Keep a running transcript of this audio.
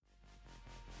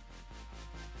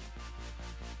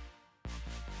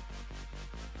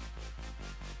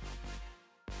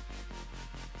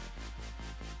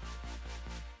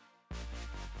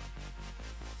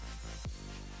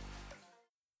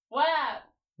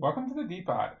Welcome to the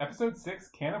Depot, Episode 6,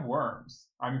 Can of Worms.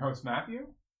 I'm your host, Matthew.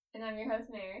 And I'm your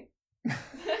host, Mary.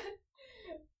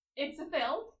 It's a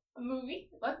film, a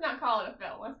movie. Let's not call it a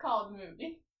film. Let's call it a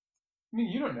movie. I mean,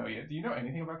 you don't know yet. Do you know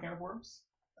anything about Can of Worms?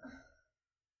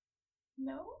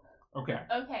 No? Okay.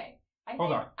 Okay.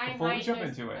 Hold on. Before we jump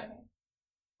into it, okay.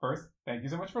 First, thank you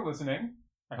so much for listening.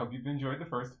 I hope you've enjoyed the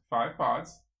first 5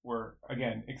 pods. We're,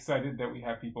 again, excited that we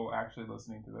have people actually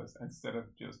listening to this instead of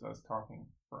just us talking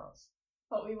for us.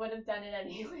 But we would have done it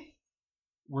anyway.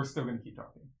 We're still going to keep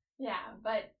talking. Yeah,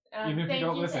 but even if thank you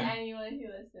don't you listen, to anyone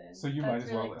who listens. So you might as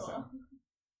well listen.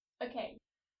 Okay.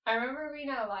 I remember being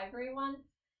at a library once,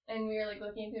 and we were like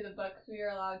looking through the books we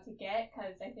were allowed to get,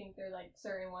 because I think they're like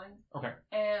certain ones. Okay.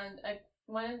 And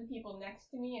one of the people next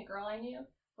to me, a girl I knew,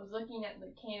 was looking at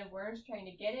the Can of Worms trying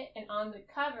to get it, and on the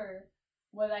cover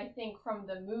was, I think, from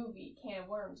the movie Can of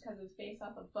Worms, because it was based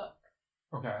off a book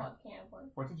Okay. called Can of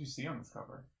Worms. What did you see on this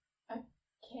cover? A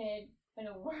kid and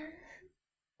a worm.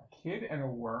 A kid and a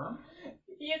worm?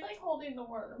 He is like holding the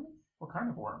worm. What kind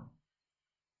of worm?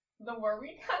 The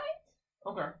wormy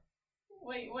kind? Okay.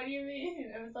 Wait, what do you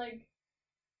mean? It was like...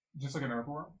 Just like an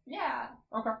earthworm? Yeah.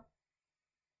 Okay.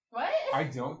 What? I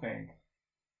don't think.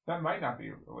 That might not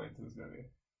be related to this movie.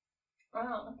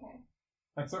 Oh, okay.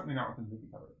 That's certainly not what the movie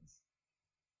cover is.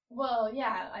 Well,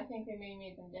 yeah, I think they may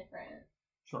made them different.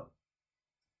 Sure.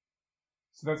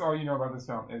 So that's all you know about this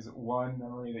film is one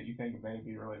memory that you think may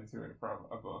be related to it from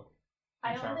a book.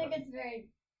 I don't think it's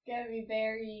gonna be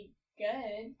very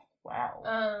good. Wow.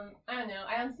 I don't know.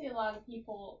 I don't see a lot of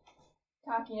people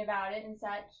talking about it and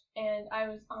such. And I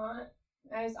was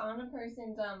on a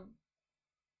person's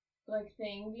like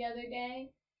thing the other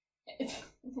day.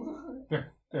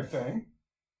 Their thing?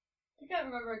 I can't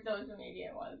remember what social media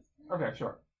it was. Okay,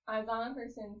 sure. I was on a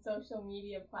person's social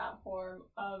media platform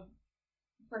of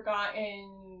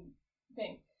forgotten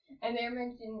thing. And they're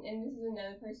mentioning, and this is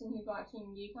another person who's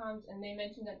watching DCOMs, and they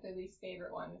mentioned that their least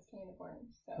favorite one is Can of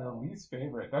Worms. So. Their least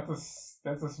favorite? That's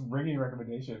a ringing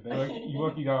recommendation. They like You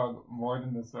Lucky Dog more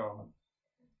than this film.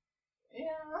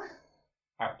 Yeah.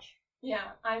 Ouch.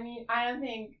 Yeah, I mean,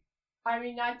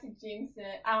 not to jinx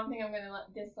it, I don't think I'm gonna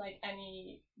dislike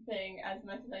anything as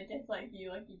much as I dislike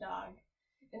You Lucky Dog.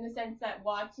 In the sense that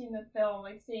watching the film,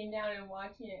 like sitting down and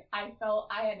watching it, I felt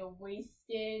I had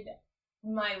wasted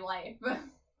my life.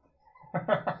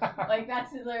 Like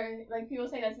that's like people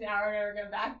say that's an hour never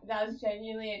go back. That was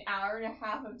genuinely an hour and a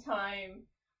half of time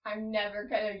I'm never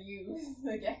gonna use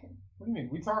again. What do you mean?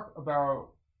 We talk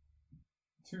about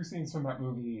 2 scenes from that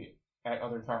movie at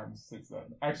other times since then.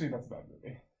 Actually, that's a bad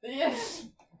movie. Yeah.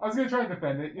 I was gonna try and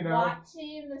defend it, you know.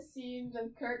 Watching the scenes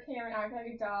of Kirk Cameron act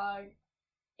like a dog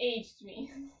aged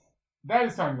me. That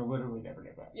is time you'll literally never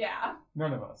get back. Yeah.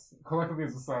 None of us. Collectively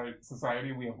as a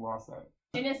society, we have lost that.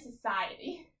 In a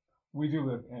society. We do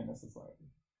live in a society.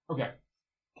 Okay.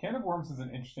 Can of Worms is an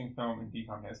interesting film in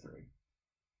DCOM history.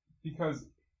 Because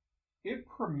it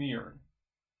premiered,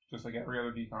 just like every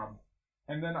other DCOM,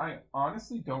 and then I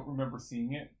honestly don't remember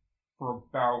seeing it for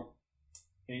about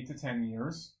 8 to 10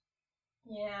 years.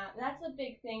 Yeah, that's a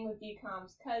big thing with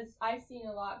DCOMs, because I've seen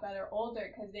a lot that are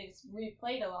older, because they just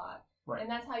replayed a lot. Right. And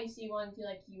that's how you see ones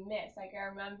you miss. Like, I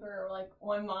remember,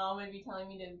 when mom would be telling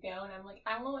me to go, and I'm like,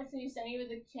 I don't know what's you sending me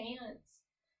with a chance.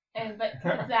 But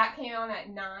that came on at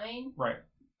 9. Right.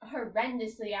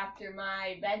 Horrendously after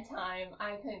my bedtime,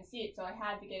 I couldn't see it, so I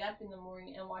had to get up in the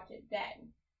morning and watch it then.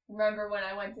 Remember when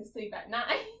I went to sleep at 9?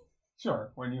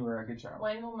 Sure, when you were a good child.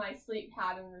 When will my sleep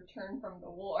pattern return from the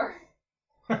war?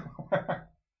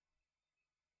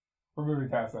 We're moving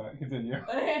past that. Continue.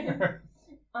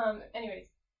 Anyways,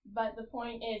 but the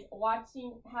point is,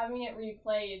 having it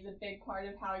replay is a big part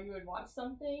of how you would watch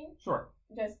something. Sure.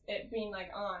 Just it being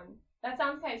on. That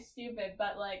sounds kind of stupid,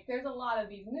 but there's a lot of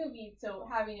these movies, so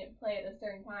having it play at a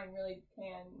certain time really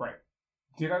can. Right.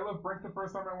 Did I love Brink the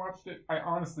first time I watched it? I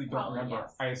honestly don't remember.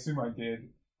 Yes. I assume I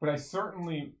did, but I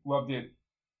certainly loved it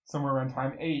somewhere around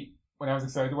time 8 when I was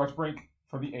excited to watch Brink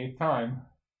for the 8th time.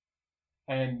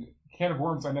 And Can of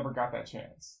Worms, I never got that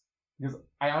chance because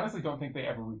I honestly don't think they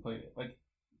ever replayed it.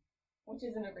 Which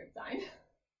isn't a great sign.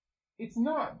 It's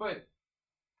not, but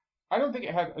I don't think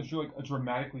it had a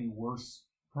dramatically worse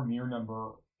premiere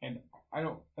number, and I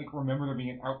don't remember there being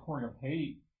an outpouring of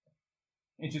hate.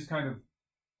 It just kind of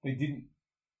they didn't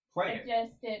play it. It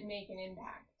just didn't make an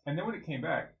impact. And then when it came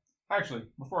back, actually,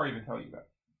 before I even tell you that,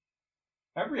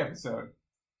 every episode,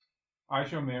 I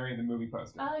show Mary the movie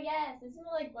poster. Oh yes, this is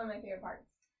one of my favorite parts.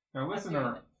 Now,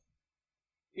 listener,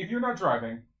 if you're not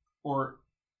driving or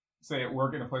say at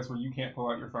work in a place where you can't pull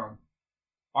out your phone,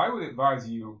 I would advise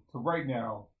you to right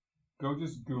now go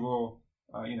just Google,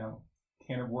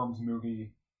 Can of Worms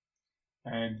movie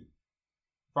and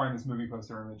find this movie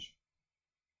poster image.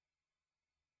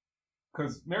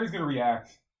 Because Mary's going to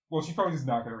react. Well, she's probably just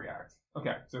not going to react.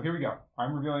 Okay, so here we go.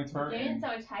 I'm revealing to her. You're getting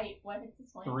so tight. What is this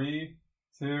one? 3,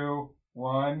 2,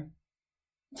 1.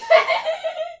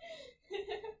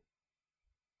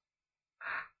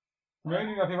 Mary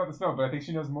knew nothing about this film, but I think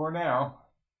she knows more now.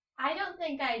 I don't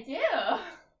think I do.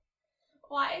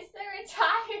 Why is there a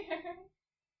tire?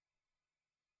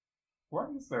 Why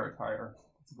is there a tire?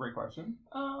 That's a great question.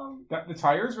 The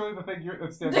tire is really the thing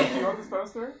that stands out to you on this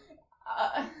poster?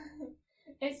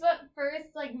 It's what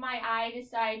first, like, my eye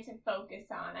decided to focus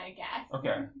on, I guess.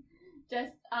 Okay.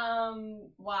 Just,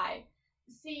 why?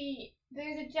 See,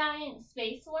 there's a giant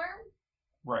space worm.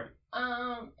 Right.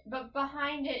 But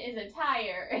behind it is a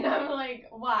tire, and I'm like,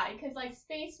 why? Because, like,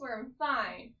 space worm,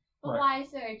 fine. But Right. why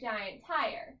is there a giant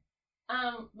tire?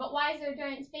 But why is there a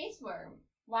giant space worm?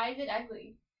 Why is it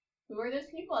ugly? Who are those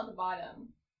people at the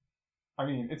bottom? I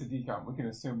mean, it's a decom. We can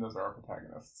assume those are our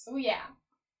protagonists. Oh, yeah.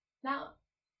 Now,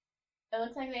 it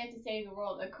looks like they have to save the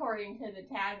world, according to the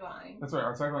tagline. That's right.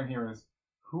 Our tagline here is,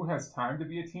 who has time to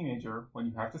be a teenager when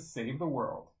you have to save the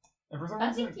world? And for some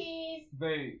reason, tease.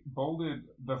 they bolded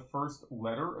the first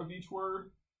letter of each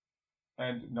word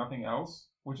and nothing else,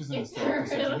 which is an It's a historic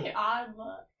decision. really odd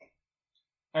look.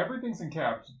 Everything's in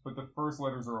caps, but the first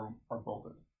letters are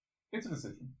bolded. It's a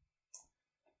decision.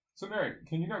 So, Mary,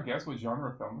 can you now guess what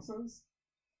genre of film this is?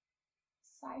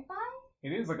 Sci-fi?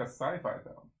 It is like a sci-fi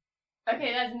film.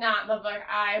 Okay, that's not the book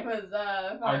I was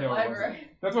I know it wasn't.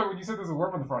 That's why when you said there's a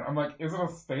worm on the front, I'm like, is it a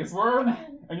space worm?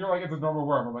 And you're like, it's a normal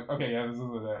worm. I'm like, okay, yeah, this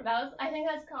isn't it. I think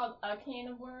that's called A Can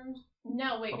of Worms.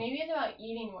 No, wait, maybe it's about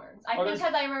eating worms. I Oh, think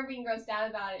because I remember being grossed out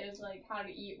about it, it was like How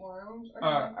to Eat Worms or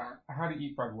something like that. How to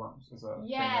Eat Fried Worms is a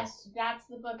Yes, famous... that's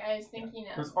the book I was thinking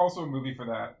of. There's also a movie for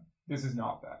that. This is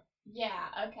not that. Yeah,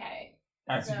 okay.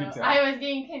 As you could tell. I was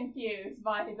getting confused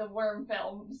by the worm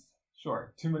films.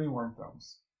 Sure, too many worm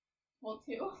films. Well,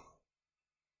 two.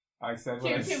 I said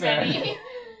what I Too said. many.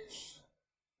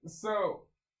 So,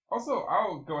 also,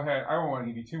 I'll go ahead. I don't want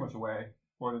to give you too much away,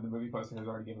 more than the movie poster has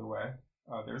already given away.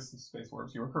 There's some space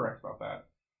worms. You were correct about that,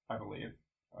 I believe.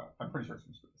 I'm pretty sure it's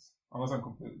from space. Unless I'm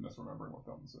completely misremembering what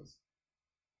film this is.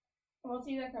 Well, it's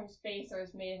either from space or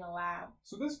it's made in a lab.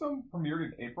 So this film premiered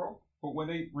in April, but when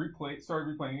they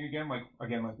started replaying it again, like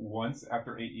once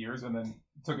after 8 years, and then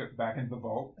took it back into the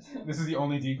vault. This is the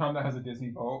only decom that has a Disney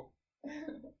vault.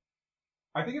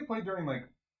 I think it played during like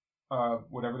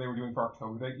whatever they were doing for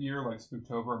October that year, like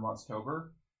Spooktober or Monstober,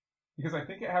 because I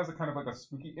think it has a kind of like a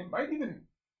spooky. It might even.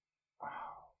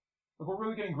 Like we're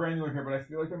really getting granular here, but I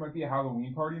feel like there might be a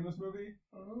Halloween party in this movie.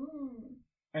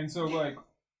 And so like.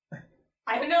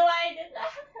 I don't know why I did that.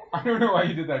 I don't know why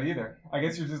you did that either. I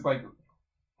guess you're just like,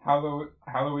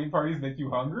 Halloween parties make you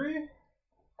hungry?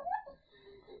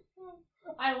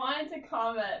 I wanted to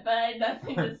comment, but I had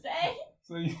nothing to say.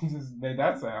 So you just made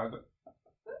that sound.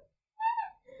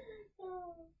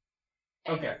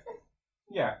 Okay.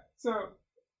 Yeah, so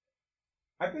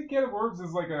I think Can of Worms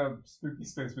is like a spooky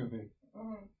space movie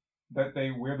that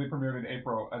they weirdly premiered in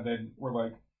April and then were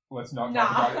like, let's not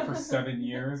talk about it for 7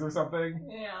 years or something.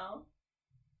 Yeah.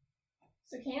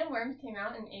 So Can of Worms came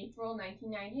out in April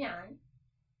 1999.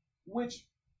 Which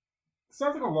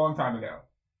sounds like a long time ago.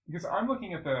 Because I'm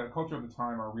looking at the culture of the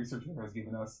time our researcher has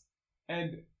given us,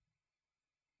 and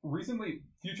recently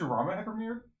Futurama had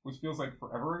premiered, which feels like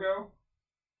forever ago.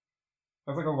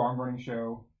 That's like a long-running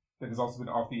show that has also been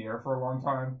off the air for a long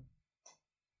time.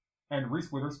 And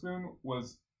Reese Witherspoon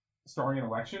was starring in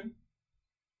Election.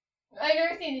 I've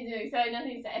never seen these movies, so I have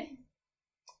nothing to say.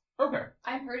 Okay.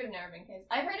 I've heard of Never Been Kissed.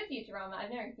 I've heard of Futurama. I've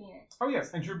never seen it. Oh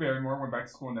yes, and Drew Barrymore went back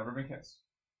to school and never been kissed.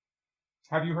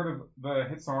 Have you heard of the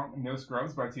hit song No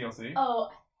Scrubs by TLC? Oh,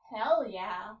 hell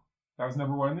yeah. That was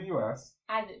 #1 in the US.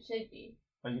 As it should be.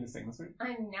 Are you going to sing this week?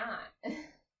 I'm not.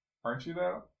 Aren't you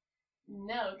though?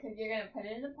 No, because you're going to put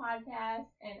it in the podcast,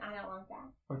 and I don't want that.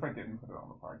 What if I didn't put it on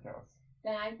the podcast?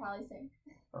 Then I'd probably sing.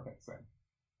 Okay, same.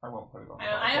 I won't put it on the I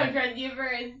podcast. don't trust you for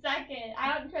a second.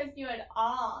 I don't trust you at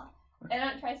all. I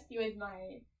don't trust you with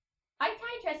my... I kind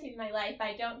of trust you with my life, but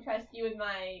I don't trust you with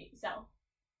myself.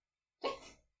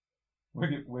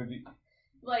 With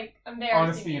Like, embarrassing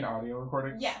honesty me. in audio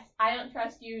recordings? Yes, I don't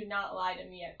trust you to not lie to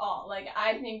me at all. Like,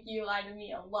 I think you lie to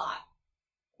me a lot.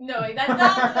 No, wait, that's not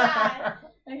bad.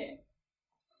 Okay.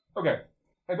 Okay.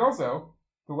 And also,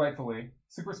 delightfully,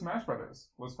 Super Smash Bros.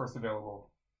 Was first available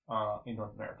in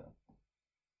North America.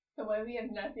 So what if we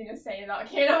have nothing to say about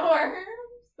Can of Worms?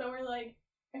 So we're like,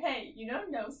 hey,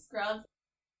 No Scrubs.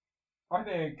 I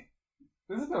think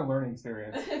this has been a learning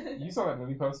experience. You saw that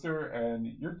movie poster and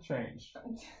you're changed.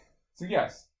 So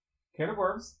yes, Can of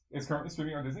Worms is currently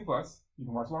streaming on Disney Plus. You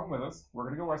can watch along with us. We're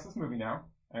gonna go watch this movie now.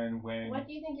 And when What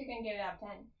do you think you're gonna give it out of 10?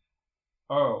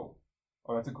 Oh,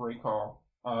 that's a great call.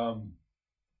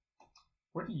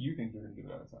 What do you think you're gonna give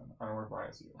it out of 10? I don't want to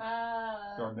bias you. So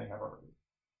I may have already.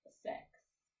 6.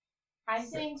 I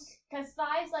 6. think because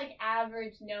 5's like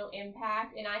average, no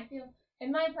impact, and I feel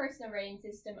in my personal rating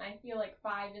system, I feel like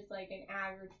 5 is like an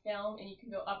average film, and you can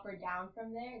go up or down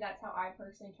from there. That's how I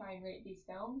personally try and rate these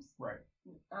films. Right.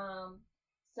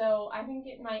 So I think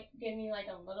it might give me like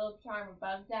a little charm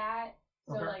above that.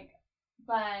 So Okay.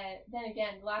 but then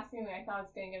again, the last movie I thought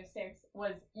was gonna go 6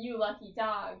 was You Lucky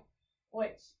Dog,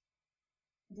 which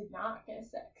did not get a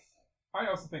 6. I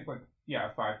also think 5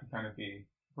 can kind of be.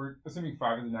 We're assuming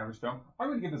 5 is an average film. I'm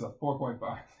gonna give this a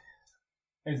 4.5.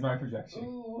 Is my projection.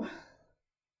 Ooh.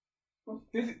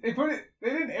 They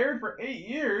didn't air it for 8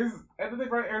 years, and then they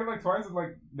aired it twice and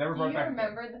never Do brought you it back.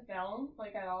 remember the film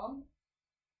at all?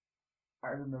 I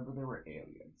remember there were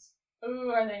aliens. Ooh,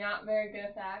 are they not very good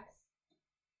effects?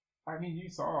 I mean, you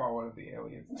saw one of the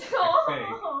aliens. Oh, Fake.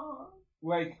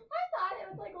 I thought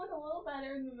it would look a little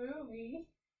better in the movie.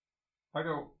 I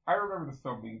remember this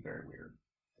film being very weird.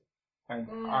 And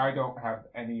Mm. I don't have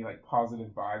any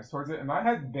positive vibes towards it. And I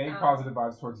had vague positive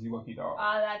vibes towards You Lucky Dog.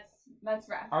 That's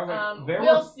rough. I was like,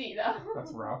 we'll see though.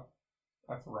 That's rough.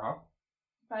 That's rough.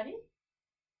 Buddy?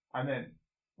 I meant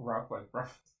rough,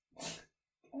 rough.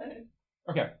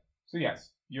 Okay, so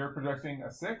yes, you're projecting a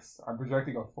 6. I'm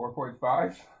projecting a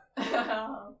 4.5.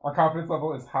 Our confidence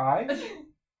level is high.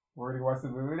 We're gonna watch the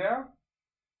movie now.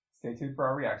 Stay tuned for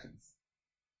our reactions.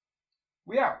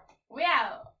 We out. We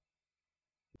out.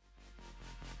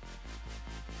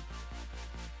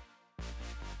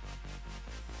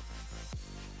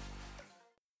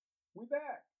 We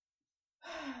back.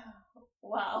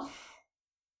 Wow.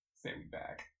 Say we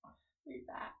back. We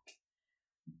back.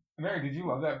 Mary, did you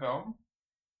love that film?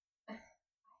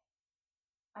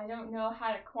 I don't know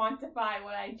how to quantify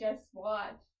what I just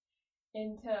watched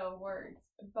into words,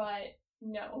 but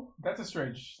no. That's a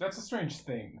strange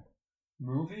thing.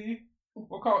 Movie?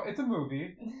 We'll call it's a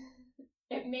movie.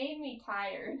 It made me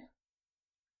tired.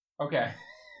 Okay.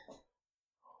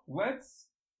 Let's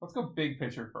go big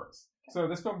picture first. So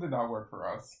this film did not work for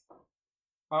us.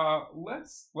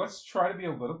 Let's try to be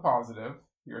a little positive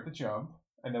here at the jump,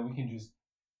 and then we can just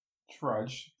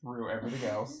trudge through everything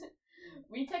else.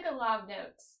 We took a lot of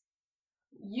notes.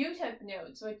 You took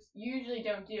notes, which you usually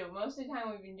don't do. Most of the time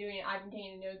we've been doing it, I've been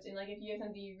taking notes, and if you have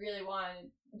something you really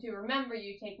wanted to remember,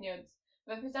 you take notes.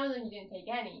 But for some of them, you didn't take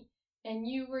any. And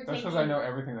you were That's because I know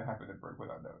everything that happened at Brick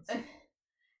without notes.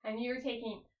 And you were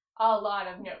taking a lot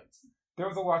of notes. There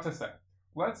was a lot to say.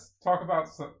 Let's talk about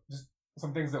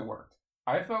some things that worked.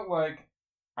 I felt like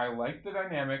I liked the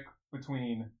dynamic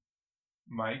between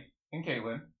Mike and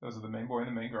Caitlin. Those are the main boy and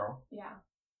the main girl. Yeah.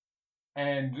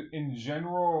 And in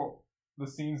general, the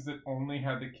scenes that only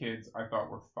had the kids, I thought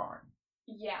were fine.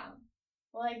 Yeah.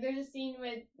 Well, there's a scene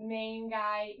with main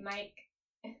guy, Mike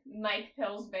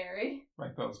Pillsbury.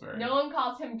 Mike Pillsbury. No one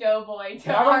calls him Doughboy to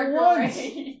Not our once!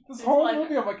 grade. This whole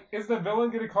movie, I'm like, is the villain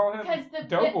going to call him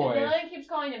Doughboy? The villain keeps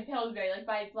calling him Pillsbury,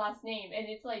 by his last name, and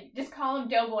it's just call him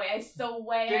Doughboy, I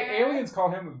swear. The aliens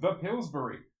call him the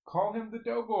Pillsbury. Call him the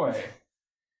Doughboy.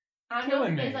 I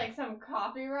don't know if there's some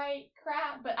copyright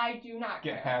crap, but I do not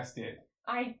care. Get past it.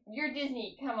 You're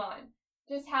Disney, come on.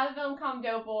 Just have the villain call him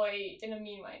Doughboy in a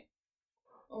mean way.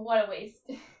 What a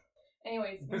waste.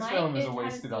 Anyways, this Mike film is a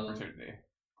wasted opportunity.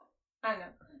 I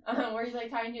don't know. Where he's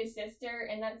talking to his sister,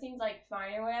 and that seems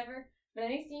fine or whatever. But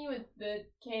any scene with the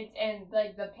kids and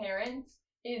the parents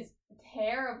is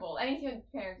terrible. Any scene with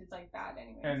the parents is bad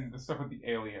anyway. And the stuff with the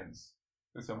aliens.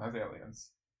 This film has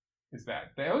aliens. It's bad.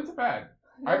 The aliens are bad.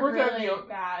 They're I wrote really down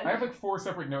bad. I have 4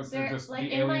 separate notes that are just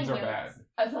the aliens are bad.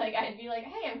 I was I'd be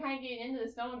hey, I'm kind of getting into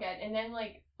this film again, and then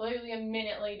literally a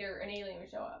minute later, an alien would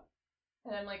show up,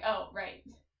 and I'm oh right,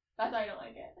 that's why I don't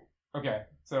like it. Okay,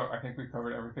 so I think we've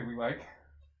covered everything we like.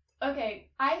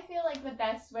 Okay, I feel the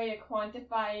best way to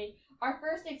quantify our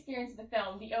first experience of the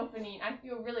film, the opening, I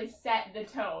feel really set the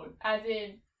tone, as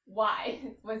in why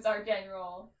was our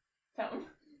general tone.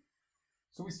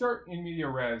 So we start in media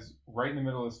res, right in the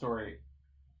middle of the story,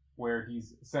 where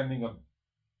he's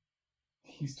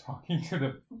talking to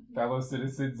the fellow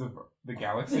citizens of the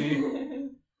galaxy.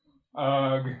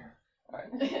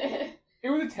 It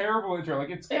was a terrible intro. It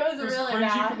was really cringy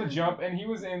bad from the jump, and he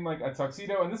was in a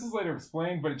tuxedo, and this is later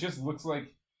explained, but it just looks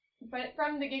like. But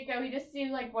from the get go, he just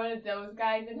seems like one of those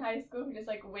guys in high school who just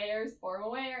wears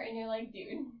formal wear, and you're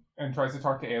dude. And tries to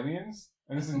talk to aliens,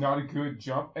 and this is not a good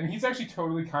jump. And he's actually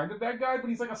totally kind of that guy, but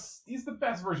he's the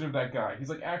best version of that guy.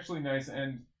 He's actually nice,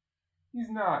 and he's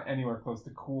not anywhere close to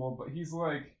cool, but he's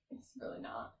like, It's really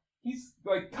not. he's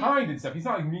like kind and stuff. He's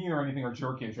not like mean or anything or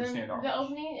jerkish or standoffish. The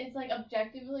opening is like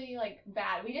objectively like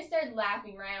bad. We just started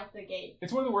laughing right out the gate.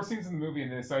 It's one of the worst scenes in the movie,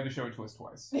 and they decided to show it to us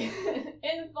twice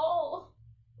In full.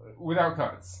 without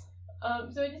cuts.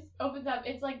 So it just opens up.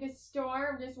 It's like this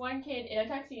store, this one kid in a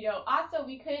tuxedo. Also,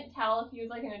 we couldn't tell if he was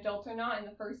like an adult or not in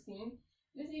the first scene.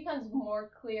 This becomes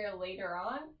more clear later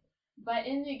on. But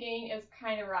in the game, it was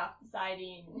kind of rough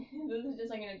deciding this is just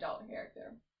like an adult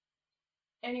character.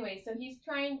 Anyway, so he's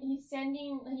writing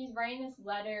this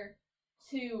letter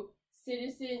to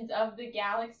citizens of the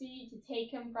galaxy to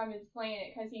take him from his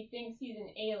planet because he thinks he's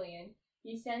an alien.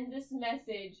 He sends this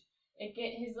message.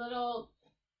 His little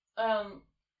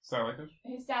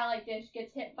his satellite dish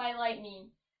gets hit by lightning,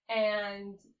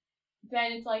 and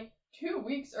then it's like 2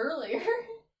 weeks earlier.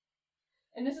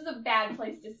 And this is a bad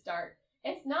place to start.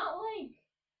 It's not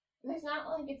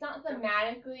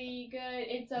thematically good.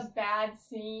 It's a bad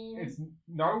scene. It's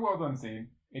not a well done scene.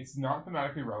 It's not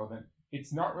thematically relevant.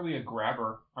 It's not really a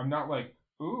grabber. I'm not like,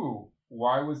 ooh,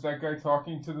 why was that guy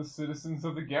talking to the citizens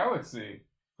of the galaxy?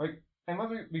 Like, and let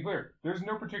me be clear, there's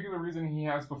no particular reason he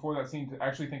has before that scene to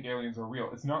actually think aliens are real.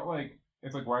 It's not like,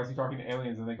 it's like, why is he talking to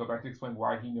aliens? And they go back to explain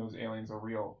why he knows aliens are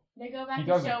real. They go back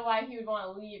to show why he would want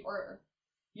to leave Earth.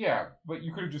 Yeah, but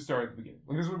you could have just started at the beginning.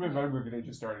 Like, this would have been a better movie if they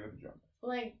just started at the jump.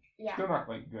 Like, yeah. Still not,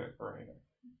 like, good or anything.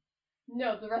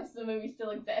 No, the rest of the movie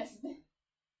still exists.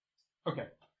 Okay,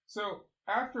 so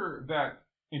after that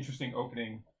interesting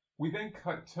opening, we then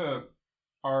cut to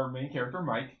our main character,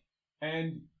 Mike,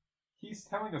 and he's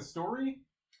telling a story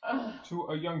to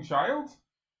a young child.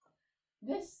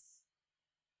 This...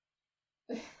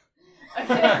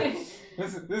 Okay.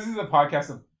 This is a podcast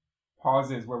of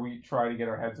pauses where we try to get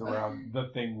our heads around the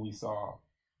thing we saw.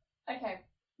 Okay,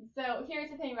 so here's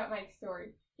the thing about Mike's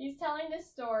story. He's telling this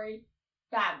story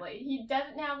badly. He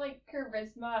doesn't have, like,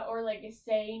 charisma or, like,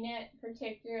 saying it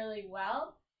particularly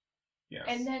well. Yes.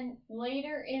 And then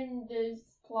later in this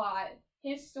plot,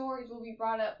 his stories will be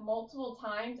brought up multiple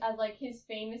times as, like, his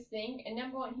famous thing. And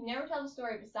number one, he never tells a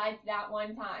story besides that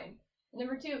one time. And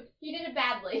number two, he did it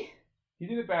badly. He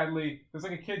did it badly. There's,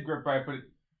 like, a kid gripped by it, but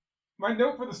my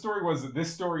note for the story was that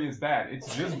this story is bad.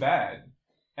 It's just bad.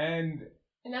 And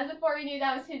that's before we knew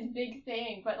that was his big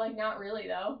thing, but, like, not really,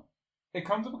 though. It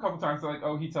comes up a couple times, like,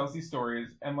 oh, he tells these stories,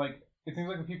 and, like, it seems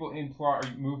like the people in plot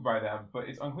are moved by them, but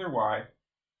it's unclear why.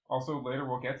 Also, later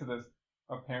we'll get to this.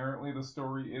 Apparently the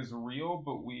story is real,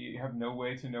 but we have no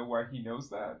way to know why he knows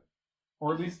that.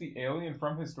 Or at least the alien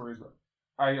from his story is real.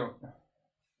 I don't...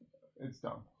 It's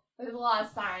dumb. There's a lot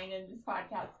of sighing in this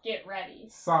podcast. Get ready.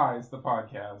 Sighs, the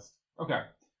podcast. Okay.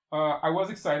 I was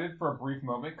excited for a brief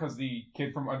moment because the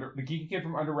geeky kid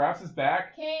from Under Wraps is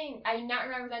back. King. I do not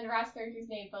remember the Under Wraps character's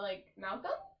name, but, like,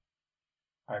 Malcolm?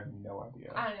 I have no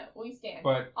idea. I don't know. We stand.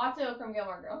 But Otto from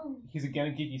Gilmore Girls. He's again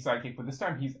a geeky sidekick, but this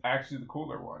time he's actually the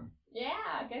cooler one.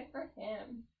 Yeah, good for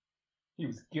him. He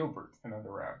was Gilbert in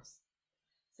Under Wraps.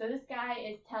 So this guy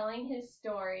is telling his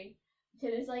story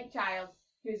to this, like, child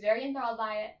who's very enthralled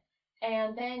by it.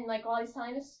 And then, like, while he's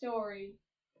telling the story,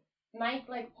 Mike,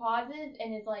 like, pauses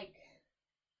and is like,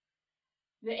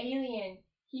 the alien,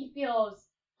 he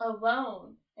feels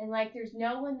alone. And, like, there's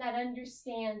no one that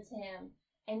understands him.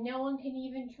 And no one can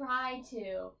even try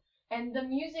to. And the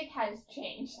music has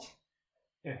changed.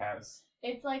 It has.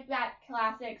 It's like that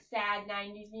classic sad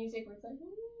 90s music where it's like,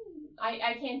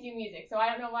 I can't do music, so I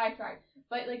don't know why I tried.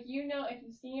 But, like, you know, if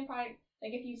you've seen a product,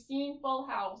 like, if you've seen Full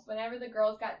House, whenever the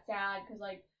girls got sad because,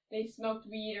 like, they smoked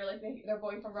weed or, like, their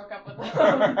boyfriend broke up with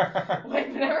them. Like,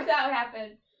 whenever that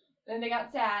happened, and they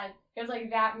got sad, it was, like,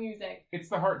 that music. It's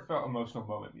the heartfelt, emotional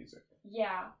moment music.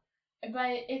 Yeah.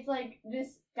 But it's, like,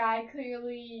 this guy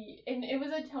clearly, and it was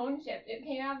a tone shift. It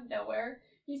came out of nowhere.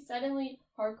 He's suddenly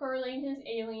hardcore relating his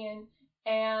alien,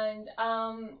 and,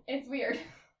 it's weird.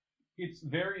 It's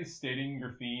very stating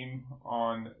your theme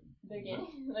on...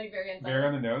 Beginning, like, very inside. Very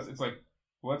on the nose. It's like,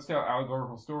 let's tell an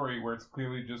allegorical story where it's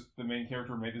clearly just the main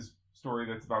character made this story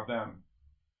that's about them.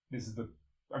 This is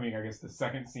I guess the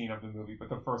second scene of the movie, but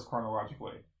the first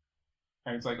chronologically.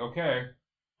 And it's like, okay.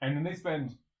 And then they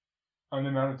spend an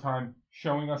amount of time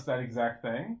showing us that exact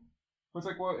thing. But it's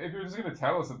like, well, if you're just going to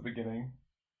tell us at the beginning,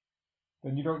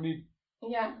 then you don't need...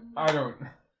 Yeah. I don't...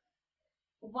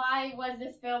 Why was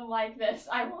this film like this?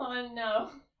 I want to know.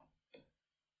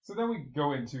 So then we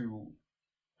go into,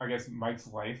 I guess, Mike's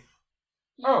life.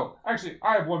 Yeah. Oh, actually,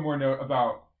 I have one more note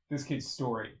about this kid's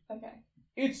story. Okay.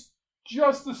 It's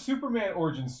just the Superman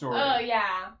origin story. Oh,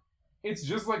 yeah. It's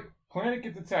just like planet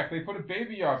gets attacked, they put a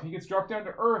baby off, he gets dropped down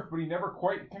to Earth, but he never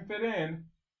quite can fit in.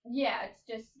 Yeah, it's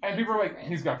just... And people are like,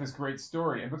 he's got this great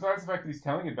story. And besides the fact that he's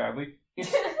telling it badly,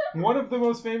 It's one of the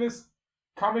most famous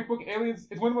comic book aliens.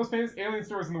 It's one of the most famous alien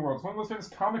stories in the world. It's one of the most famous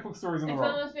comic book stories in the It's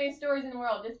world. one of the most famous stories in the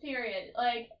world. Just period.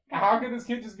 Like, how could this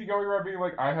kid just be going around being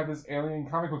like, I have this alien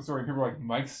comic book story, and people are like,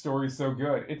 Mike's story's so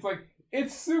good. It's like,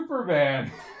 it's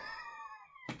Superman.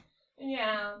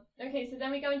 Yeah. Okay, so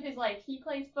then we go into his life. He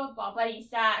plays football, but he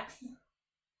sucks.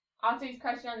 Also, he's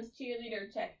crushing on this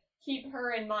cheerleader chick. Keep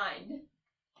her in mind.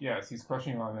 Yes, he's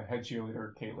crushing on the head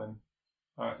cheerleader, Caitlin.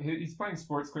 He's playing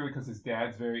sports clearly because his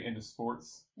dad's very into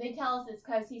sports. They tell us this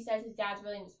because he says his dad's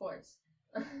really into sports.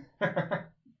 But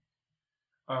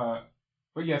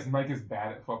yes, Mike is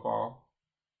bad at football.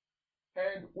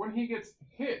 And when he gets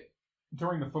hit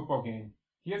during the football game,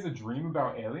 he has a dream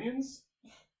about aliens.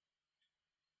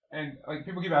 And like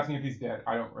people keep asking if he's dead.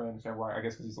 I don't really understand why. I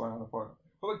guess because he's lying on the floor.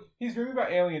 But like he's dreaming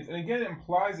about aliens, and again it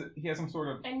implies that he has some sort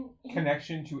of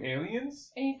connection to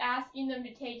aliens. And he's asking them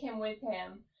to take him with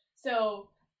him. So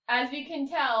as we can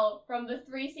tell from the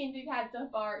 3 scenes we've had so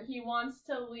far, he wants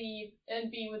to leave and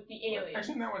be with the aliens.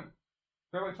 Actually, in that one,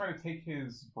 they're like trying to take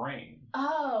his brain.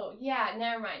 Oh yeah,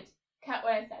 never mind. Cut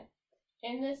what I said.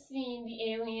 In this scene,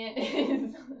 the alien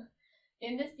is.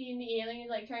 In the scene, the alien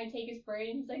is like trying to take his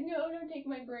brain. He's like, no, don't take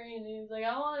my brain. And he's like,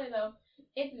 I want it though.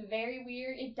 It's very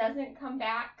weird. It doesn't come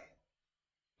back.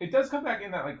 It does come back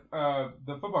in that like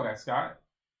the football guy Scott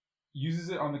uses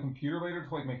it on the computer later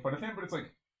to like make fun of him, but it's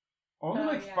like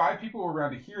only 5 people were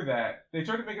around to hear that. They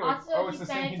tried to make it like, also, it's the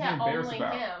same he'd be embarrassed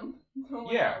about. Him.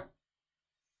 Yeah,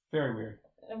 very weird.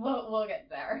 We'll get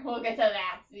there. We'll get to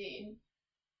that scene.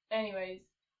 Anyways.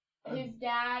 His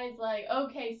dad is like,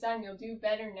 okay, son, you'll do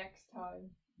better next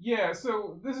time. Yeah,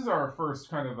 so this is our first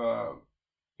kind of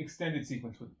extended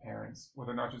sequence with the parents, where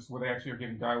they actually are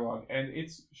giving dialogue, and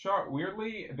it's shot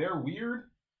weirdly. They're weird.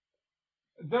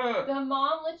 The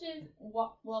mom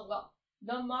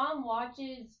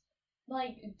watches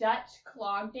like Dutch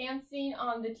clog dancing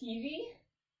on the TV.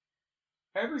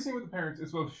 Every scene with the parents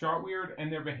is both shot weird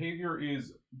and their behavior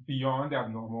is beyond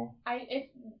abnormal.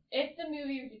 If the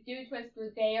movie were to do a twist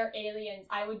where they are aliens,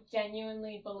 I would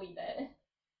genuinely believe it.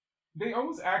 They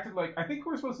almost acted like, I think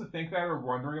we're supposed to think that or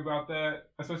wondering about that,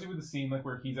 especially with the scene like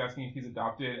where he's asking if he's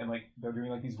adopted and like they're doing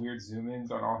like these weird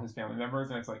zoom-ins on all his family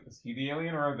members, and it's like, is he the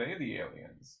alien or are they the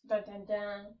aliens? Dun dun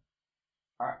dun.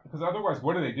 Because otherwise,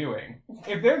 what are they doing?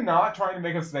 If they're not trying to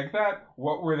make us think that,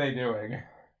 what were they doing?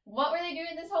 What were they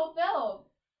doing this whole film?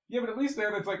 Yeah, but at least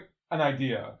there, that's like an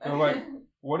idea. They're like,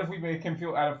 what if we make him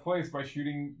feel out of place by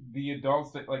shooting the adults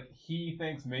that, like, he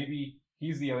thinks maybe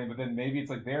he's the alien, but then maybe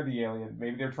it's like they're the alien.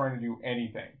 Maybe they're trying to do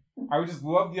anything. I would just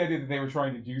love the idea that they were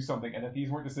trying to do something and that these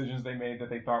weren't decisions they made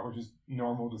that they thought were just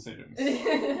normal decisions.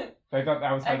 They thought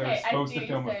that was how they were supposed to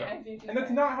film with them. And that's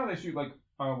not how they shoot, like,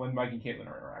 when Mike and Caitlin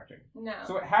are interacting. No.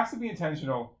 So it has to be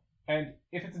intentional, and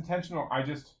if it's intentional,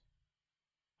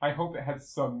 I hope it has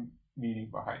some meaning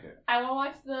behind it. I will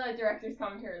watch the director's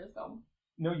commentary of this film.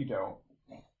 No, you don't.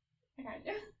 I kind of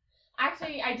do.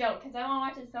 Actually, I don't, because I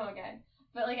want to watch this film again.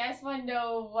 But, like, I just want to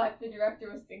know what the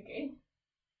director was thinking.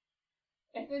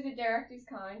 If there's a director's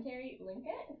commentary, link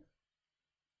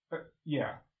it?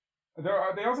 Yeah.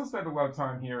 They also spend a lot of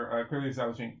time here clearly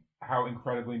establishing how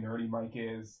incredibly nerdy Mike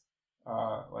is.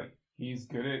 Like, he's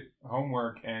good at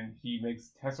homework, and he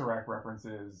makes Tesseract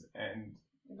references, and...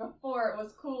 Before it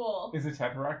was cool. Is a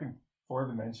Tesseract in 4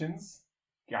 dimensions?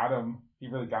 Got him. He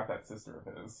really got that sister of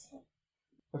his.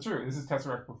 That's true. This is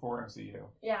Tesseract before MCU.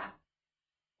 Yeah.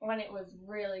 When it was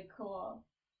really cool.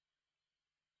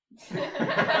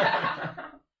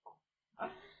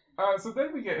 So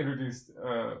then we get introduced,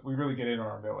 we really get in on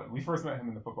our villain. We first met him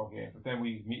in the football game, but then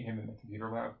we meet him in the computer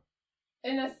lab.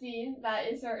 In a scene that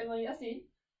is certainly a scene.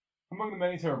 Among the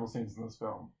many terrible scenes in this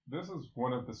film, this is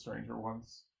one of the stranger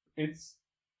ones. It's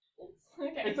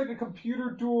like a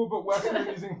computer duel, but Wesker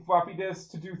using floppy disks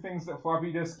to do things that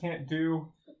floppy disks can't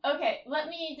do. Okay, let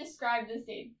me describe the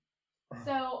scene.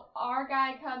 So, our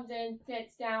guy comes in,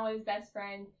 sits down with his best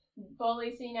friend,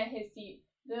 bully sitting at his seat.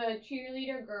 The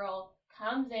cheerleader girl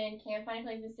comes in, can't find a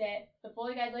place to sit. The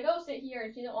bully guy's like, oh, sit here,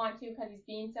 and she doesn't want to because he's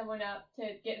beating someone up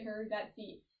to get her that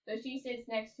seat. So she sits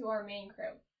next to our main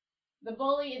crew. The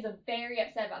bully is very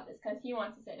upset about this because he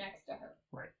wants to sit next to her.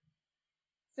 Right.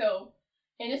 So,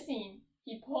 in a scene,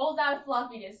 he pulls out a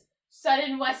floppy disk.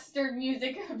 Sudden Western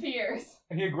music appears.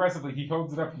 And he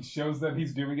holds it up, he shows them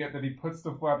he's doing it, then he puts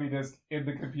the floppy disk in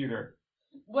the computer.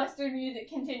 Western music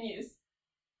continues.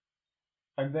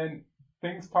 And then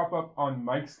things pop up on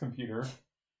Mike's computer.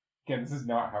 Again, this is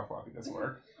not how floppy disks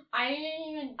work.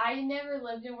 I never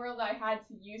lived in a world that I had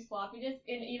to use floppy disks,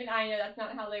 and even I know that's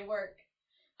not how they work.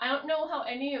 I don't know how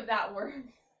any of that works.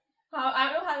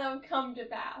 I don't know how that would come to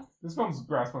pass. This film's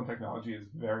grasp on technology is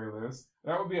very loose.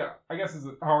 That would be, I guess, has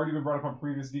already been brought up on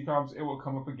previous decoms. It will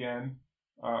come up again.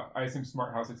 I assume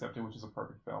Smart House Accepted, which is a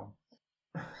perfect film.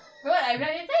 What? I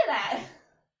didn't say that.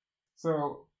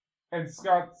 So, and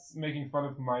Scott's making fun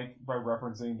of Mike by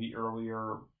referencing the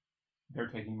earlier "they're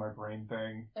taking my brain"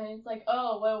 thing. And it's like,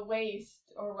 oh, what a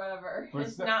waste, or whatever. But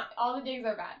It's not, all the digs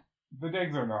are bad. The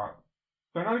digs are not.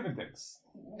 They're not even digs.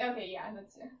 Okay, yeah,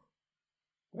 that's true.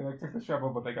 They like took the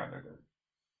shovel, but they got no dirt.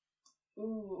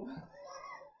 Ooh.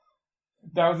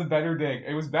 That was a better dig.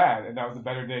 It was bad, and that was a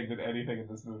better dig than anything in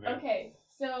this movie. Okay,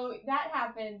 so that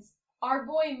happens. Our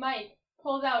boy Mike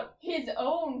pulls out his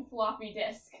own floppy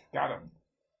disk. Got him.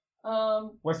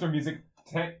 Western music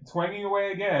twanging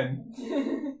away again.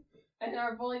 And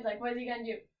our bully's like, what is he gonna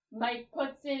do? Mike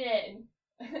puts it in.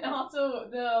 And also,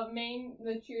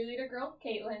 the cheerleader girl,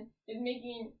 Caitlin, is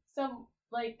making some,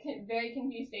 like, very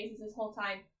confused faces this whole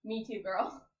time. Me too,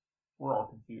 girl. We're all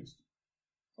confused.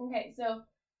 Okay, so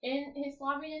in his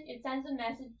floppy disk, it sends a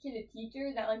message to the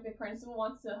teacher that, like, the principal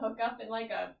wants to hook up in,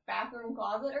 like, a bathroom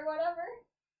closet or whatever.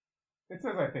 It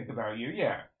says, "I think about you."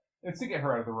 Yeah. It's to get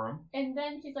her out of the room. And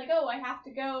then she's like, oh, I have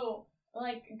to go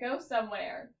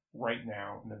somewhere. Right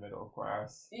now, in the middle of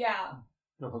class. Yeah.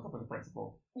 Go hook up with the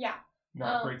principal. Yeah.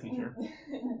 Not a great teacher.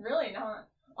 Really not.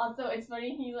 Also, it's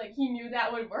funny, he knew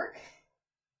that would work.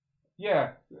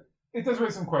 Yeah. It does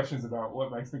raise some questions about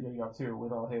what Mike's been getting up to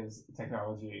with all his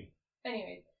technology.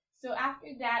 Anyways, so after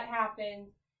that happens,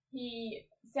 he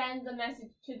sends a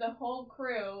message to the whole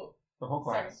crew. The whole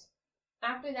class. Sorry.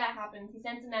 After that happens, he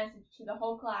sends a message to the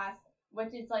whole class,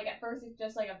 which is like, at first it's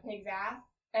just like a pig's ass.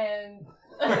 And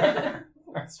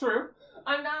that's true.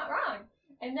 I'm not wrong.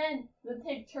 And then the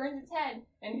pig turns its head,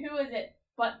 and who is it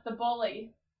but the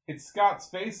bully? It's Scott's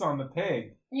face on the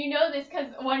pig. You know this because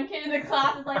one kid in the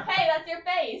class is like, hey, that's your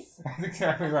face. That's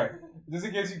exactly right. Just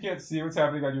in case you can't see what's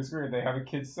happening on your screen, they have a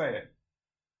kid say it.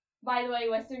 By the way,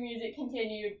 Western music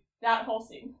continued that whole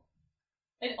scene.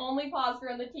 It only paused for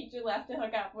when the teacher left to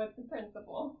hook up with the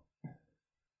principal.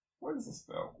 What is this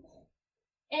film?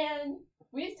 And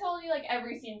we've told you, like,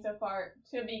 every scene so far,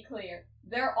 to be clear.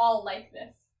 They're all like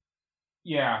this.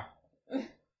 Yeah.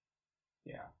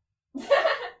 Yeah.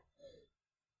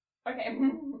 Okay.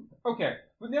 Okay,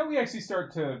 but now we actually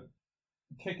start to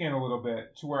kick in a little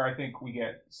bit to where I think we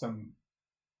get some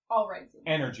all right.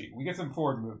 Energy. We get some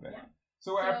forward movement. Yeah.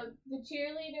 So the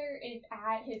cheerleader is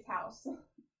at his house.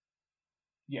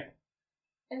 Yeah.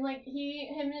 And, like,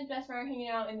 him and his best friend are hanging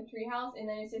out in the treehouse, and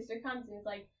then his sister comes and is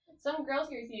like, some girl's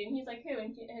here to see you. And he's like, who?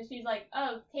 And she's like,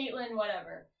 oh, Caitlin,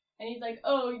 whatever. And he's like,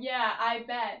 oh, yeah, I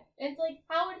bet. And it's like,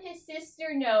 how would his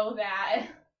sister know that?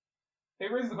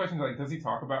 It raises the question, like, does he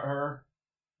talk about her?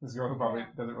 This girl who probably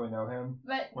doesn't really know him.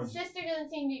 But sister doesn't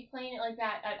seem to be playing it like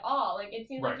that at all. Like, it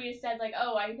seems like she just said, like,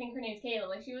 oh, I think her name's Caitlin.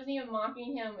 Like, she wasn't even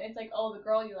mocking him. It's like, oh, the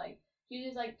girl you like. She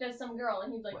just, like, does some girl.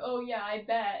 And he's like, oh, yeah, I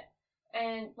bet.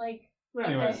 And, like, but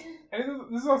anyways, and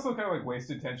this is also kind of like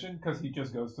wasted tension because he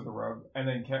just goes to the rub, and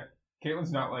then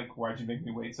Caitlin's not like, why'd you make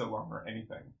me wait so long or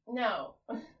anything. No.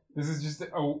 This is just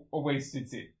a wasted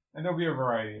scene. And there'll be a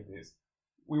variety of these.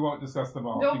 We won't discuss them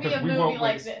all. There'll be a movie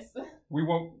like this. We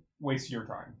won't waste your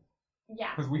time.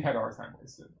 Yeah. Because we had our time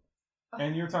wasted.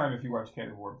 And your time if you watch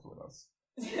Can of Worms with us.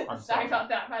 I'm sorry about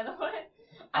that, by the way.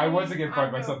 I once again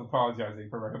find myself apologizing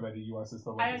for recommending you watch this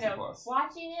film. I don't know.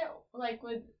 Watching it, like,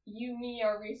 with you, me,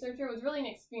 or researcher was really an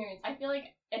experience. I feel like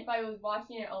if I was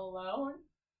watching it alone,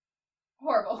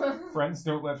 horrible. Friends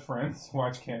don't let friends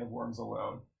watch Can of Worms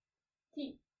alone.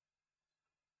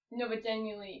 No, but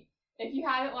genuinely, if you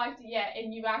haven't watched it yet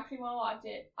and you actually want to watch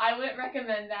it, I wouldn't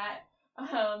recommend that.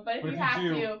 But if you have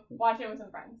to, watch it with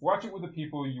some friends. Watch it with the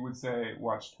people you would say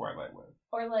watch Twilight with.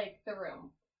 Or, like, The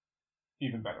Room.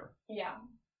 Even better. Yeah.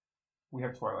 We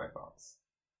have Twilight thoughts.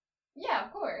 Yeah,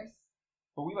 of course.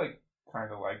 But we, like,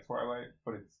 kind of like Twilight,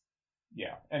 but it's...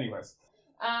 Yeah. Anyways.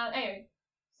 Anyways.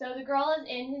 So the girl is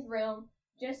in his room,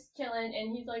 just chilling,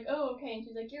 and he's like, oh, okay. And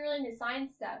she's like, you're really into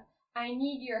science stuff. I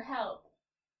need your help.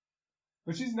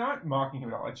 But she's not mocking him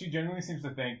at all. Like, she genuinely seems to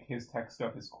think his tech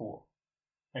stuff is cool.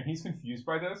 And he's confused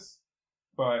by this,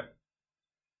 but...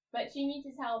 But she needs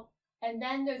his help, and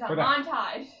then there's a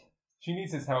montage. She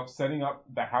needs his help setting up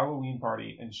the Halloween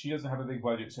party, and she doesn't have a big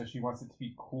budget, so she wants it to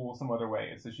be cool some other way.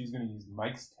 And so she's going to use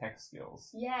Mike's tech skills.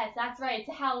 Yes, that's right. It's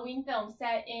a Halloween film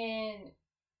set in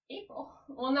April.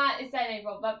 Well, not set in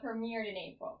April, but premiered in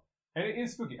April. And it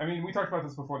is spooky. I mean, we talked about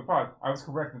this before the pod. I was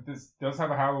correct that this does have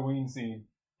a Halloween scene,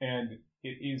 and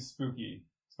it is spooky.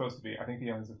 It's supposed to be. I think the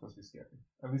aliens are supposed to be scary.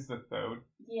 At least the Thode.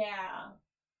 Yeah.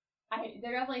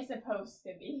 They're definitely supposed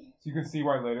to be. So you can see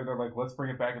why later they're like, let's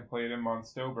bring it back and play it in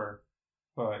Monstober.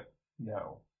 But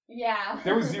No. Yeah.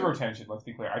 There was zero tension, let's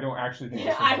be clear. I don't actually think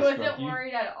this I film was wasn't strokey.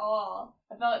 worried at all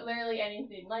about literally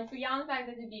anything. Like, beyond the fact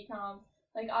that it's a DCOM,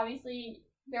 like, obviously,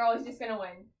 they're always just gonna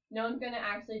win. No one's gonna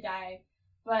actually die.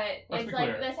 But Let's it's be like,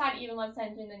 clear. this had even less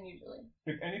tension than usually.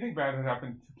 If anything bad had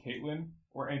happened to Caitlyn,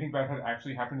 or anything bad had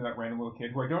actually happened to that random little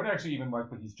kid, who I don't actually even like,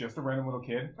 but he's just a random little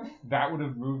kid, that would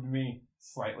have moved me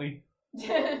slightly.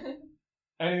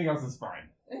 Anything else is fine.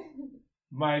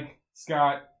 Mike,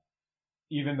 Scott,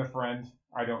 even the friend,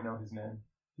 I don't know his name.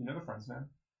 Do you know the friend's name?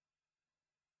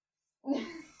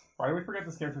 Why do we forget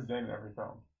this character's name in every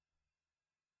film?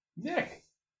 Nick!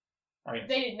 Oh, yes.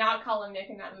 They did not call him Nick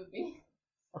in that movie.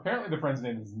 Apparently the friend's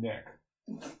name is Nick.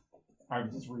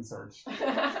 I've just researched.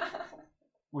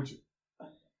 Which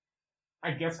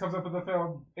I guess comes up in the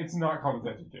film. It's not called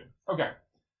Attention to. Okay.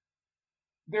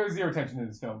 There's zero tension in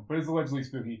this film, but it's allegedly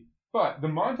spooky. But the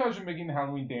montage of making the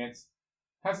Halloween dance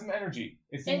has some energy.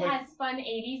 It seems It like has fun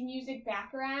 80s music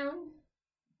background.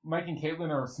 Mike and Caitlyn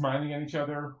are smiling at each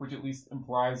other, which at least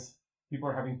implies people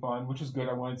are having fun, which is good.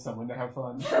 I wanted someone to have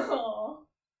fun. Aw.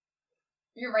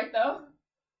 You're right, though.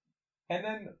 And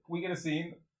then we get a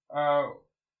scene,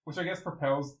 which I guess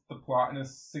propels the plot in a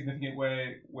significant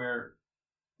way, where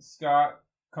Scott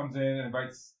comes in and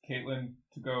invites Caitlyn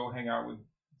to go hang out with,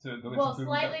 to go get Well, some food.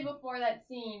 slightly before that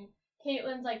scene,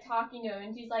 Caitlyn's like talking to him,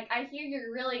 and she's like, I hear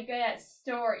you're really good at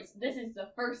stories. This is the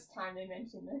first time they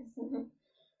mention this.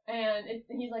 And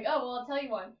he's like, oh, well, I'll tell you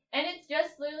one. And it's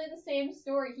just literally the same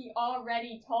story he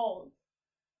already told.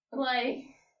 Like,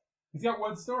 He's got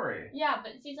one story. yeah,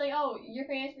 but she's like, oh, you're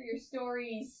famous for your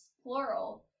stories,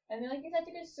 plural. And they're like, you're such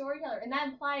a good storyteller. And that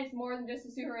implies more than just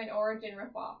a Superman origin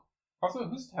ripoff. Also,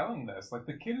 who's telling this? Like,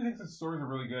 the kid who thinks his stories are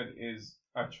really good is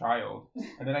a child.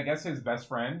 And then I guess his best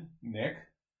friend, Nick.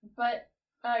 But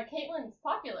Caitlyn's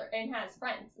popular and has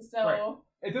friends, so... Right.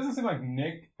 It doesn't seem like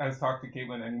Nick has talked to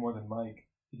Caitlyn any more than Mike.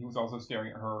 He was also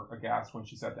staring at her aghast when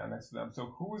she sat down next to them.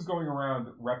 So who is going around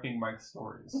repping Mike's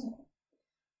stories?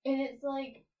 And it's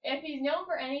like, if he's known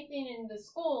for anything in the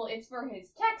school, it's for his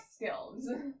tech skills.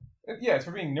 Yeah, it's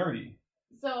for being nerdy.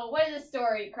 So what is this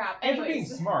story crap? And for being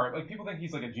Anyways, smart. Like, people think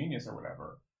he's like a genius or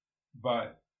whatever.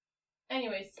 But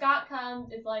Scott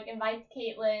comes, is like, invites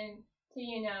Caitlyn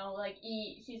to, like,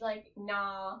 eat. She's like,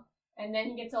 nah. And then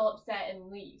he gets all upset and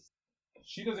leaves.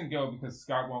 she doesn't go because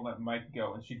Scott won't let Mike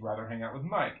go and she'd rather hang out with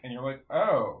Mike. And you're like,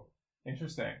 oh,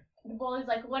 interesting. The bully's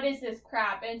like, what is this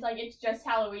crap? And it's like, it's just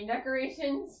Halloween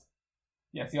decorations.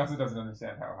 Yes, he also doesn't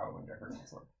understand how Halloween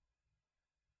decorations work.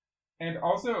 And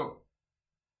also,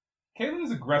 Caitlyn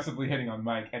is aggressively hitting on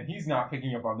Mike, and he's not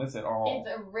picking up on this at all.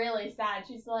 It's really sad.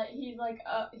 He's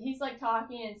like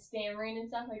talking and stammering and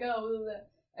stuff, like, oh, blah, blah.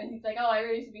 And he's like, oh, I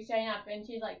really should be shutting up. And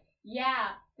she's like, yeah,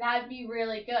 that'd be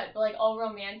really good, but like all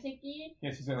romantic-y.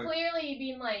 Yeah, she's like, Clearly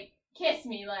being like, kiss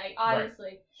me, like, obviously.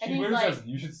 Right. And She he's literally like, says,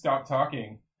 you should stop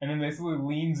talking. And then basically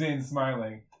leans in,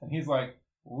 smiling. And he's like,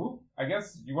 ooh, I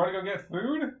guess you want to go get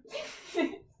food?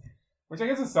 Which I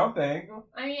guess is something.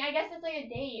 I mean, I guess it's like a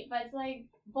date, but it's like,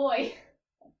 boy.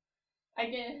 I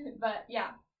get, but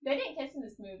yeah. They didn't kiss in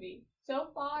this movie. So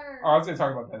far. Oh, I was going to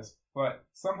talk about this. But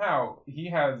somehow he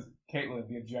has Caitlyn,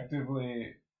 the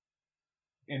objectively,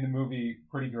 in the movie,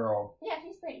 pretty girl, Yeah,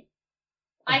 she's pretty.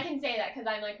 I can say that because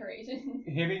I'm like her age.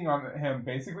 hitting on him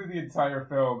basically the entire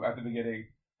film at the beginning.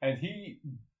 And he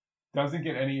doesn't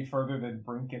get any further than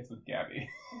Brink gets with Gabby.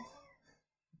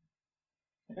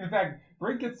 In fact,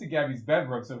 Brink gets to Gabby's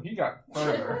bedroom, so he got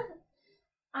further.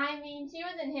 I mean, she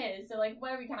was in his, so like,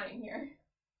 what are we counting here?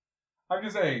 I'm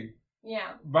just saying,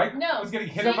 Yeah. Mike No, was getting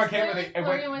hit on by Caitlyn clearly and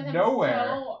flirting with went him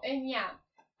nowhere. and yeah.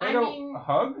 They I don't mean,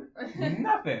 hug?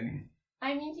 Nothing.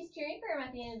 I mean, she's cheering for him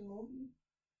at the end of the movie.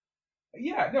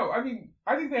 Yeah, no, I mean,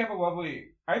 I think they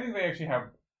actually have,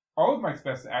 all of Mike's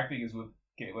best acting is with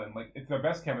Caitlyn. Like, it's their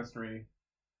best chemistry.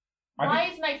 Why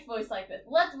is Mike's voice like this?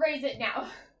 Let's raise it now.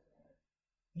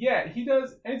 Yeah, he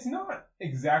does, and it's not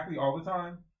exactly all the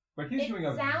time, but he's doing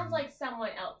a... It sounds like someone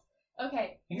else.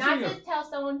 Okay, He's not doing to tell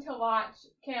someone to watch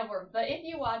Can of Worms, but if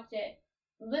you watch it,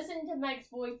 listen to Mike's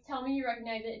voice, tell me you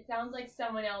recognize it. It sounds like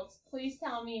someone else. Please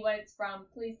tell me what it's from.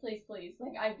 Please, please, please.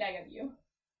 Like, I beg of you.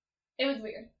 It was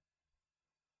weird.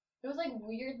 It was, like,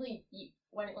 weirdly deep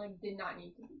when it, like, did not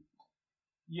need to be.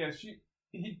 Yeah,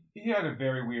 he had a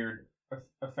very weird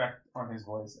effect on his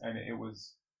voice, and it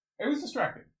was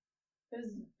distracting.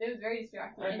 It was very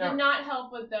distracting. I It know. did not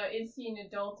help with the is he an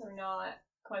adult or not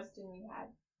question we had.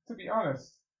 To be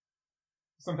honest,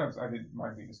 sometimes I didn't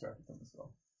mind being distracted from this film.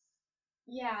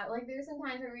 Yeah, like there's some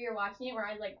times where you're watching it where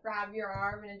I'd like grab your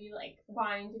arm and it'd be like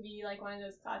wanting to be like one of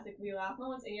those classic we laugh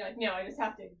moments, and you're like, no, I just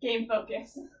have to game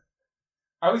focus.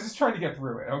 I was just trying to get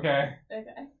through it, okay?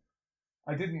 Okay.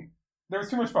 I didn't there was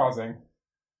too much pausing.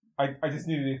 I just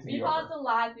needed it to be We over. paused a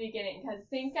lot at the beginning because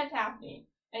things kept happening.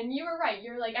 And you were right.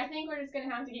 You were like, I think we're just going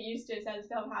to have to get used to it as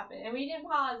the film happened. And we didn't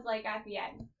pause, like, at the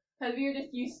end. Because we were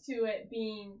just used to it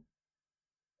being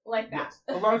like that.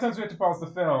 Yes. A lot of times we have to pause the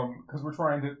film because we're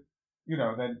trying to,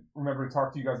 then remember to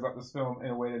talk to you guys about this film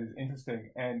in a way that is interesting.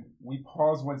 And we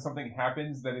pause when something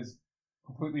happens that is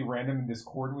completely random and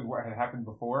discordant with what had happened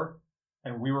before.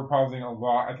 And we were pausing a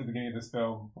lot at the beginning of this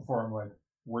film before I'm like,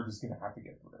 we're just going to have to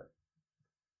get through it.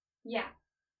 Yeah.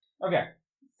 Okay.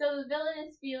 So the villain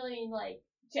is feeling, like,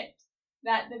 chipped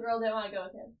that the girl didn't want to go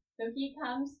with him. So he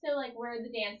comes to, like, where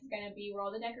the dance is going to be, where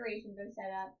all the decorations are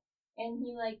set up. And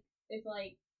he, like, is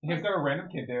like... He's got a random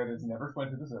kid there that's never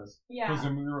explained who this is. Yeah.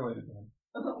 Presumably related to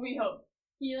him. We hope.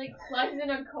 He, like, plugs in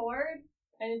a cord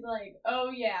and is like,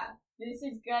 oh, yeah, this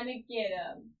is gonna get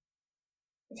him.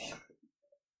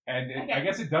 And Okay. I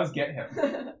guess it does get him.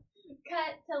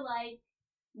 Cut to, like,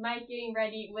 Mike getting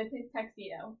ready with his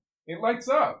tuxedo. It lights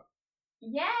up.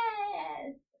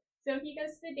 Yes! So he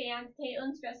goes to the dance.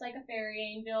 Caitlin's dressed like a fairy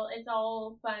angel. It's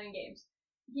all fun and games.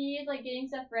 He is, like, getting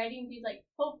stuff ready, and he's like,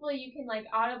 hopefully you can, like,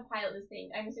 autopilot this thing.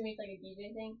 I'm assuming it's, like, a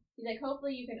DJ thing. He's like,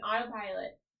 hopefully you can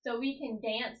autopilot so we can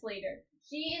dance later.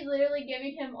 She is literally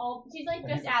giving him all... She's, like,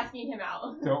 just asking him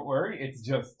out. Don't worry, it's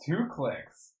just 2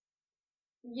 clicks.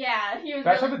 Yeah, he was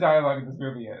That's really... how the dialogue in this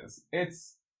movie is.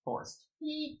 It's forced.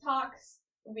 He talks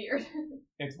weird.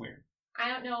 It's weird. I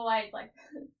don't know why it's like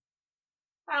that.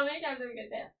 How many times are we gonna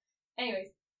say that? Anyways,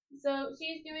 so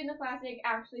she's doing the classic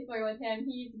actually flirt with him.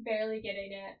 He's barely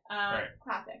getting it. Right.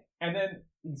 Classic. And then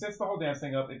he sets the whole dance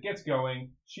thing up. It gets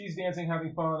going. She's dancing,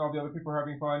 having fun. All the other people are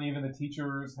having fun. Even the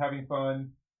teacher's having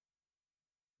fun.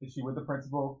 Is she with the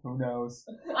principal? Who knows?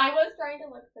 I was trying to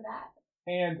look for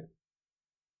that. And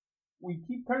we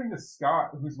keep cutting to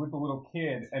Scott, who's with the little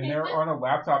kid, and He's they're just- on a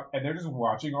laptop, and they're just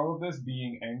watching all of this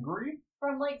being angry.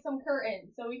 From like some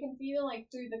curtains, so we can see them like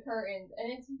through the curtains,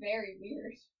 and it's very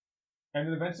weird. And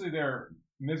then eventually they're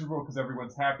miserable because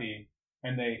everyone's happy,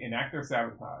 and they enact their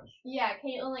sabotage. Yeah,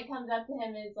 Caitlin like comes up to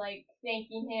him and is like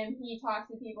thanking him. He talks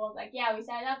to people and is like, yeah, we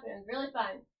set it up and it was really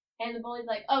fun. And the bully's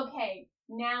like, okay,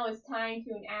 now it's time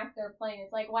to enact our plan.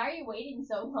 It's like, why are you waiting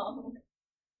so long?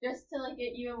 Just to like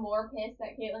get even more pissed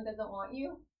that Caitlin doesn't want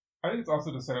you? I think it's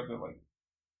also to set up that, like,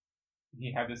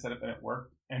 he had this set up and it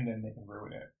worked, and then they can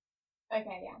ruin it.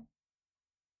 Okay, yeah.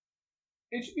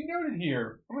 It should be noted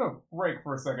here, I'm gonna break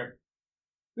for a second.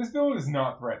 This villain is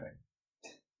not threatening.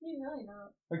 He's really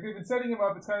not. Like, they've been setting him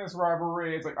up, it's kind of this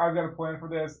rivalry, it's like, I've got a plan for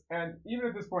this, and even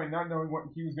at this point, not knowing what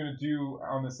he was gonna do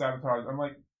on the sabotage, I'm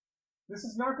like, this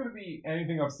is not gonna be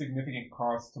anything of significant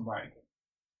cost to Mike.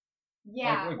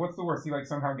 Yeah. Like, what's the worst? He, like,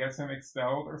 somehow gets him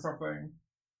expelled or something?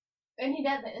 And he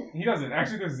doesn't. He doesn't.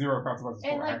 Actually, there's 0 consequences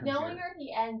And for what like happens knowing here. where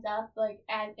he ends up, like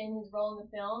as in his role in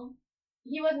the film,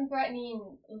 he wasn't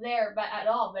threatening there, but at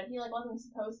all. But he like wasn't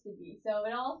supposed to be. So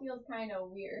it all feels kind of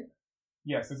weird.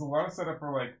 Yes, there's a lot of setup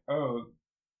for, like, oh,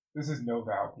 this is no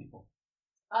Val, people.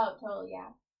 Oh, totally,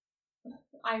 yeah.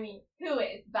 I mean, who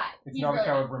is? But It's he's not really a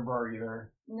Caleb Brimbar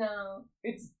either. no,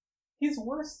 He's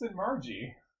worse than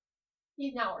Margie.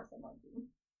 he's not worse than Margie.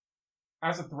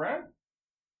 As a threat?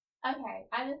 Okay,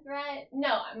 as a threat,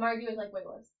 no, Margie was like way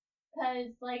worse.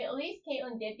 Cause like at least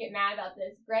Caitlin did get mad about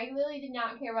this. Greg literally did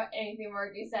not care about anything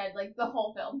Margie said, like the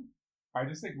whole film. I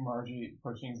just think Margie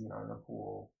pushing Xenon in a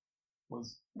pool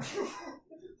was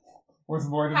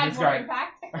more than Had this more guy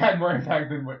impact. had more impact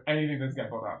than what anything this guy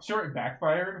pulled off. Sure, it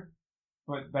backfired,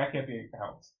 but that can't be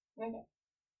helped. Okay.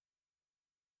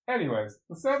 Anyways,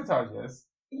 the sabotage is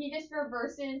He just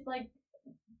reverses like,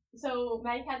 so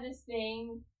Mike had this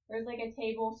thing. There's like a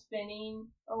table spinning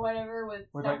or whatever with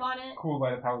With, stuff like, on it, cool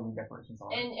light up Halloween decorations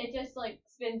on it. and it just like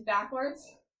spins backwards,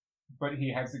 But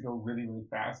he has to go really, really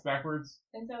fast backwards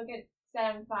and so it gets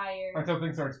set on fire. until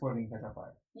things start exploding and catch on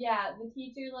fire. Yeah, the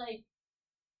teacher like,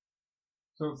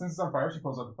 So since it's on fire, she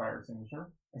pulls out the fire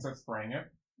extinguisher and starts spraying it.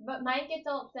 but Mike gets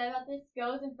all upset about this,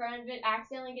 goes in front of it,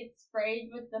 accidentally gets sprayed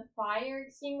with the fire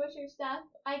extinguisher stuff,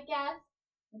 I guess.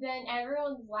 Then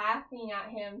everyone's laughing at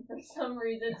him for some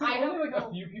reason. I don't Only, like, know.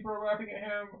 a few people are laughing at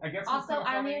him. I guess it's Also, kinda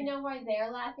I don't funny. even know why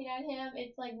they're laughing at him.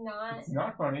 It's like not. It's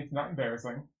not funny. It's not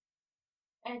embarrassing.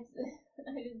 It's.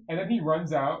 I just, And then he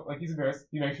runs out, like he's embarrassed.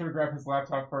 He makes sure to grab his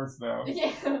laptop first, though.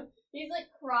 yeah, he's like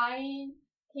crying.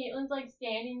 Caitlin's like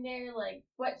standing there, like,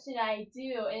 what should I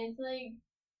do? And it's like,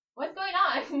 what's going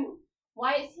on?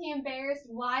 Why is he embarrassed?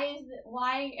 Why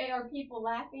are people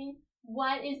laughing?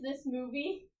 What is this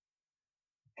movie?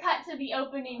 Cut to the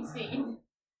opening scene.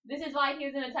 This is why he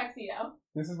was in a tuxedo.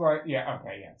 This is why, yeah,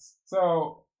 okay, yes.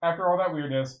 So, after all that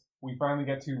weirdness, we finally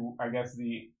get to, I guess,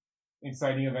 the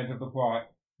inciting event of the plot.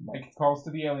 Mike calls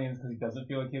to the aliens because he doesn't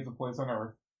feel like he has a place on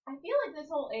Earth. I feel like this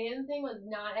whole alien thing was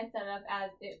not as set up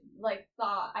as it I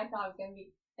thought it was gonna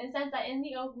be. In the sense that in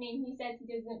the opening he says he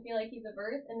doesn't feel like he's of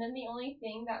Earth, and then the only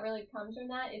thing that really comes from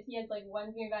that is he has like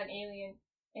one dream about an alien,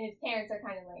 and his parents are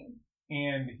kind of lame.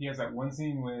 And he has that one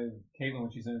scene with Caitlin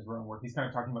when she's in his room where he's kind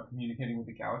of talking about communicating with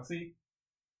the galaxy,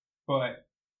 but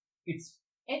it's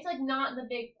like not the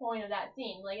big point of that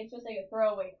scene. Like it's just like a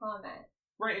throwaway comment.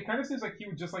 Right, it kind of seems like he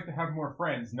would just like to have more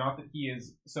friends, not that he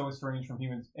is so estranged from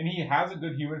humans. And he has a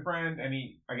good human friend, and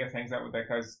he, I guess, hangs out with that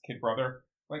guy's kid brother.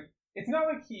 Like, it's not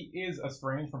like he is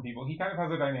estranged from people. He kind of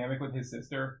has a dynamic with his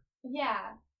sister.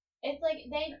 Yeah. It's like,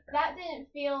 that didn't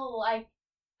feel like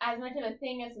as much of a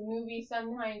thing as the movie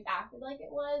sometimes acted like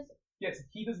it was. Yes,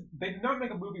 they did not make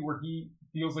a movie where he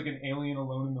feels like an alien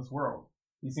alone in this world.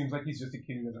 He seems like he's just a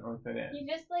kid who doesn't really fit in. He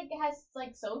just, like, has,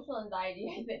 like, social anxiety,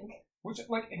 I think. Which,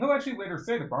 like, he'll actually later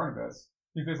say to Barnabas,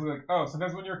 he's basically like, oh,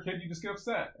 sometimes when you're a kid, you just get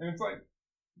upset. And it's like,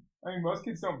 I mean, most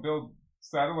kids don't build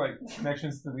satellite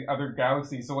connections to the other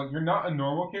galaxy, so, like, you're not a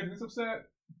normal kid who's upset,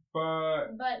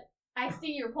 but... But I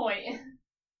see your point.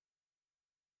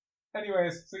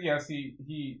 Anyways, so yes,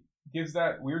 he gives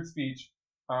that weird speech,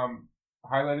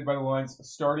 highlighted by the lines,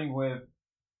 starting with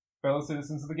fellow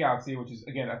citizens of the galaxy, which is,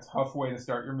 again, a tough way to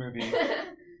start your movie.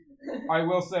 I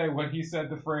will say, when he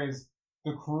said the phrase,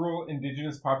 the cruel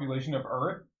indigenous population of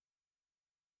Earth,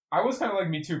 I was kind of like,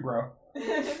 me too, bro.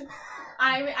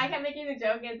 I kept making the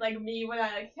joke, it's like me when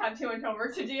I like have too much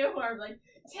homework to do, where I'm like,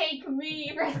 take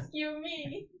me, rescue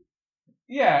me.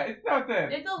 Yeah, it's not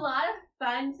that. It's a lot of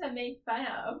fun to make fun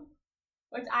of,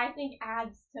 which I think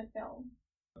adds to film.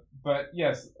 But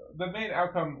yes, the main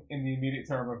outcome in the immediate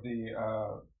term of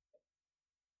the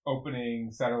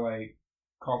opening satellite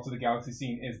call to the galaxy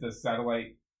scene is the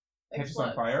satellite catches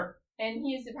on fire. And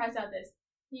he is surprised about this.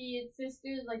 His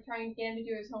sister's like trying to get him to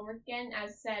do his homework again,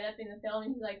 as set up in the film,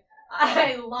 and he's like,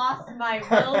 I lost my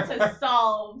will to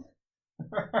solve.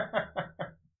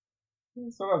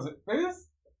 So that was it.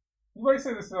 You might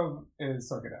say this film is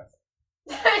Circuit-esque.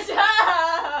 Shut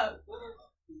up!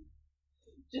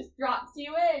 Just drops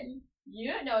you in.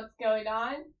 You don't know what's going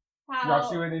on.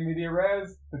 Drops you in media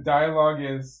res. The dialogue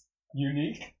is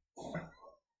unique.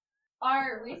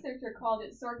 Our researcher called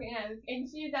it Sorkin-esque, and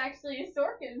she's actually a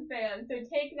Sorkin fan, so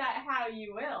take that how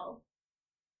you will.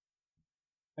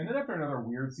 And then after another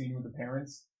weird scene with the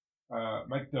parents,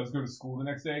 Mike does go to school the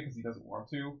next day because he doesn't want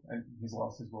to, and he's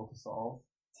lost his will to solve.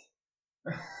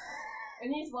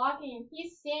 And he's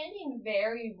standing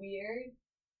very weird.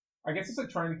 I guess he's like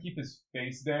trying to keep his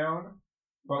face down,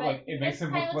 but like it makes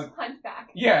him look like hunchback.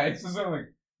 Yeah, it's just sort of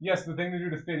like, yes, the thing to do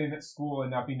to fit in at school and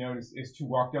not be noticed is to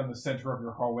walk down the center of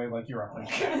your hallway like you're a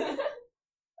hunchback.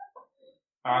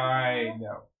 I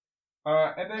know.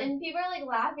 And people are like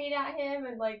laughing at him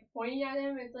and like pointing at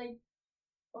him. It's like,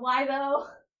 why though?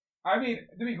 I mean,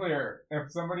 to be clear,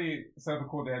 if somebody set up a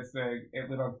cool dance thing, it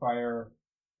lit on fire,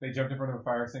 they jumped in front of a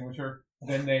fire extinguisher,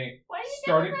 then they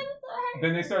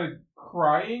started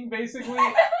crying basically,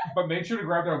 but made sure to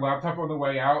grab their laptop on the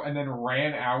way out and then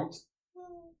ran out,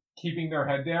 keeping their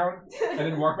head down, and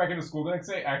then walked back into school the next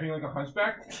day acting like a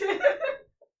hunchback.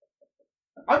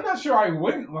 I'm not sure I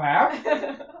wouldn't laugh.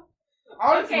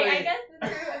 Honestly, okay, I guess the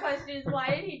true question is, why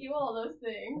did he do all those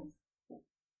things?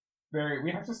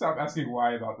 We have to stop asking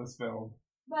why about this film.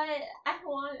 But I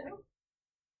want to.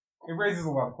 It raises a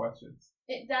lot of questions.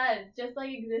 It does, just like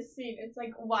existing. It's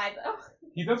like, why though?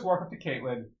 He does walk up to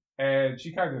Caitlin, and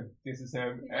she kind of disses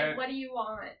him. He's like, what do you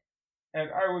want? And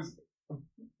I was,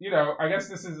 I guess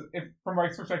this is, from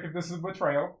Mike's perspective, this is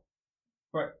betrayal.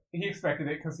 But he expected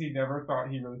it because he never thought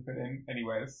he really fit in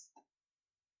anyways.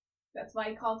 That's why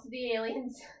he called to the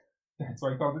aliens. That's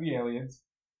why he called to the aliens.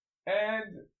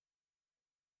 And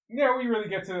now we really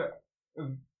get to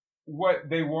what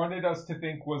they wanted us to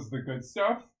think was the good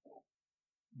stuff.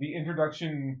 The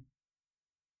introduction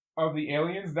of the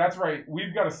aliens. That's right,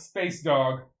 we've got a space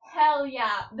dog. Hell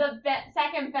yeah, the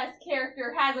second best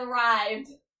character has arrived.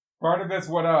 Barnabas,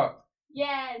 what up?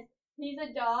 Yes, he's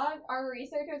a dog. Our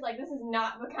researcher was like, this is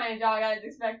not the kind of dog I was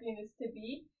expecting this to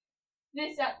be.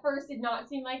 This at first did not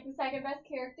seem like the second best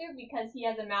character because he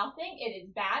has a mouth thing. It is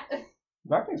bad.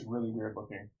 That thing's really weird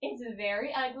looking. It's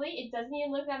very ugly. It doesn't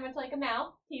even look that much like a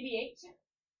mouth. TBH.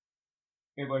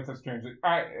 It looks so strangely.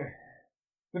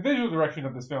 The visual direction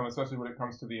of this film, especially when it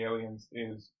comes to the aliens,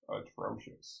 is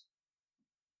atrocious.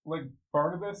 Like,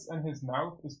 Barnabas and his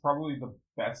mouth is probably the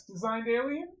best designed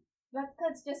alien? That's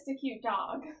because it's just a cute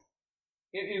dog.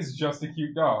 It is just a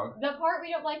cute dog. The part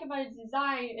we don't like about its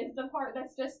design is the part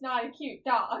that's just not a cute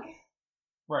dog.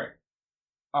 Right.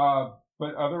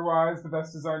 But otherwise, the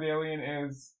best designed alien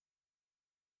is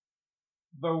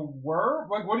The worm?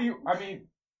 Like, what do you? I mean,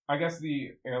 I guess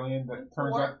the alien that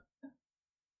turns out,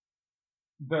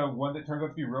 the one that turns out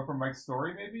to be real from Mike's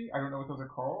story, maybe. I don't know what those are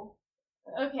called.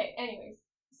 Okay. Anyways,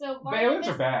 so The aliens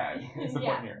are bad. Is the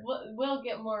yeah, point here? we'll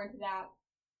get more into that.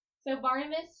 So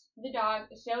Barnabas, the dog,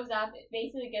 shows up. It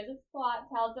basically gives us plot,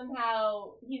 tells him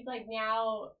how he's like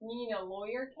now needing a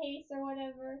lawyer case or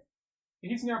whatever.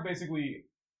 He's now basically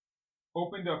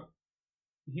opened up.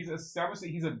 He's established that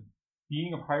he's a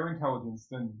being of higher intelligence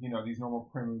than these normal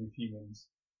primitive humans,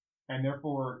 and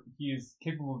therefore he is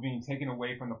capable of being taken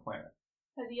away from the planet.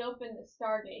 Because he opened the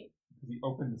Stargate. Because he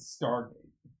opened the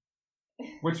Stargate,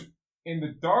 which in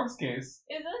the dog's case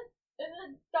is a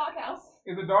doghouse.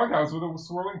 Is a doghouse with a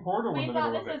swirling portal in the middle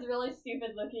of it. We thought this was really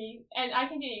stupid looking, and I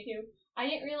continue to. I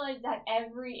didn't realize that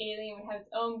every alien would have its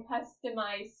own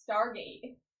customized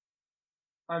Stargate.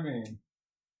 I mean,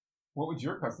 what would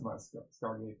your customized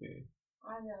Stargate be?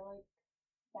 I don't know, like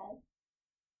bed.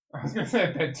 I was gonna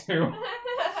say a bed too.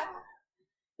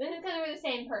 This is because we're the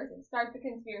same person. Start the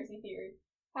conspiracy theory.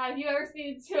 Have you ever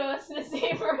seen the two of us in the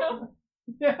same room?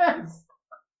 Yes!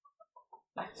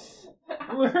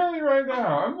 Literally right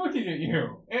now. I'm looking at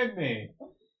you. And me. It's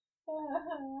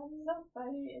so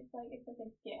funny. It's like a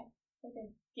gift. It's like a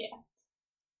gift.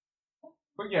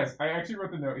 But yes, I actually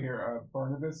wrote the note here,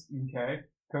 Barnabas McKay,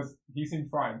 because he seemed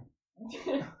fine.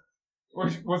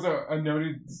 Which was a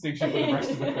noted distinction for the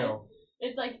rest of the film.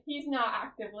 It's like, he's not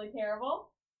actively terrible.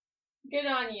 Good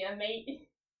on you, mate.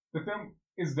 The film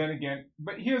is then again,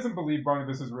 but he doesn't believe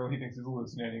Barnabas is real. He thinks he's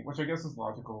hallucinating, which I guess is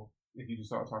logical if you just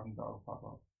saw a talking dog pop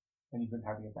up and you've been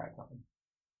having a bad time.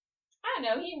 I don't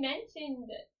know. He mentioned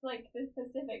like the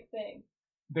specific thing.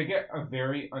 They get a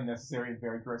very unnecessary and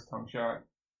very gross tongue shot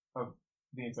of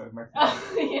the inside of my face.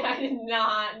 Oh, yeah, I did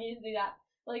not need to do that.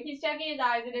 Like, he's checking his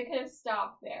eyes and it could have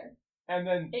stopped there. And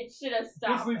then it should have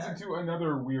stopped. This leads into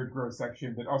another weird, gross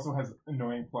section that also has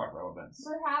annoying plot relevance.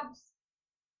 Perhaps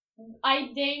I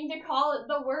deign to call it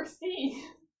the worst scene.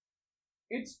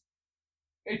 It's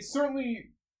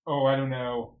certainly. Oh, I don't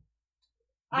know.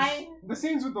 The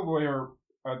scenes with the lawyer,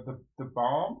 the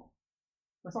bomb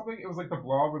or something. It was like the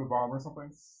blob or the bomb or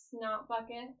something. Snot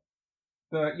bucket.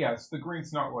 The green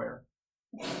snot lawyer.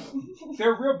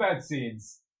 They're real bad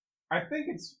scenes. I think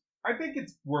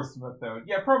it's worse than that, though.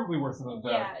 Yeah, probably worse than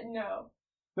that. Yeah, no.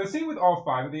 The scene with all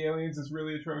 5 of the aliens is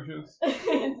really atrocious.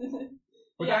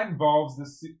 But yeah. that involves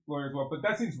this lawyer as well. But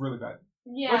that scene's really bad.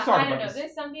 Yeah, I don't know. This.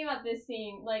 There's something about this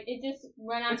scene. Like, it just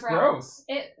went on forever. Gross.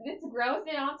 It's gross,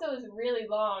 and also is really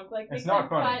long. Like, they it's not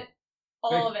funny. Cut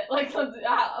all of it. Like honestly,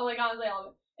 all of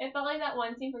it. It felt like that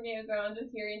one scene from Game of Thrones with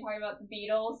Tyrion talking about the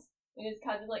Beatles and his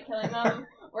cousin, like, killing them,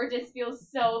 where it just feels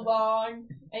so long,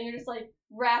 and you're just like,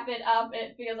 wrap it up,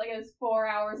 it feels like it was 4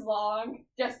 hours long.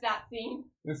 Just that scene.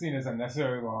 This scene is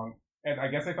unnecessarily long, and I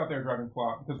guess I thought they were driving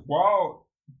plot, because while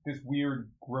this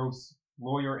weird, gross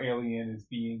lawyer alien is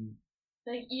being...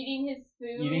 like, eating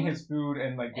his food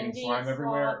and, like, getting slime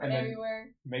everywhere, and then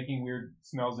making weird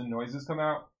smells and noises come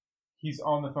out, he's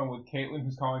on the phone with Caitlin,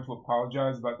 who's calling to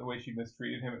apologize about the way she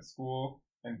mistreated him at school,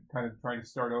 and kind of trying to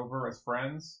start over as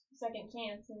friends. Second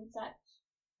chance and such.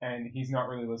 And he's not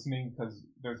really listening because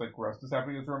there's like grossness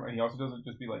happening in this room, and he also doesn't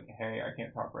just be like, hey, I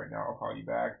can't talk right now, I'll call you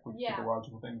back, which is the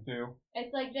logical thing to do.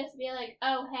 It's like, just be like,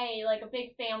 oh, hey, like a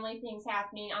big family thing's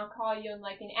happening, I'll call you in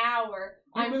like an hour.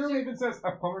 He literally even says,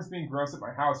 a plumber's being gross at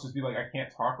my house, just be like, I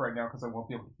can't talk right now because I won't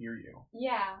be able to hear you.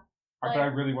 Yeah. But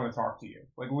I really want to talk to you.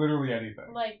 Like, literally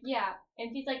anything. Like, yeah. And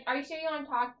she's like, are you sure you want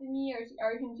to talk to me? Or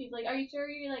she's like, are you sure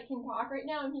you like can talk right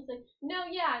now? And he's like, no,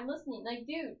 yeah, I'm listening. Like,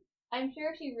 dude, I'm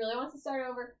sure if she really wants to start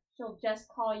over, she'll just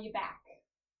call you back.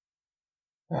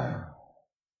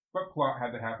 But plot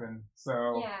had to happen,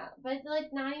 so... Yeah, but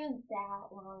like not even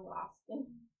that long lasting.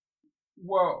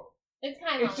 Well... It's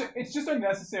kind of... It's just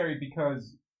unnecessary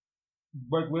because,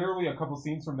 like, literally a couple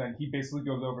scenes from then, he basically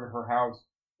goes over to her house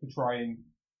to try and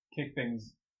kick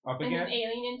things up again. And an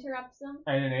alien interrupts them.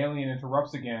 And an alien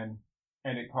interrupts again,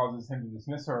 and it causes him to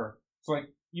dismiss her. So, like,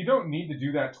 you don't need to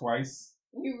do that twice.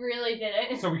 You really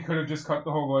didn't. So we could have just cut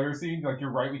the whole lawyer scene. Like,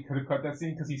 you're right, we could have cut that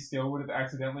scene because he still would have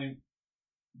accidentally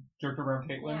jerked around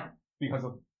Caitlin because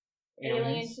of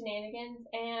alien shenanigans.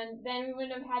 And then we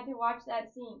wouldn't have had to watch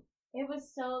that scene. It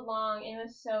was so long. It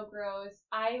was so gross.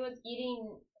 I was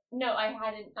eating... No, I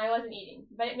wasn't eating.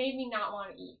 But it made me not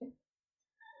want to eat.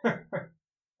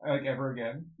 Like, ever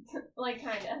again? Like,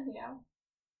 kinda, yeah.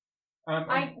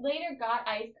 I later got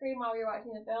ice cream while we were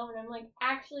watching the film, and I'm like,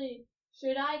 actually...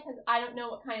 should I? Because I don't know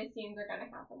what kind of scenes are going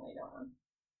to happen later on.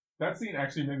 That scene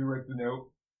actually made me write the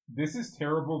note. This is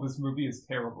terrible. This movie is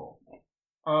terrible.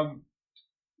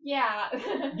 Yeah.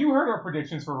 You heard our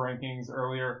predictions for rankings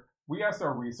earlier. we asked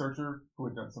our researcher, who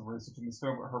had done some research in this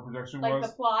film, what her projection Like was.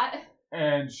 the plot.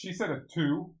 And she said a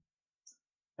 2.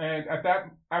 And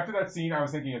after that scene, I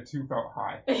was thinking a 2 felt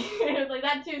high. It was like,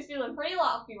 that 2's feeling pretty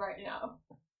lofty right now.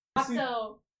 See-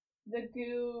 Also, the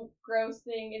goo gross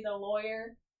thing is a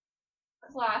lawyer.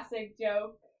 Classic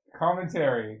joke.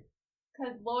 Commentary.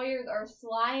 Because lawyers are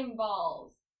slime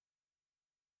balls.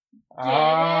 Get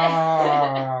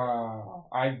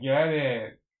I get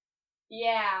it.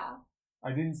 Yeah. I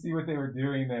didn't see what they were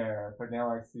doing there, but now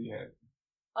I see it.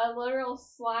 A literal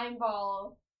slime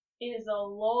ball is a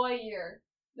lawyer.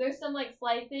 There's some like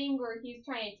slight thing where he's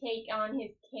trying to take on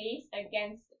his case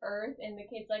against Earth, and the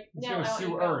kid's like, He's "No, gonna I want you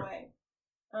sue to go Earth.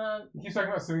 away." He keeps talking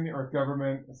about suing the Earth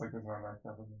government. It's like there's not an Earth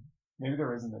government. Maybe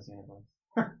there is in this universe.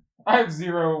 I have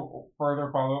 0 further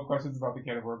follow-up questions about the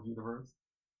Can of Worms universe.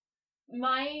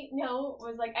 My note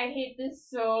was like, "I hate this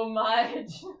so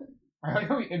much." I like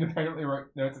how we independently wrote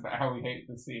notes about how we hate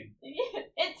the scene.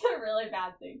 It's a really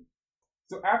bad thing.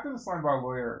 So after the slimeball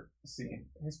lawyer scene,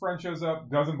 his friend shows up,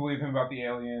 doesn't believe him about the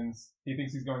aliens. He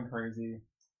thinks he's going crazy.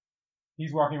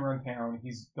 He's walking around town.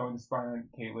 He's going to spy on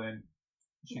Caitlin.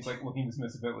 She's like looking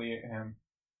dismissively at him.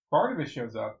 Barnabas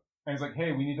shows up and he's like,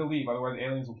 "Hey, we need to leave, otherwise the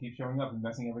aliens will keep showing up and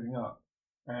messing everything up."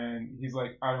 And he's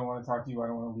like, "I don't want to talk to you. I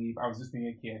don't want to leave. I was just being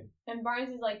a kid." And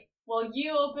Barnes is like, "Well,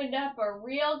 you opened up a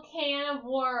real can of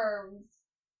worms."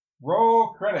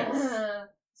 Roll credits.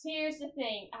 So here's the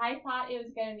thing. I thought it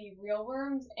was going to be real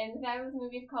worms, and the fact this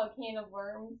movie is called Can of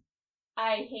Worms,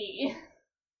 I hate.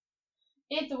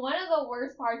 It's one of the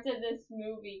worst parts of this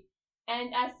movie.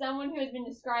 And as someone who has been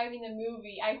describing the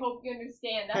movie, I hope you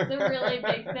understand that's a really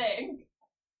big thing.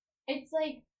 It's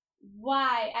like,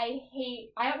 why?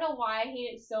 I don't know why I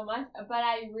hate it so much, but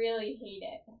I really hate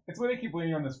it. It's why they keep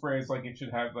leaning on this phrase like it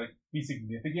should have, like, be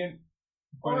significant.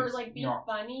 But Or it's like be not.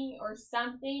 funny or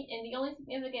something, and the only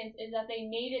significance is that they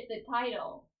made it the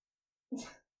title.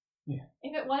 Yeah.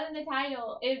 If it wasn't the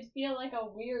title, it would feel like a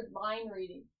weird line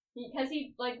reading. Because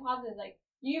he like pauses like,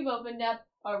 "You've opened up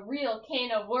a real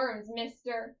can of worms,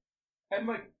 mister." And,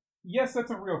 like, yes, that's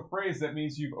a real phrase. That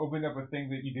means you've opened up a thing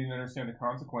that you didn't understand the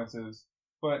consequences.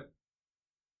 But,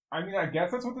 I mean, I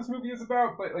guess that's what this movie is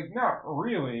about, but, like, not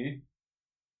really.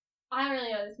 I don't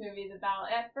really know what this movie is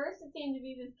about. At first it seemed to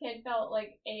be this kid felt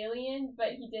like alien, but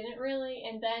he didn't really,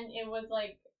 and then it was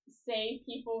like save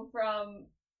people from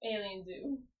Alien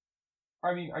Zoo.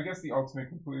 I mean, I guess the ultimate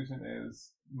conclusion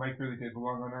is Mike really did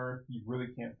belong on Earth. You really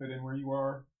can't fit in where you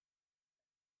are.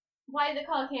 Why is it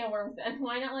called Can of Worms then?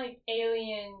 Why not like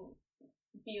Alien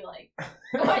be like?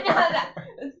 Why not that?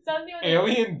 Something with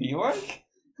Alien be like?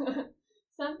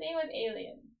 something with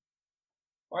aliens.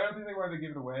 Well, I don't think they wanted to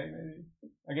give it away, maybe.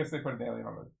 I guess they put an alien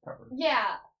on the cover.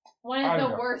 Yeah, one I of don't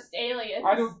the know. worst aliens.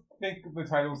 I don't think the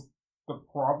title's the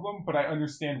problem, but I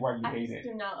understand why you I hate just it.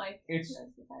 do not like It's-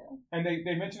 that's the title. And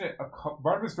they mention it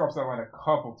Barnabas drops that line a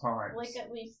couple times. Like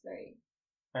at least 3.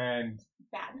 And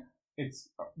Bad. it's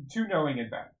too knowing and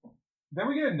bad. Then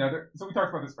we get another. So we talked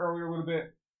about this earlier a little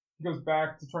bit. He goes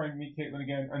back to try and meet Caitlin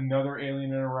again. Another alien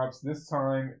interrupts. This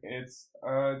time it's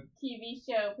TV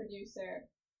show producer.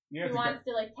 yeah, He it's, a guy- wants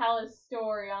to like tell his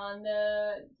story on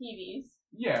the TVs.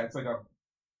 yeah, it's like a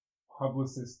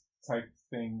publicist type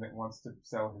thing that wants to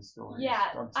sell his stories. Yeah,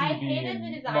 on TV I hated and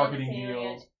the design of marketing this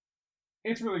alien. deals.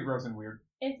 It's really gross and weird.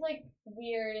 It's like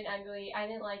weird and ugly. I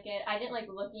didn't like it. I didn't like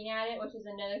looking at it, which is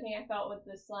another thing I felt with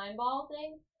the slime ball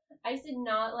thing. I just did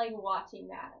not like watching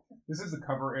that. This is the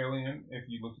cover alien. If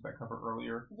you looked at that cover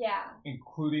earlier, Yeah.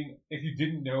 including if you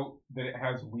didn't know that it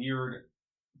has weird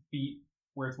feet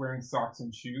where it's wearing socks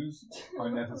and shoes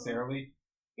unnecessarily,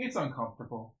 it's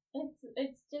uncomfortable.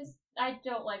 It's just I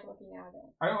don't like looking at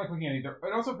it. I don't like looking at it either.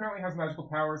 It also apparently has magical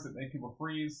powers that make people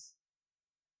freeze.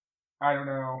 I don't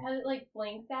know. Because it like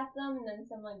blinks at them and then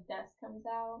some like dust comes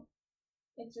out.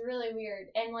 It's really weird.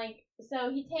 And like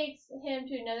so he takes him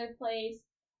to another place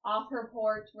off her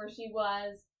porch where she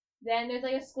was. Then there's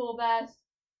like a school bus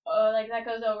like that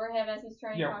goes over him as he's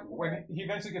trying to Yeah, talk to when her. he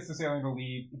eventually gets this alien to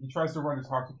leave, he tries to run to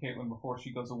talk to Caitlin before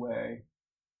she goes away.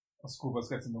 A school bus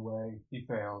gets in the way. He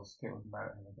fails. Caitlin's mad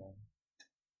at him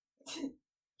again.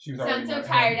 She was already Sounds so mad at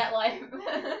tired him. at life.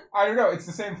 I don't know. It's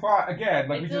the same plot again.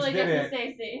 Like it's we just like did just it, the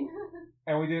same scene.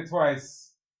 and we did it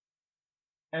twice.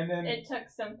 And then It took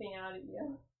something out of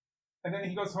you. And then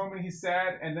he goes home and he's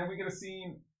sad, and then we get a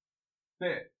scene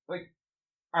that, like,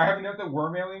 I have a note that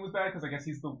Worm Alien was bad because I guess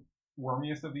he's the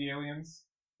wormiest of the aliens.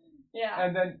 Yeah.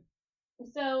 And then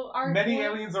So our many boy,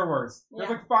 aliens are worse. There's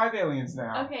Yeah. like 5 aliens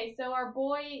now. Okay, so our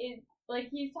boy is like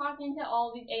he's talking to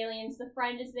all these aliens. The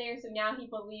friend is there, so now he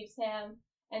believes him,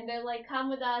 and they're like, "Come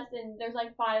with us," and there's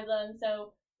like 5 of them.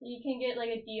 So he can get like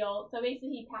a deal. So basically,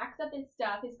 he packs up his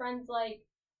stuff. His friend's like,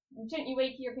 "Shouldn't you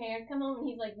wait till your parents come home?" And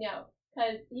he's like, "No,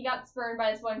 because he got spurned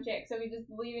by this one chick, so he's just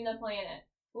leaving the planet."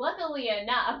 Luckily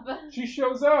enough, She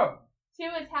shows up. to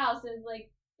his house and is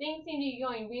like, "Things seem to be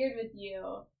going weird with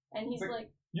you," and he's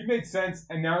like, "You made sense,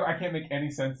 and now I can't make any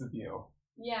sense of you."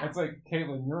 "Yeah." It's like,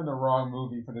 Caitlin, you're in the wrong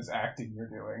movie for this acting you're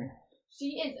doing.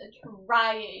 She is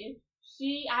trying.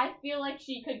 I feel like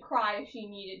she could cry if she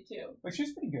needed to. Like,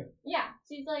 she's pretty good. Yeah,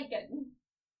 she's like good.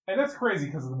 And that's crazy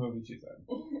because of the movie she's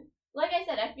in. Like I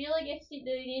said, I feel like if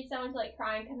they need someone to like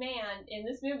cry on command in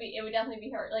this movie, it would definitely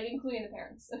be her, like including the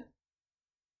parents.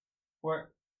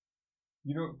 What?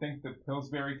 You don't think that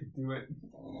Pillsbury could do it?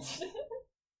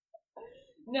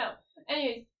 No.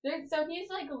 Anyways, so he's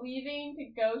like leaving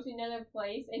to go to another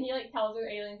place, and he like tells her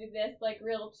aliens exist, like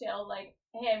real chill, like,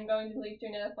 "Hey, I'm going to leave to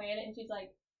another planet," and she's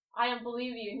like, "I don't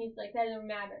believe you," and he's like, "That doesn't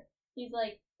matter." He's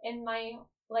like,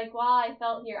 while I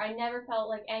felt here, I never felt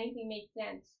like anything made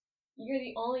sense. You're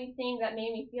the only thing that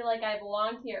made me feel like I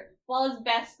belonged here. While his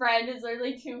best friend is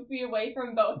literally 2 feet away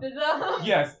from both of them.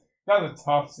 Yes, that was a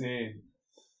tough scene.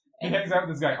 He hangs out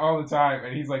with this guy all the time,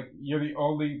 and he's like, "You're the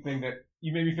only thing that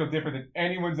you made me feel different than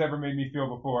anyone's ever made me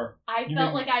feel before." I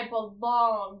felt like I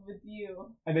belonged with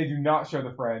you. And they do not show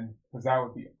the friend, because that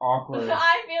would be awkward.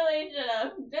 I feel they should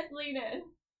have. Just lean in.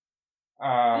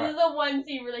 This is the one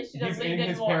scene where they should have leaned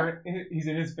in more. He's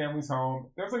in his family's home.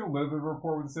 There's like a little bit of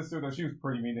rapport with his sister, though she was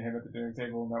pretty mean to him at the dinner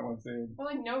table in that one scene. For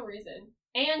like no reason.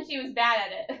 And she was bad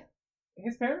at it.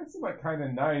 His parents seem like kind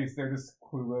of nice. They're just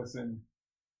clueless and...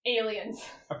 Aliens.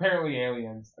 Apparently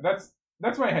aliens. That's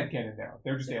my headcanon now.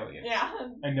 They're just aliens. Yeah.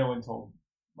 And no one told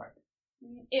Mike.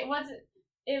 It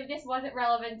just wasn't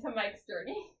relevant to Mike's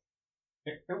journey.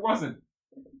 It wasn't.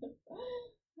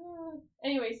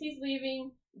 Anyways, he's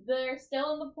leaving. They're still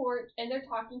on the porch, and they're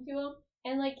talking to him.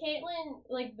 And, like, Caitlin,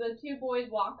 like, the two boys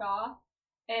walk off.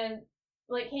 And,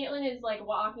 like, Caitlin is, like,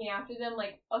 walking after them,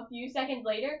 like, a few seconds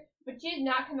later. But she does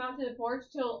not come out to the porch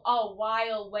till a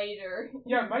while later.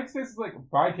 Yeah, Mike says, like,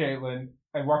 "Bye, Caitlin,"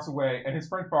 and walks away, and his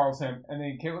friend follows him, and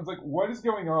then Caitlin's like, "What is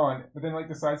going on?" But then, like,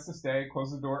 decides to stay,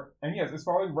 closes the door, and yes, is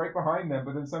following right behind them,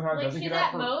 but then somehow like, doesn't she's get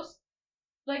out at most,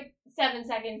 like, 7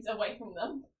 seconds away from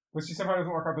them. But she somehow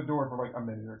doesn't walk out the door for, like, a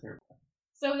minute or two.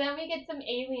 So then we get some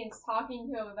aliens talking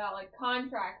to him about, like,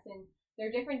 contracts and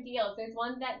their different deals. There's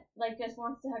one that, like, just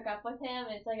wants to hook up with him,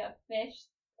 and it's, like, a fish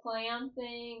clam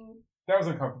thing. That was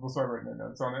uncomfortable, so I wrote no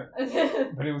notes on it.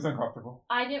 But it was uncomfortable.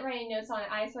 I didn't write any notes on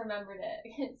it. I just remembered it.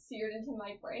 It seared into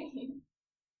my brain.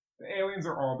 The aliens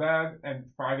are all bad,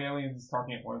 and 5 aliens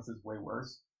talking at once is way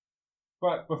worse.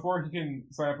 But before he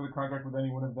can sign up for the contract with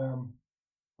any one of them,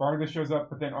 Barnabas shows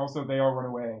up, but then also they all run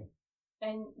away.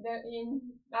 And they're in.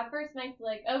 At first, Mike's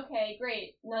like, "Okay,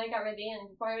 great. Now I got rid of the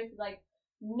aliens." Barnabas is like,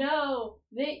 "No,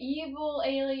 the evil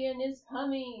alien is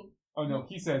coming." Oh no,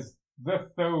 he says,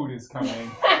 "The Thode is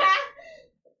coming."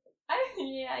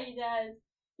 Yeah, he does.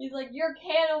 He's like, "Your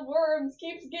can of worms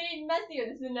keeps getting messier."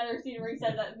 This is another scene where he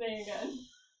says that thing again.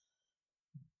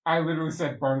 I literally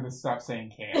said, "Barnabas, stop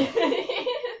saying can."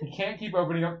 He can't keep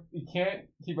opening up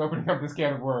this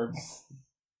can of worms.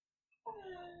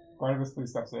 Barnabas, please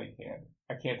stop saying can.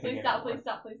 I can't take it anymore.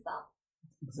 Please stop.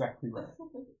 Exactly right.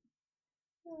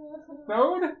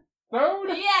 Thode? Thode?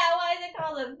 Yeah, why is it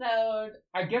called a Thode?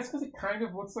 I guess because it kind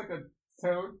of looks like a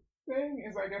toad thing,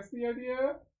 is I guess the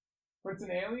idea. But it's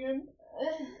an alien?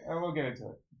 We'll get into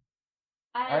it.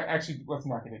 Actually, let's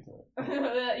not get into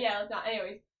it. Yeah, let's not.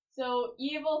 Anyways, so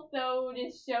evil Thode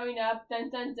is showing up. Dun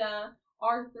dun dun.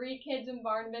 Our 3 kids and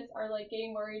Barnabas are like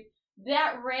getting worried.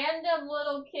 That random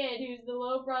little kid who's the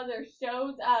little brother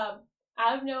shows up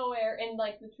out of nowhere, and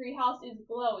like the treehouse is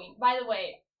glowing. By the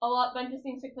way, bunch of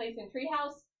things took place in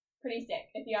treehouse. Pretty sick,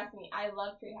 if you ask me. I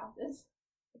love treehouses.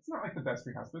 It's not like the best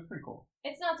treehouse, but it's pretty cool.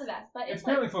 It's not the best, but it's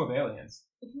apparently full of aliens.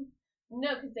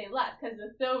 No, because they left, because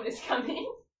the Thode is coming.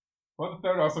 Well, the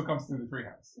Thode also comes through the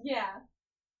treehouse. Yeah.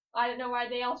 I don't know why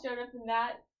they all showed up in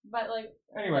that, but like...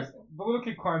 Anyways, the little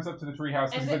kid climbs up to the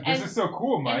treehouse and he's like, "This is so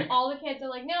cool, Mike." And all the kids are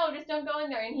like, "No, just don't go in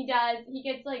there." And he does. He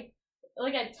gets like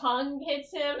a tongue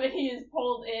hits him and he is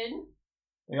pulled in.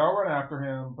 They all run after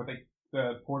him, but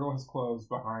the portal has closed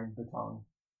behind the tongue.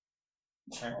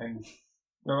 And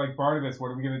they're like, "Barnabas, what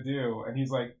are we going to do?" And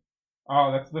he's like,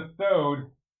 "Oh, that's the Thode."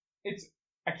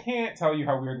 I can't tell you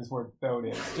how weird this word Thode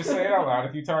is. Just say it out loud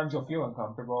a few times, you'll feel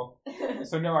uncomfortable.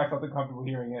 So no, I felt uncomfortable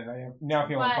hearing it, and I am now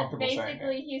feeling uncomfortable saying it.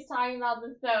 Basically, he's talking about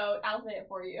the Thode. I'll say it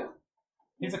for you.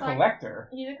 He's a collector.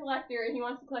 He's a collector, and he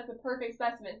wants to collect the perfect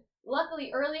specimen.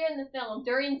 Luckily, earlier in the film,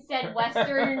 during said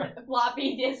Western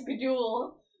floppy disk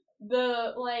duel,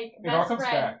 the best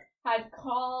friend had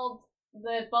called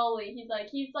the bully. He's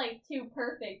like too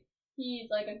perfect. He's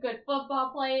like a good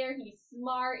football player. He's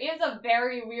smart. It was a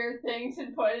very weird thing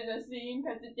to put in a scene